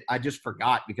 but didn't. I just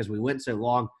forgot because we went so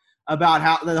long about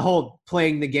how the whole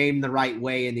playing the game the right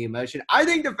way and the emotion. I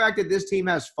think the fact that this team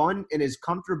has fun and is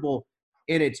comfortable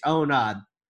in its own,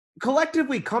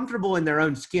 collectively comfortable in their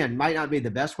own skin might not be the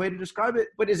best way to describe it,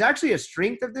 but is actually a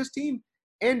strength of this team.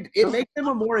 And it makes them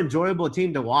a more enjoyable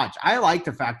team to watch. I like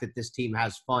the fact that this team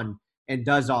has fun and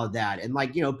does all that. And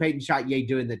Peyton Chatier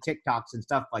doing the TikToks and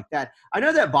stuff like that. I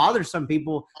know that bothers some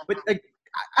people, but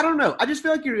I don't know. I just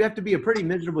feel like you have to be a pretty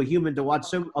miserable human to watch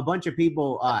a bunch of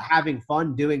people having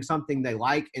fun doing something they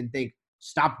like and think,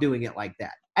 stop doing it like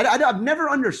that. I've never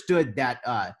understood that.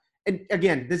 And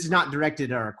again, this is not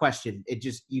directed at our question. It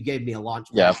just, you gave me a launch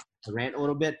to rant a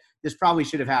little bit. This probably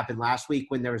should have happened last week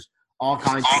when there was all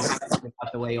kinds of stuff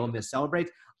about the way Ole Miss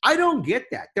celebrates. I don't get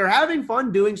that. They're having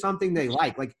fun doing something they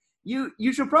like. You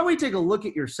should probably take a look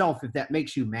at yourself if that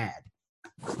makes you mad.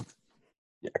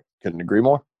 Yeah, couldn't agree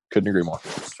more.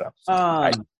 So,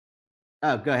 go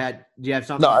ahead. Do you have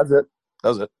something? No, that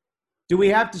was it. Do we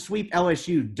have to sweep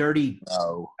LSU? Dirty.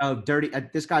 No. Oh, dirty.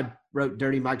 This guy wrote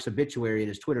Dirty Mike's obituary in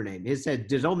his Twitter name. He said,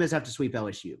 does Ole Miss have to sweep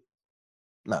LSU?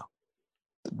 No.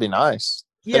 It'd be nice.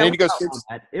 Yeah, they need to go 6.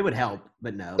 It would help,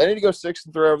 but no. They need to go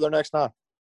 6-3 over their next 9.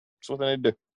 That's what they need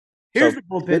to do. Here's So, the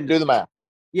bullpen. do the math.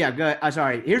 Yeah, go ahead.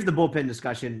 Sorry. Here's the bullpen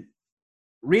discussion.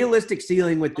 Realistic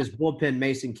ceiling with this bullpen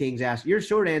Mason King's asked. Your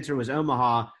short answer was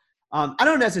Omaha. I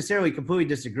don't necessarily completely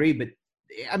disagree, but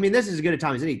I mean, this is as good a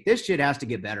time as any. This shit has to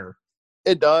get better.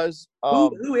 It does.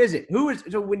 Who is it? Who is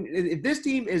so when if this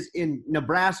team is in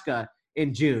Nebraska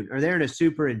in June or they're in a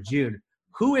super in June,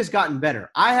 who has gotten better?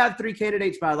 I have 3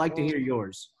 candidates, but I'd like to hear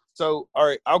yours. So, all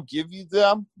right, I'll give you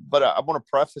them, but I want to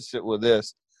preface it with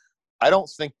this. I don't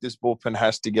think this bullpen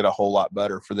has to get a whole lot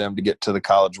better for them to get to the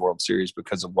College World Series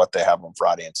because of what they have on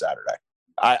Friday and Saturday.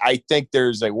 I think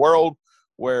there's a world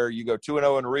where you go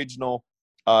 2-0 in a regional,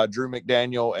 Drew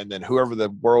McDaniel, and then whoever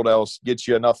the world else gets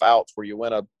you enough outs where you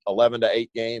win a 11-8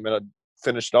 game and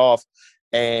finished off,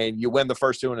 and you win the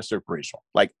first 2 in a super regional.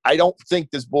 Like, I don't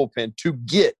think this bullpen to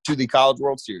get to the College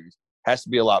World Series has to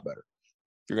be a lot better.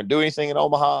 If you're going to do anything in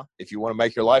Omaha, if you want to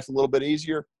make your life a little bit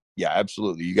easier, yeah,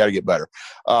 absolutely. You got to get better.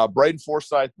 Braden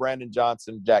Forsythe, Brandon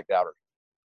Johnson, Jack Dowdery.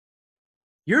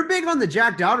 You're big on the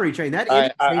Jack Dowdery train. That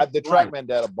the TrackMan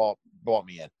data bought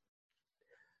me in.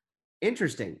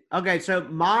 Interesting. Okay, so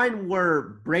mine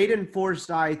were Braden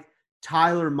Forsythe,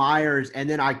 Tyler Myers, and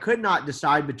then I could not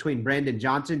decide between Brandon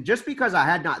Johnson just because I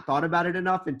had not thought about it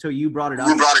enough until you brought it up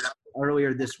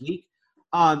earlier this week.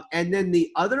 And then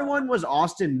the other one was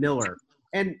Austin Miller.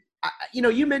 And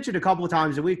you mentioned a couple of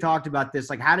times, and we've talked about this,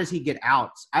 like, how does he get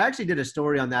outs? I actually did a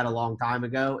story on that a long time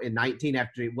ago in 19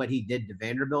 after what he did to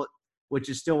Vanderbilt, which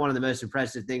is still one of the most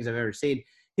impressive things I've ever seen.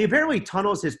 He apparently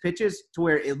tunnels his pitches to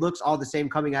where it looks all the same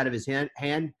coming out of his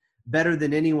hand better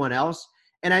than anyone else.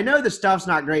 And I know the stuff's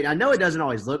not great. I know it doesn't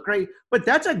always look great, but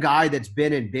that's a guy that's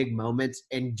been in big moments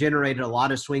and generated a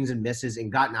lot of swings and misses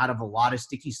and gotten out of a lot of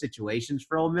sticky situations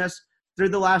for Ole Miss through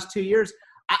the last 2 years.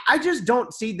 I just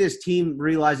don't see this team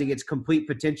realizing its complete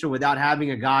potential without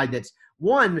having a guy that's,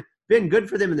 one, been good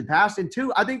for them in the past, and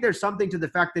two, I think there's something to the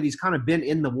fact that he's kind of been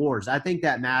in the wars. I think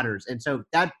that matters. And so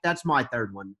that's my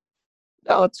third one.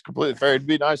 No, that's completely fair. It'd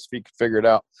be nice if he could figure it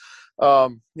out.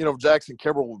 Jackson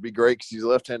Kimbrell would be great because he's a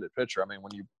left-handed pitcher. I mean,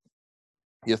 when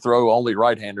you throw only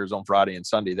right-handers on Friday and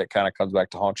Sunday, that kind of comes back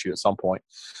to haunt you at some point.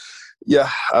 Yeah,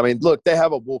 I mean, look, they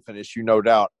have a bullpen issue, no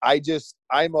doubt.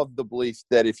 I'm of the belief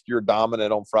that if you're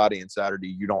dominant on Friday and Saturday,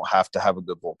 you don't have to have a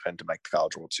good bullpen to make the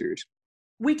College World Series.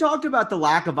 We talked about the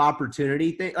lack of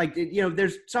opportunity.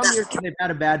 There's some years they've had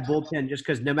a bad bullpen just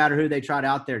because no matter who they tried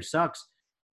out there, it sucks.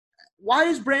 Why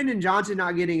is Brandon Johnson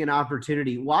not getting an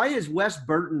opportunity? Why is Wes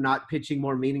Burton not pitching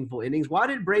more meaningful innings? Why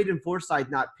did Braden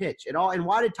Forsythe not pitch at all? And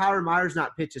why did Tyler Myers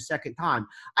not pitch a second time?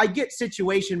 I get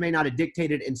situation may not have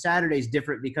dictated, and Saturday's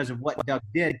different because of what Doug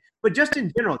did. But just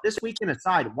in general, this weekend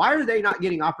aside, why are they not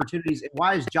getting opportunities? And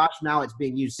why is Josh Mallett's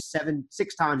being used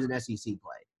 6 times in SEC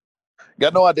play?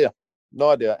 Got no idea.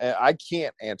 No idea. And I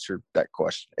can't answer that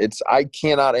question. I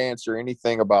cannot answer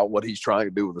anything about what he's trying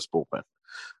to do with this bullpen.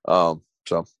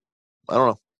 So I don't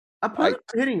know. Opponents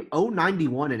are hitting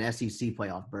 091 in SEC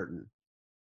playoff, Burton.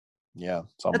 Yeah.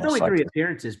 That's only 3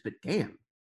 appearances, but damn.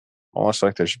 Almost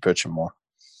like they should pitch him more.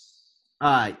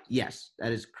 Yes,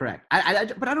 that is correct.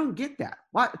 But I don't get that.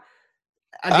 Why?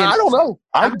 Again, I don't know.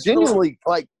 I genuinely,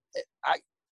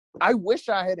 I wish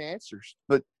I had answers,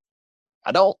 but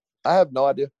I don't. I have no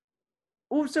idea.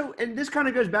 Well, and this kind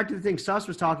of goes back to the thing Suss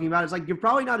was talking about. It's like you're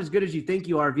probably not as good as you think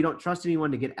you are if you don't trust anyone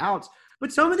to get outs.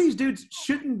 But some of these dudes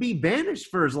shouldn't be banished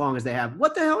for as long as they have.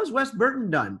 What the hell has Wes Burton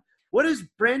done? What has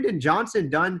Brandon Johnson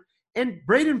done? And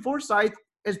Braden Forsythe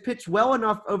has pitched well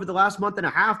enough over the last month and a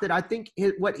half that I think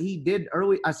what he did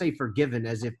early – I say forgiven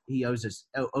as if he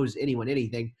owes anyone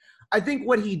anything. I think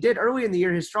what he did early in the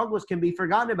year, his struggles can be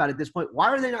forgotten about at this point. Why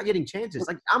are they not getting chances?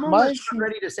 Like, I'm almost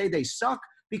ready to say they suck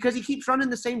because he keeps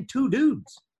running the same 2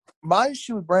 dudes. My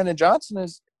issue with Brandon Johnson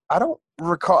is I don't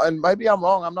recall – and maybe I'm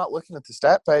wrong. I'm not looking at the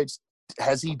stat page.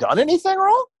 Has he done anything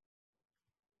wrong?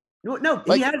 No,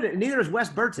 he hasn't. Neither is Wes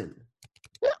Burton.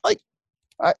 Yeah,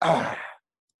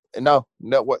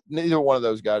 neither one of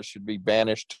those guys should be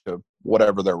banished to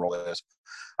whatever their role is.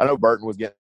 I know Burton was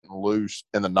getting loose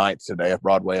in the 9th today if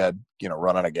Broadway had,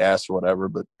 run out of gas or whatever,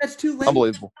 but that's too late.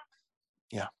 Unbelievable.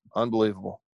 Yeah,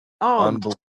 unbelievable.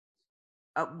 The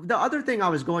other thing I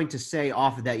was going to say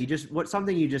off of that,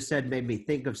 something you just said made me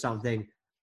think of something.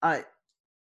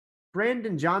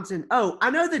 Brandon Johnson. Oh, I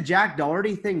know the Jack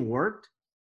Doherty thing worked.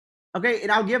 Okay,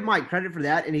 and I'll give Mike credit for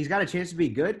that, and he's got a chance to be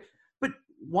good. But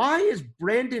why is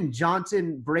Brandon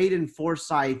Johnson, Braden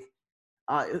Forsythe,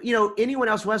 anyone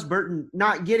else, Wes Burton,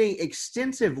 not getting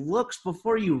extensive looks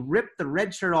before you rip the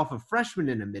red shirt off a freshman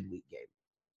in a midweek game?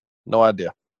 No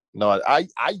idea. No, I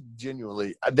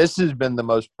genuinely – this has been the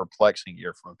most perplexing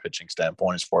year from a pitching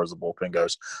standpoint as far as the bullpen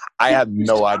goes. I have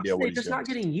no idea what he's doing. It's not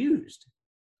getting used.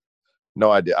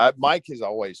 No idea. Mike has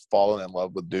always fallen in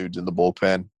love with dudes in the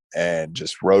bullpen and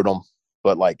just rode them.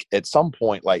 But, like, at some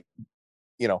point, like,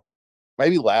 you know,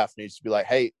 maybe Laugh needs to be like,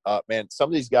 hey, man, some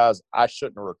of these guys I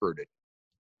shouldn't have recruited.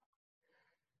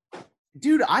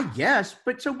 Dude, I guess.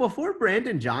 But so before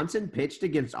Brandon Johnson pitched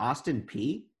against Austin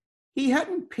Peay, he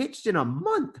hadn't pitched in a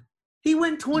month. He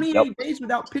went 28 days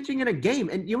without pitching in a game.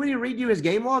 And you want me to read you his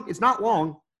game log? It's not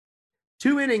long.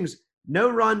 2 innings, no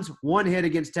runs, 1 hit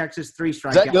against Texas, 3 strikeouts.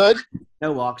 Is that good?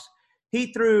 No walks.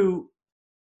 He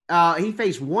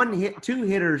faced 2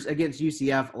 hitters against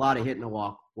UCF, a lot of hit and a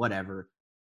walk, whatever.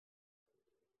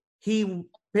 He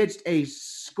pitched he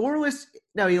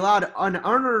allowed an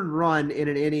unearned run in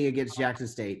an inning against Jackson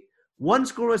State, 1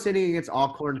 scoreless inning against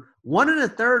Alcorn, 1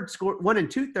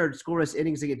 2/3 scoreless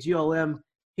innings against ULM.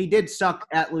 He did suck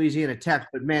at Louisiana Tech,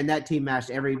 but man, that team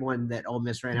matched everyone that Ole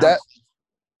Miss ran out.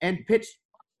 And pitched.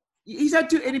 He's had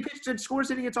 2, and he pitched a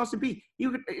scoreless inning against Austin Peay.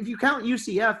 If you count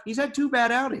UCF, he's had 2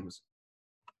 bad outings.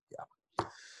 Yeah,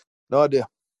 no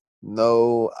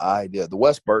idea. The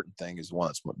Wes Burton thing is the one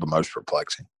that's the most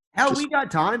perplexing. Hell, we got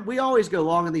time. We always go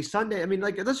long on these Sunday. I mean,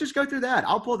 like, let's just go through that.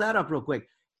 I'll pull that up real quick.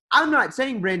 I'm not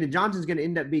saying Brandon Johnson's going to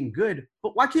end up being good,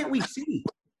 but why can't we see?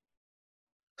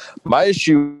 My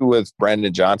issue with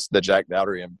Brandon Johnson, the Jack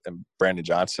Dowdery and Brandon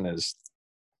Johnson, is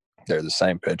they're the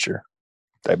same pitcher.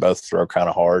 They both throw kind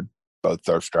of hard, both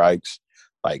throw strikes.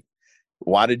 Like,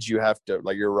 why did you have to –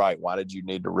 like, you're right. Why did you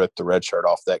need to rip the red shirt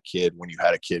off that kid when you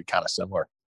had a kid kind of similar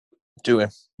to him?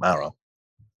 I don't know.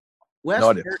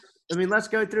 No idea. I mean, let's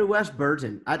go through Wes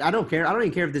Burton. I don't care. I don't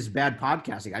even care if this is bad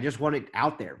podcasting. I just want it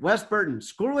out there. Wes Burton,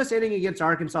 scoreless inning against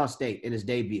Arkansas State in his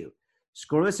debut.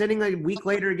 Scoreless inning a week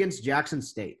later against Jackson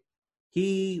State.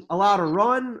 He allowed a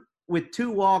run with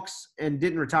 2 walks and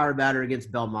didn't retire a batter against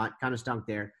Belmont. Kind of stunk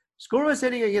there. Scoreless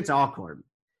inning against Alcorn.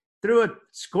 Threw a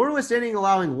scoreless inning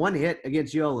allowing 1 hit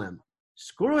against ULM.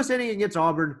 Scoreless inning against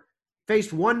Auburn.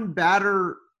 Faced 1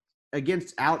 batter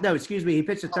against he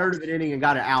pitched a third of an inning and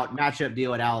got an out matchup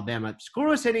deal at Alabama.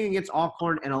 Scoreless inning against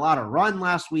Alcorn and allowed a run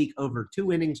last week over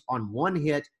 2 innings on 1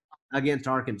 hit against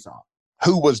Arkansas.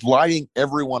 Who was lighting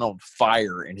everyone on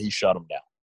fire and he shut them down.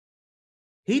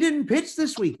 He didn't pitch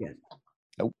this weekend.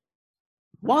 Nope.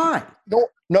 Why? No.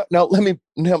 Let me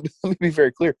be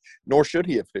very clear. Nor should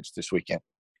he have pitched this weekend,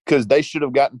 because they should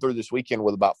have gotten through this weekend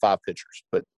with about 5 pitchers.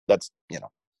 But that's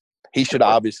he should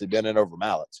have obviously been in over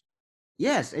Mallets.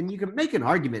 Yes, and you can make an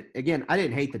argument. Again, I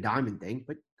didn't hate the Diamond thing,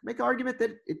 but make an argument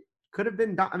that it could have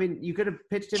been – I mean, you could have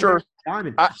pitched in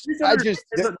Diamond.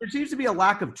 There seems to be a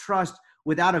lack of trust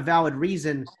without a valid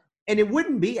reason, and it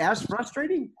wouldn't be as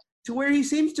frustrating to where he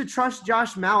seems to trust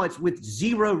Josh Mallets with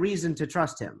 0 reason to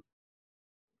trust him.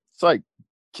 It's like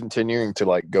continuing to,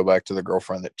 like, go back to the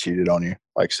girlfriend that cheated on you,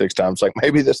 like, 6 times. Like,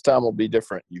 maybe this time will be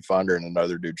different. You find her in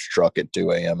another dude's truck at 2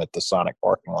 a.m. at the Sonic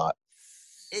parking lot.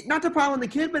 Not to pile on the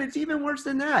kid, but it's even worse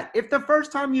than that. If the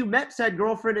first time you met said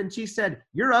girlfriend and she said,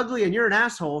 you're ugly and you're an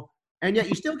asshole, and yet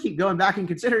you still keep going back and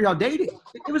consider y'all dating,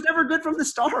 it was never good from the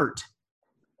start.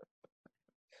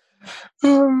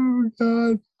 Oh,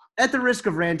 God. At the risk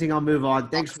of ranting, I'll move on.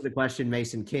 Thanks for the question,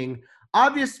 Mason King.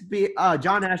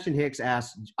 John Ashton Hicks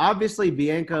asks, obviously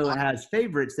Bianco has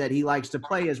favorites that he likes to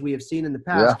play, as we have seen in the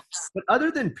past. Yeah. But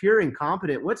other than pure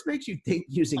incompetent, what makes you think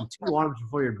using 2 arms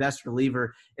before your best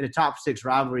reliever in a top 6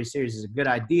 rivalry series is a good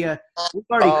idea? We've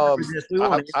already covered this.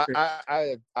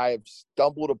 I have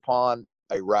stumbled upon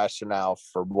a rationale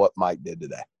for what Mike did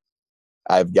today.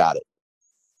 I've got it.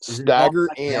 Stagger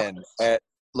in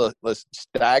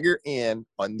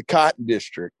on the Cotton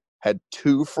District. Had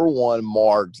 2-for-1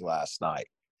 Margs last night.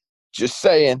 Just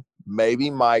saying, maybe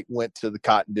Mike went to the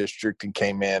Cotton District and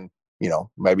came in,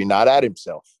 maybe not at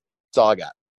himself. That's all I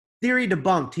got. Theory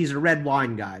debunked. He's a red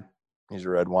wine guy. He's a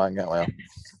red wine guy. Well,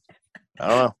 I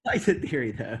don't know. I like the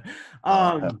theory, though.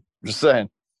 Just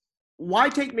saying. Why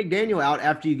take McDaniel out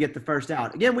after you get the first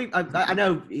out? Again, I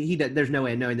know there's no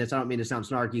way of knowing this. I don't mean to sound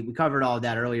snarky. We covered all of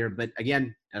that earlier, but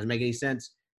again, doesn't make any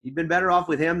sense. You've been better off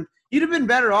with him. You'd have been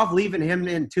better off leaving him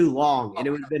in too long, and it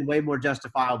would have been way more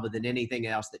justifiable than anything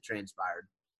else that transpired.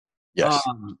 Yes.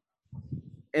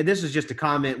 And this is just a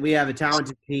comment. We have a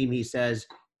talented team, he says,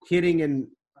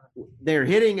 they're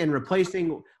hitting and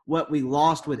replacing what we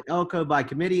lost with Elko by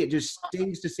committee. It just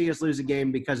stings to see us lose a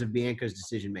game because of Bianco's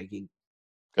decision-making.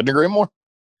 Couldn't agree more.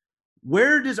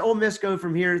 Where does Ole Miss go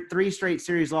from here? 3 straight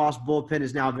series loss. Bullpen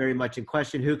is now very much in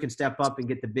question. Who can step up and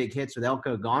get the big hits with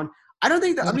Elko gone? I don't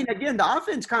think again, the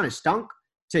offense kind of stunk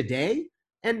today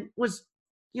and was,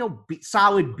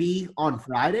 solid B on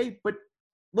Friday. But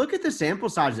look at the sample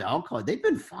size of Elko. They've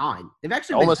been fine. They've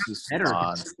actually been better.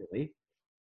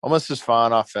 Almost as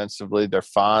fine offensively. They're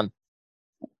fine.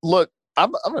 Look,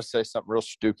 I'm going to say something real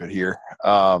stupid here.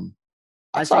 I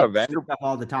say Outside of Vanderbilt,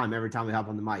 all the time. Every time we hop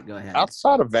on the mic, go ahead.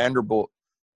 outside of Vanderbilt,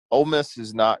 Ole Miss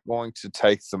is not going to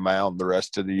take the mound the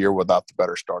rest of the year without the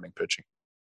better starting pitching.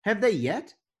 Have they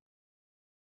yet?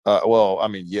 Well, I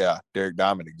mean, yeah, Derek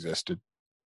Diamond existed.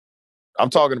 I'm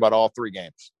talking about all 3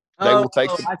 games. They will take.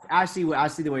 I see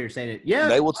the way you're saying it. Yeah,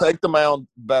 They will take the mound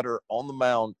better on the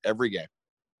mound every game.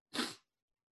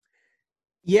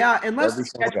 Yeah, unless Every they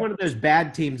single catch game. one of those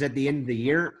bad teams at the end of the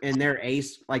year and they're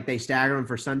ace, like they stagger them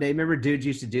for Sunday. Remember, dudes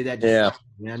used to do that. Yeah.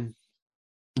 Man.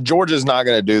 Georgia's not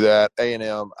going to do that.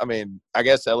 A&M. I mean, I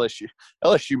guess LSU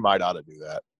might ought to do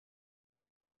that.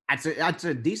 That's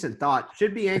a decent thought.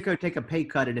 Should Bianco take a pay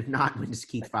cut, and if not, we just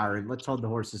keep firing. Let's hold the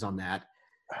horses on that.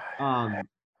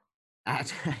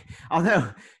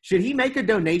 Although, should he make a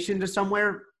donation to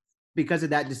somewhere because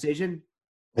of that decision?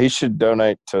 He should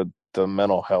donate to the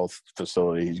mental health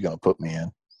facility he's going to put me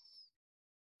in.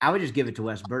 I would just give it to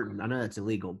Wes Burton. I know that's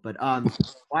illegal, but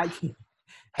why can't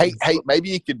Hey, maybe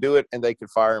he could do it and they could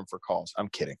fire him for calls. I'm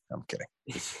kidding.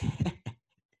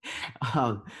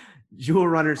 Jewel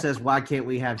Runner says, "Why can't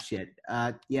we have shit?"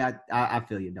 Yeah, I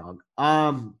feel you, dog.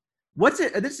 What's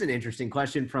it? This is an interesting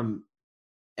question from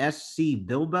SC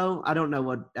Bilbo. I don't know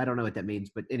what that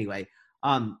means, but anyway,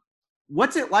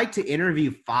 what's it like to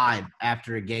interview 5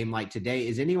 after a game like today?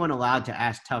 Is anyone allowed to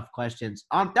ask tough questions?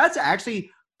 That's actually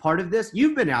part of this.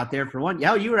 You've been out there for one.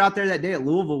 Yeah, you were out there that day at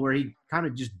Louisville where he kind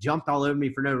of just jumped all over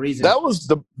me for no reason. That was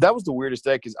the weirdest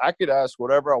day because I could ask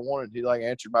whatever I wanted. He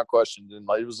answered my questions and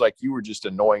it was like you were just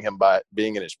annoying him by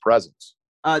being in his presence.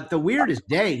 The weirdest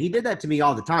day, he did that to me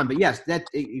all the time. But yes, that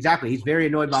exactly. He's very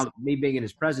annoyed about me being in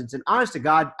his presence. And honest to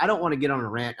God, I don't want to get on a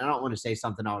rant. I don't want to say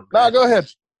something I'll regret. No, go ahead.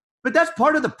 But that's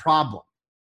part of the problem.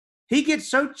 He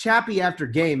gets so chappy after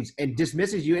games and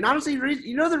dismisses you. And honestly, the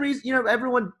reason,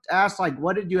 everyone asks,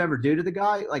 what did you ever do to the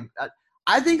guy?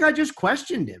 I think I just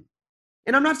questioned him.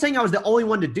 And I'm not saying I was the only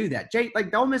one to do that. Jay,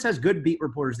 Ole Miss has good beat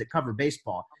reporters that cover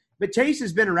baseball. But Chase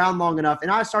has been around long enough,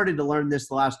 and I started to learn this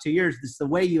the last 2 years. This is the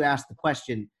way you ask the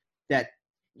question that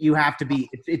you have to be.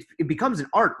 It becomes an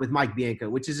art with Mike Bianco,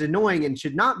 which is annoying and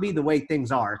should not be the way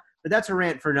things are. But that's a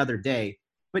rant for another day.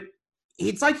 But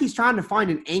it's like he's trying to find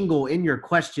an angle in your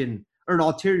question or an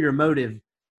ulterior motive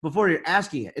before you're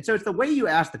asking it. And so it's the way you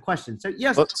ask the question. So,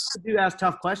 yes, I do ask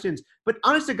tough questions. But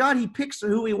honest to God, he picks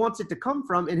who he wants it to come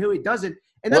from and who he doesn't.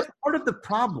 And that's part of the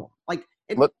problem.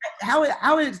 How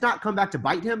it's not come back to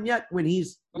bite him yet when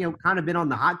he's kind of been on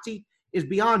the hot seat is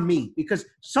beyond me. Because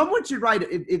someone should write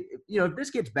if this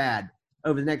gets bad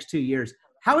over the next 2 years,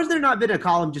 how has there not been a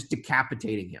column just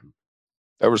decapitating him?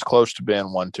 There was close to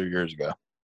being one 2 years ago.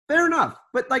 Fair enough.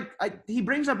 But he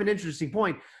brings up an interesting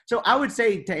point. So I would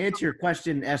say, to answer your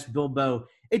question, S. Bilbo,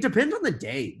 it depends on the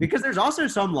day, because there's also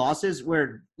some losses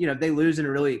where they lose in a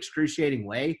really excruciating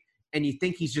way and you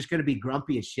think he's just going to be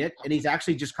grumpy as shit, and he's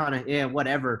actually just kind of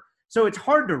whatever. So it's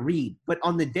hard to read. But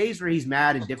on the days where he's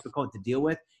mad and difficult to deal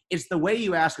with, it's the way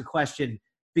you ask a question,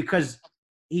 because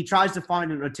he tries to find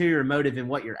an ulterior motive in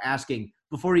what you're asking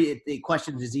before the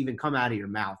questions has even come out of your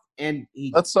mouth. And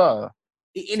he loves to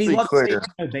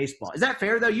say baseball. Is that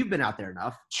fair, though? You've been out there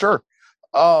enough. Sure.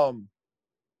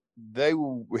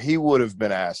 He would have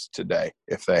been asked today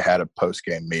if they had a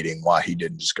post-game meeting why he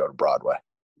didn't just go to Broadway.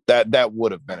 That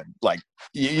would have been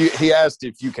he asked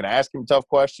if you can ask him a tough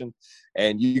question,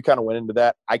 and you kind of went into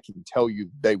that. I can tell you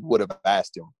they would have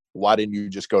asked him, why didn't you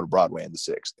just go to Broadway in the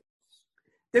 6th?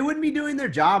 They wouldn't be doing their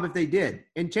job if they did.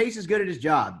 And Chase is good at his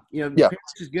job. Pierce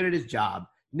is good at his job.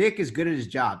 Nick is good at his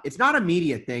job. It's not a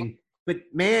media thing, but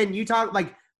man, you talk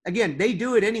again, they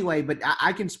do it anyway, but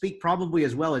I can speak probably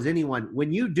as well as anyone.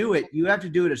 When you do it, you have to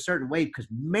do it a certain way, because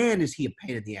man, is he a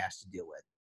pain in the ass to deal with.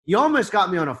 You almost got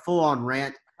me on a full-on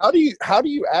rant. How do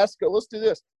you ask – let's do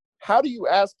this. How do you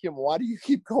ask him, why do you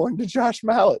keep going to Josh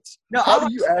Mallets? No, how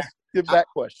do you ask him that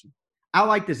question? I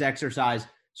like this exercise.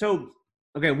 So,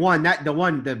 okay,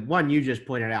 the one you just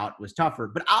pointed out was tougher,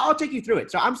 but I'll take you through it.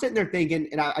 So I'm sitting there thinking,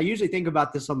 and I usually think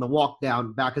about this on the walk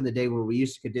down back in the day where we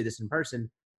used to do this in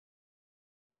person.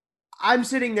 I'm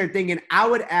sitting there thinking I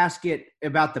would ask it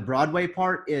about the Broadway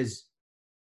part is,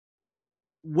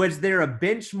 was there a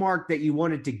benchmark that you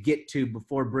wanted to get to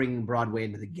before bringing Broadway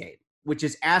into the game? Which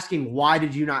is asking, why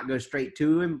did you not go straight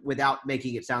to him without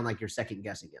making it sound like you're second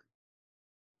guessing him?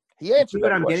 He answered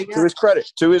that question.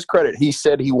 To his credit, he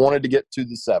said he wanted to get to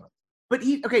the 7th. But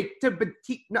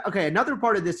another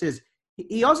part of this is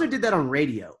he also did that on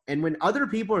radio. And when other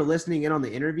people are listening in on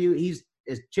the interview, he's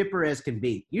as chipper as can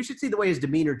be. You should see the way his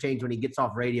demeanor changed when he gets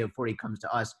off radio before he comes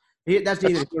to us. That's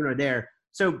neither here nor there.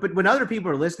 So, but when other people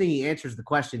are listening, he answers the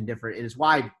question different, and it's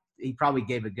why he probably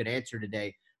gave a good answer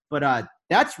today. But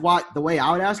that's the way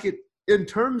I would ask it. In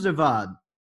terms of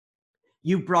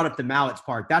you brought up the Mallets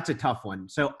part. That's a tough one.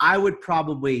 So I would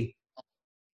probably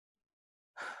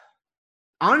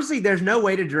 – honestly, there's no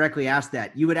way to directly ask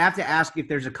that. You would have to ask if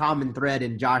there's a common thread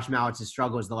in Josh Mallett's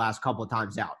struggles the last couple of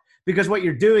times out. Because what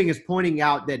you're doing is pointing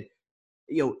out that,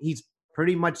 he's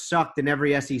pretty much sucked in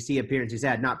every SEC appearance he's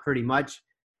had. Not pretty much,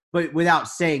 but without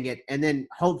saying it. And then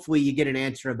hopefully you get an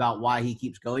answer about why he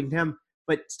keeps going to him.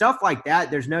 But stuff like that,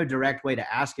 there's no direct way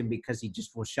to ask him because he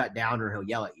just will shut down or he'll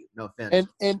yell at you. No offense.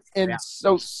 And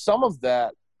so some of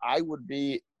that, I would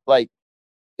be like,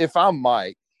 if I'm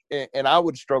Mike, and I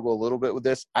would struggle a little bit with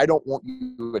this, I don't want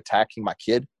you attacking my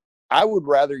kid. I would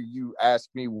rather you ask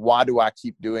me, why do I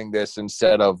keep doing this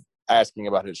instead of asking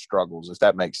about his struggles, if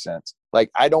that makes sense. Like,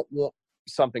 I don't want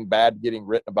something bad getting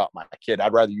written about my kid.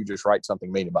 I'd rather you just write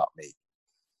something mean about me.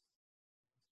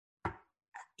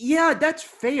 Yeah, that's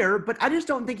fair, but I just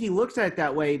don't think he looks at it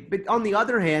that way. But on the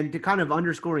other hand, to kind of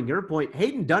underscoring your point,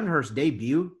 Hayden Dunhurst's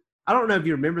debut, I don't know if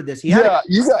you remember this. You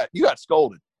got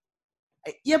scolded.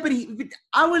 Yeah, but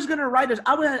I was going to write this.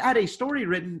 I had a story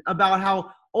written about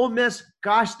how Ole Miss,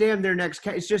 gosh damn, their next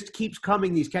catch, it just keeps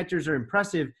coming. These catchers are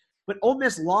impressive. But Ole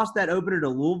Miss lost that opener to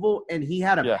Louisville, and he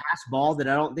had a pass ball that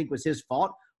I don't think was his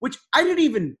fault, which I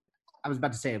was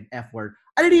about to say an F word.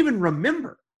 I didn't even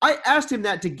remember. I asked him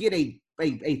that to get a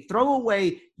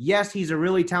throwaway. Yes, he's a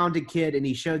really talented kid, and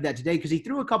he showed that today because he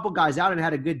threw a couple guys out and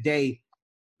had a good day.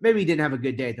 Maybe he didn't have a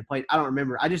good day at the plate. I don't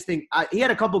remember. I just think he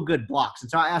had a couple good blocks. And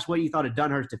so I asked what you thought of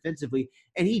Dunhurst defensively,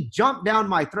 and he jumped down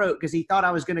my throat because he thought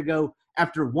I was going to go,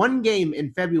 after one game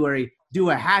in February,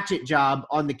 do a hatchet job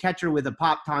on the catcher with a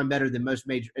pop time better than most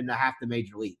major in half the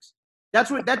major leagues. That's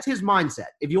his mindset,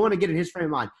 if you want to get in his frame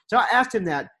of mind. So I asked him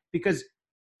that because –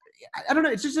 I don't know.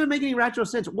 It just doesn't make any rational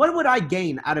sense. What would I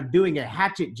gain out of doing a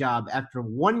hatchet job after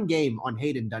one game on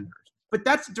Hayden Dunhurst? But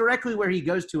that's directly where he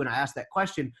goes to, and I asked that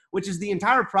question, which is the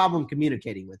entire problem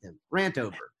communicating with him. Rant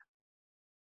over.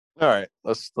 All right,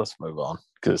 let's move on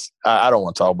because I don't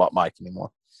want to talk about Mike anymore.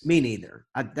 Me neither.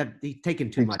 He's taken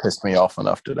too much. Pissed me off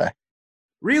enough today.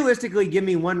 Realistically, give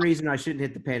me one reason I shouldn't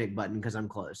hit the panic button because I'm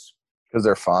close. Because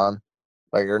they're fine.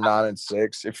 Like, they're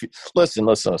 9-6. If you listen.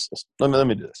 Let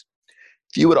me do this.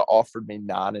 If you would have offered me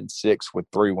 9-6 with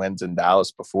 3 wins in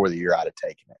Dallas before the year, I'd have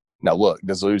taken it. Now, look,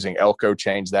 does losing Elko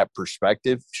change that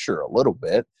perspective? Sure, a little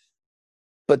bit.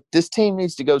 But this team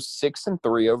needs to go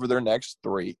 6-3 over their next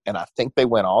 3, and I think they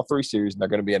win all 3 series, and they're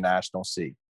going to be a national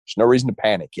seed. There's no reason to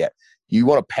panic yet. You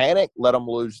want to panic? Let them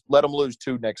lose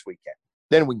 2 next weekend.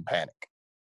 Then we can panic.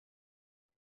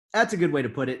 That's a good way to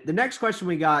put it. The next question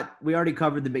we already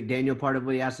covered the McDaniel part of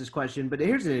when he asked this question, but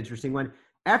here's an interesting one.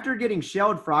 After getting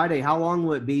shelled Friday, how long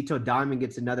will it be till Diamond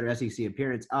gets another SEC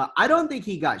appearance? I don't think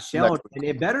he got shelled, and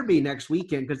it better be next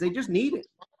weekend because they just need it.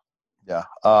 Yeah.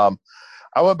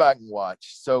 I went back and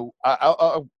watched. So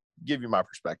I'll give you my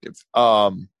perspective.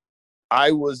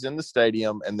 I was in the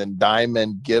stadium, and then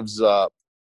Diamond gives up,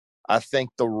 I think,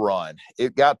 the run.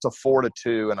 It got to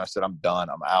 4-2, and I said, I'm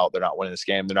done. I'm out. They're not winning this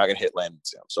game. They're not going to hit Landon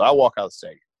Sims. So I walk out of the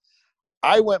stadium.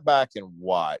 I went back and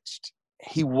watched.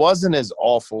 He wasn't as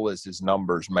awful as his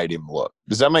numbers made him look.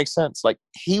 Does that make sense? Like,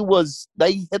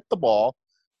 they hit the ball.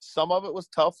 Some of it was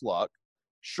tough luck.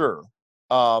 Sure.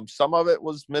 Some of it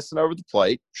was missing over the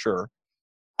plate. Sure.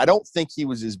 I don't think he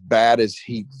was as bad as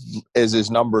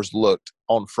his numbers looked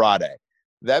on Friday.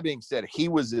 That being said, he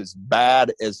was as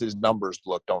bad as his numbers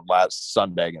looked on last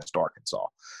Sunday against Arkansas.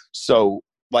 So,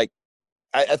 like,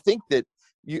 I think that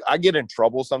I get in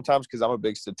trouble sometimes because I'm a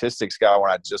big statistics guy when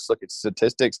I just look at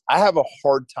statistics. I have a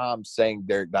hard time saying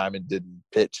Derek Diamond didn't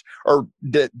pitch or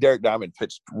Derek Diamond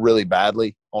pitched really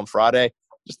badly on Friday.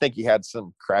 I just think he had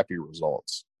some crappy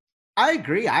results. I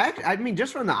agree. I mean,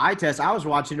 just from the eye test, I was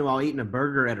watching him while eating a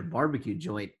burger at a barbecue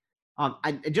joint.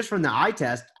 Just from the eye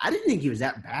test, I didn't think he was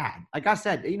that bad. Like I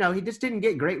said, he just didn't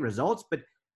get great results, but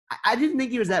I didn't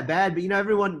think he was that bad. But,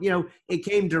 everyone, it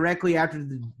came directly after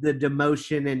the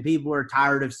demotion, and people were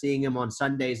tired of seeing him on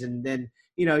Sundays. And then,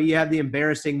 you have the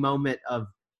embarrassing moment of,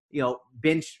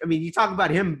 bench. I mean, you talk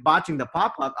about him botching the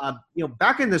pop-up.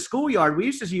 Back in the schoolyard, we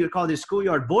used to call this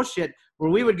schoolyard bullshit, where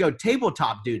we would go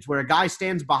tabletop dudes, where a guy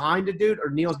stands behind a dude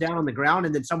or kneels down on the ground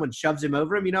and then someone shoves him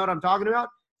over him. You know what I'm talking about?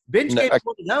 Bench game is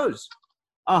one of those.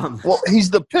 Well,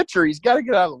 he's the pitcher. He's got to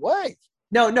get out of the way.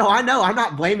 No, I know. I'm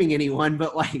not blaming anyone,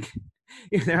 but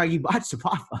you botched the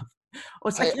pop-up.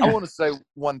 I want to say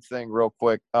one thing real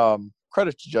quick.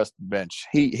 credit to Justin Bench.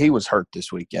 He was hurt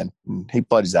this weekend. And he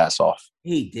played his ass off.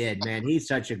 He did, man. He's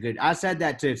such a good – I said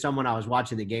that to someone I was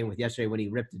watching the game with yesterday when he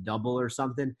ripped a double or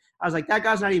something. I was like, that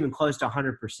guy's not even close to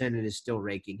 100% and is still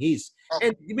raking.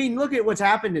 And I mean, look at what's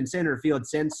happened in center field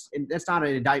since – and that's not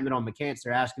an indictment on McCants.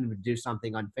 They're asking him to do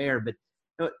something unfair. But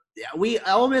we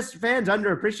Ole Miss fans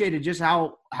underappreciated just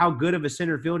how good of a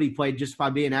center field he played just by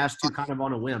being asked to kind of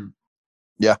on a whim.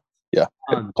 Yeah.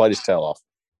 Played his tail off.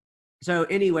 So,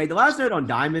 anyway, the last note on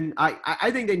Diamond,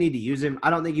 I think they need to use him. I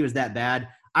don't think he was that bad.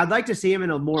 I'd like to see him in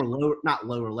a more not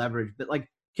lower leverage, but like,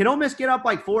 can Ole Miss get up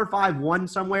like 4-5-1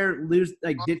 somewhere, ditch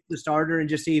the starter and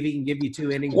just see if he can give you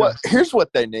 2 innings? Well, here's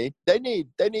what they need. They need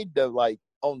to, like,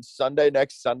 on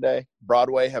next Sunday,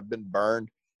 Broadway have been burned.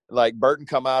 Like, Burton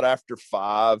come out after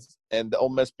 5 and the Ole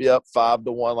Miss be up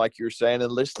 5-1, like you're saying,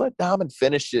 and just let Diamond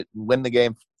finish it and win the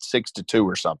game 6-2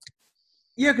 or something.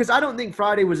 Yeah, because I don't think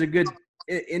Friday was a good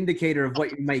indicator of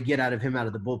what you might get out of him out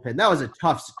of the bullpen. That was a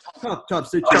tough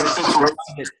situation.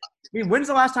 I mean, when's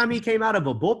the last time he came out of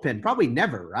a bullpen? Probably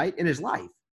never, right, in his life.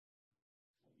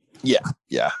 Yeah,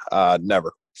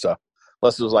 never. So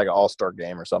unless it was like an all-star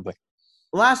game or something.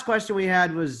 The last question we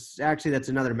had was actually that's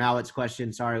another Mallets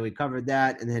question. Sorry, we covered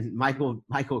that. And then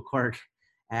Michael Quirk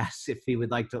asked if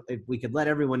we could let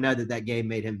everyone know that game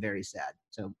made him very sad.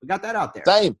 So we got that out there.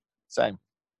 Same.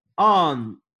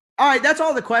 All right, that's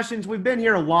all the questions. We've been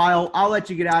here a while. I'll let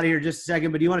you get out of here just a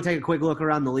second, but do you want to take a quick look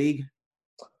around the league?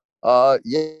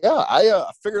 Yeah.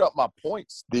 I figured out my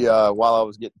points while I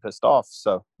was getting pissed off,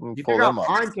 so you figure out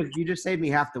mine because you just saved me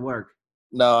half the work.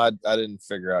 No, I didn't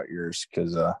figure out yours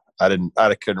because I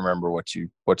couldn't remember what you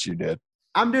did.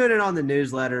 I'm doing it on the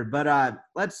newsletter, but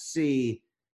let's see.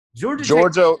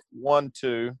 Georgia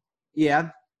 1-2. Yeah.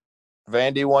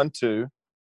 Vandy 1-2.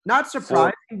 Not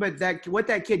surprising, but what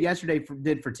that kid yesterday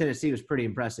did for Tennessee was pretty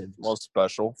impressive. Most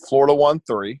special. Florida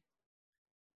 1-3.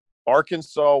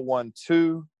 Arkansas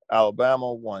 1-2.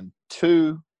 Alabama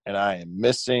 1-2. And I am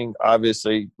missing,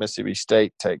 obviously, Mississippi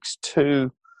State takes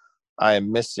 2. I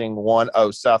am missing 1.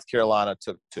 Oh, South Carolina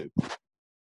took 2.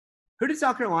 Who did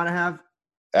South Carolina have?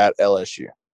 At LSU.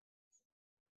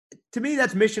 To me,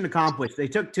 that's mission accomplished. They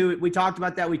took 2. We talked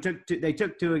about that. They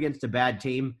took 2 against a bad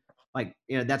team. Like,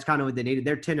 that's kind of what they needed.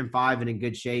 They're 10-5 and in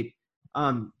good shape.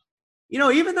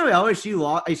 Even though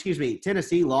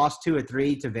Tennessee lost 2 or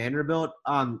 3 to Vanderbilt.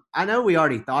 I know we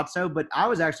already thought so, but I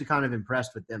was actually kind of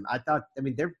impressed with them.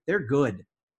 They're good.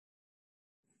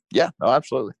 Yeah, no,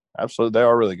 absolutely. They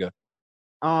are really good.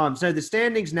 So the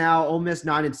standings now: Ole Miss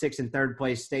 9-6 in third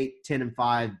place, State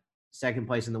 10-5, second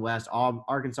place in the West.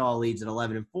 Arkansas leads at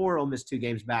 11-4. Ole Miss 2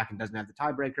 games back and doesn't have the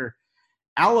tiebreaker.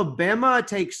 Alabama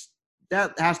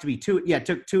that has to be 2. Yeah,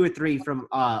 took 2 or 3 from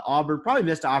Auburn. Probably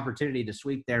missed an opportunity to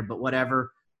sweep there, but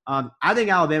whatever. I think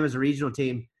Alabama's a regional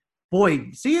team. Boy,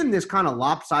 seeing this kind of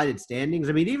lopsided standings,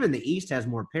 I mean, even the East has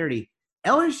more parity.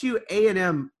 LSU,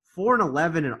 A&M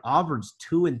 4-11, and Auburn's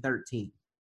 2-13.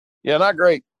 Yeah, not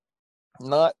great.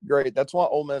 Not great. That's why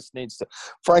Ole Miss needs to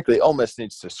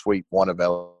sweep one of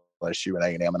LSU and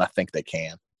A&M, and I think they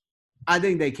can. I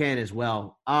think they can as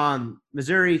well.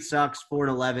 Missouri sucks,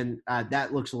 4-11.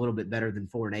 That looks a little bit better than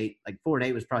 4-8. Like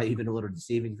 4-8 was probably even a little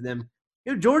deceiving for them.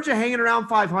 Georgia hanging around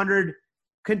 500.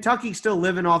 Kentucky still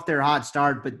living off their hot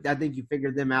start, but I think you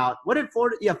figured them out. What did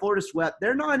Florida? Yeah, Florida swept.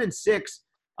 They're 9-6.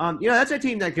 That's a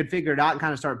team that could figure it out and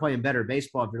kind of start playing better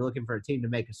baseball if you're looking for a team to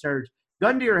make a surge.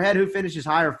 Gun to your head, who finishes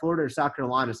higher, Florida or South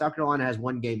Carolina? South Carolina has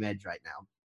 1 game edge right now.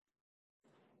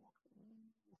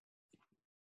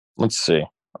 Let's see.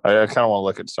 I kind of want to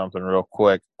look at something real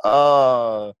quick.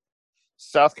 South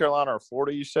Carolina or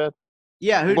Florida, you said?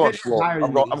 Yeah, I'm going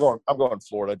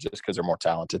Florida just because they're more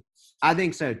talented. I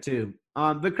think so too.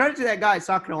 But credit to that guy at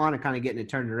South Carolina kind of getting it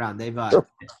turned around. They've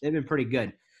been pretty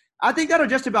good. I think that'll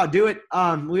just about do it.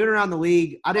 We went around the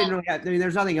league.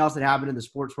 There's nothing else that happened in the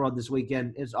sports world this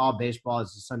weekend. It's all baseball.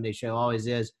 It's a Sunday show, always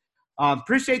is.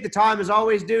 Appreciate the time as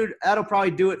always, dude. That'll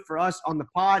probably do it for us on the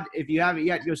pod. If you haven't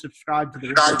yet, go subscribe to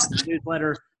the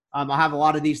newsletter. I'll have a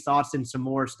lot of these thoughts and some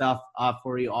more stuff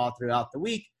for you all throughout the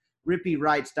week.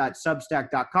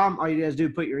 rippywrites.substack.com. All you guys do,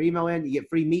 put your email in. You get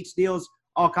free meat steals,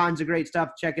 all kinds of great stuff.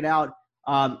 Check it out.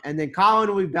 And then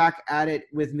Colin will be back at it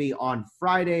with me on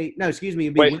Friday. No, excuse me,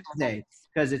 it'll be Wednesday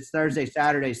because it's Thursday,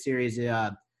 Saturday series.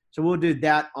 So we'll do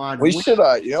that on Wednesday. Should,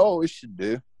 what we should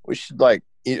do? We should, have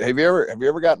you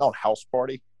ever gotten on House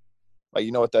Party? Like,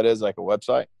 you know what that is, like a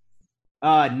website?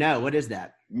 No, what is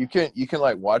that? You can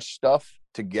watch stuff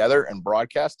together and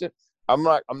broadcast it. I'm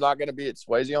not going to be at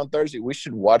Swayze on Thursday. We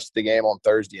should watch the game on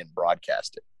Thursday and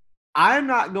broadcast it. I'm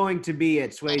not going to be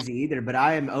at Swayze either, but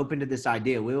I am open to this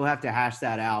idea. We will have to hash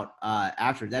that out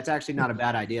after. That's actually not a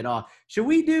bad idea at all. Should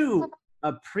we do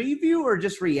a preview or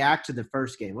just react to the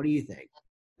first game? What do you think?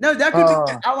 No, that could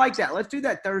be – I like that. Let's do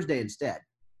that Thursday instead.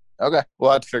 Okay.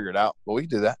 We'll have to figure it out, but we can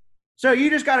do that. So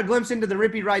you just got a glimpse into the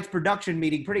Rippy Wrights production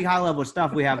meeting. Pretty high-level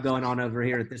stuff we have going on over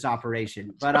here at this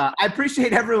operation. But I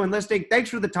appreciate everyone listening. Thanks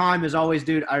for the time, as always,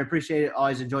 dude. I appreciate it.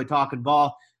 Always enjoy talking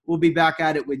ball. We'll be back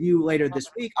at it with you later this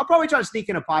week. I'll probably try to sneak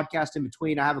in a podcast in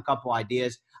between. I have a couple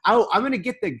ideas. I'm going to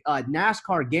get the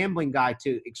NASCAR gambling guy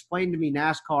to explain to me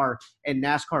NASCAR and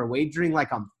NASCAR wagering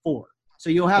like I'm 4.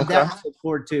 So you'll have that to look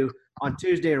forward to on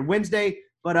Tuesday or Wednesday.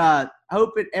 But I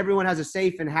hope everyone has a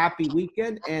safe and happy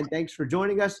weekend, and thanks for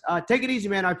joining us. Take it easy,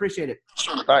 man. I appreciate it.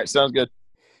 All right, sounds good.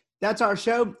 That's our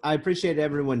show. I appreciate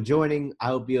everyone joining. I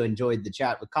hope you enjoyed the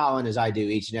chat with Colin, as I do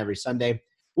each and every Sunday.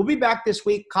 We'll be back this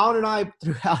week. Colin and I,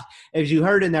 throughout, as you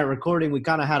heard in that recording, we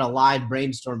kind of had a live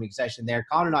brainstorming session there.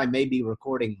 Colin and I may be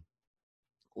recording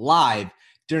live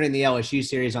during the LSU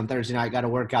series on Thursday night. Got to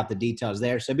work out the details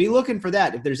there. So be looking for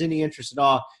that if there's any interest at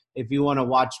all. If you want to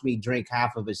watch me drink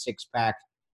half of a 6-pack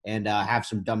and have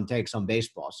some dumb takes on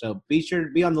baseball. So be sure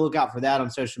to be on the lookout for that on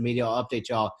social media. I'll update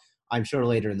y'all, I'm sure,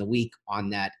 later in the week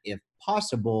on that if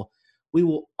possible. We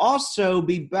will also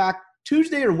be back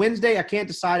Tuesday or Wednesday. I can't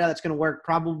decide how that's going to work.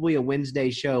 Probably a Wednesday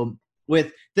show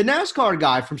with the NASCAR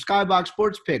guy from Skybox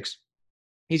Sports Picks.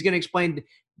 He's going to explain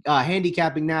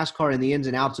handicapping NASCAR and the ins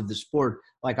and outs of the sport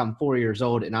like I'm 4 years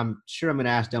old, and I'm sure I'm going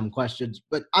to ask dumb questions,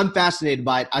 but I'm fascinated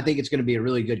by it. I think it's going to be a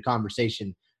really good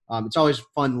conversation. It's always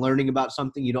fun learning about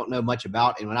something you don't know much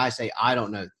about, and when I say I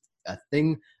don't know a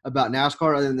thing about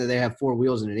NASCAR other than that they have 4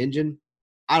 wheels and an engine,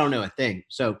 I don't know a thing.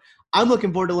 So I'm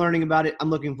looking forward to learning about it. I'm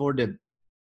looking forward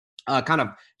to kind of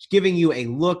giving you a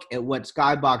look at what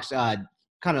Skybox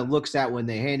kind of looks at when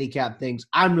they handicap things.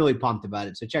 I'm really pumped about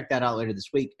it. So check that out later this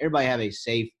week. Everybody have a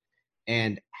safe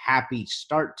and happy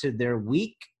start to their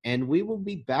week, and we will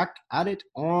be back at it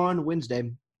on Wednesday.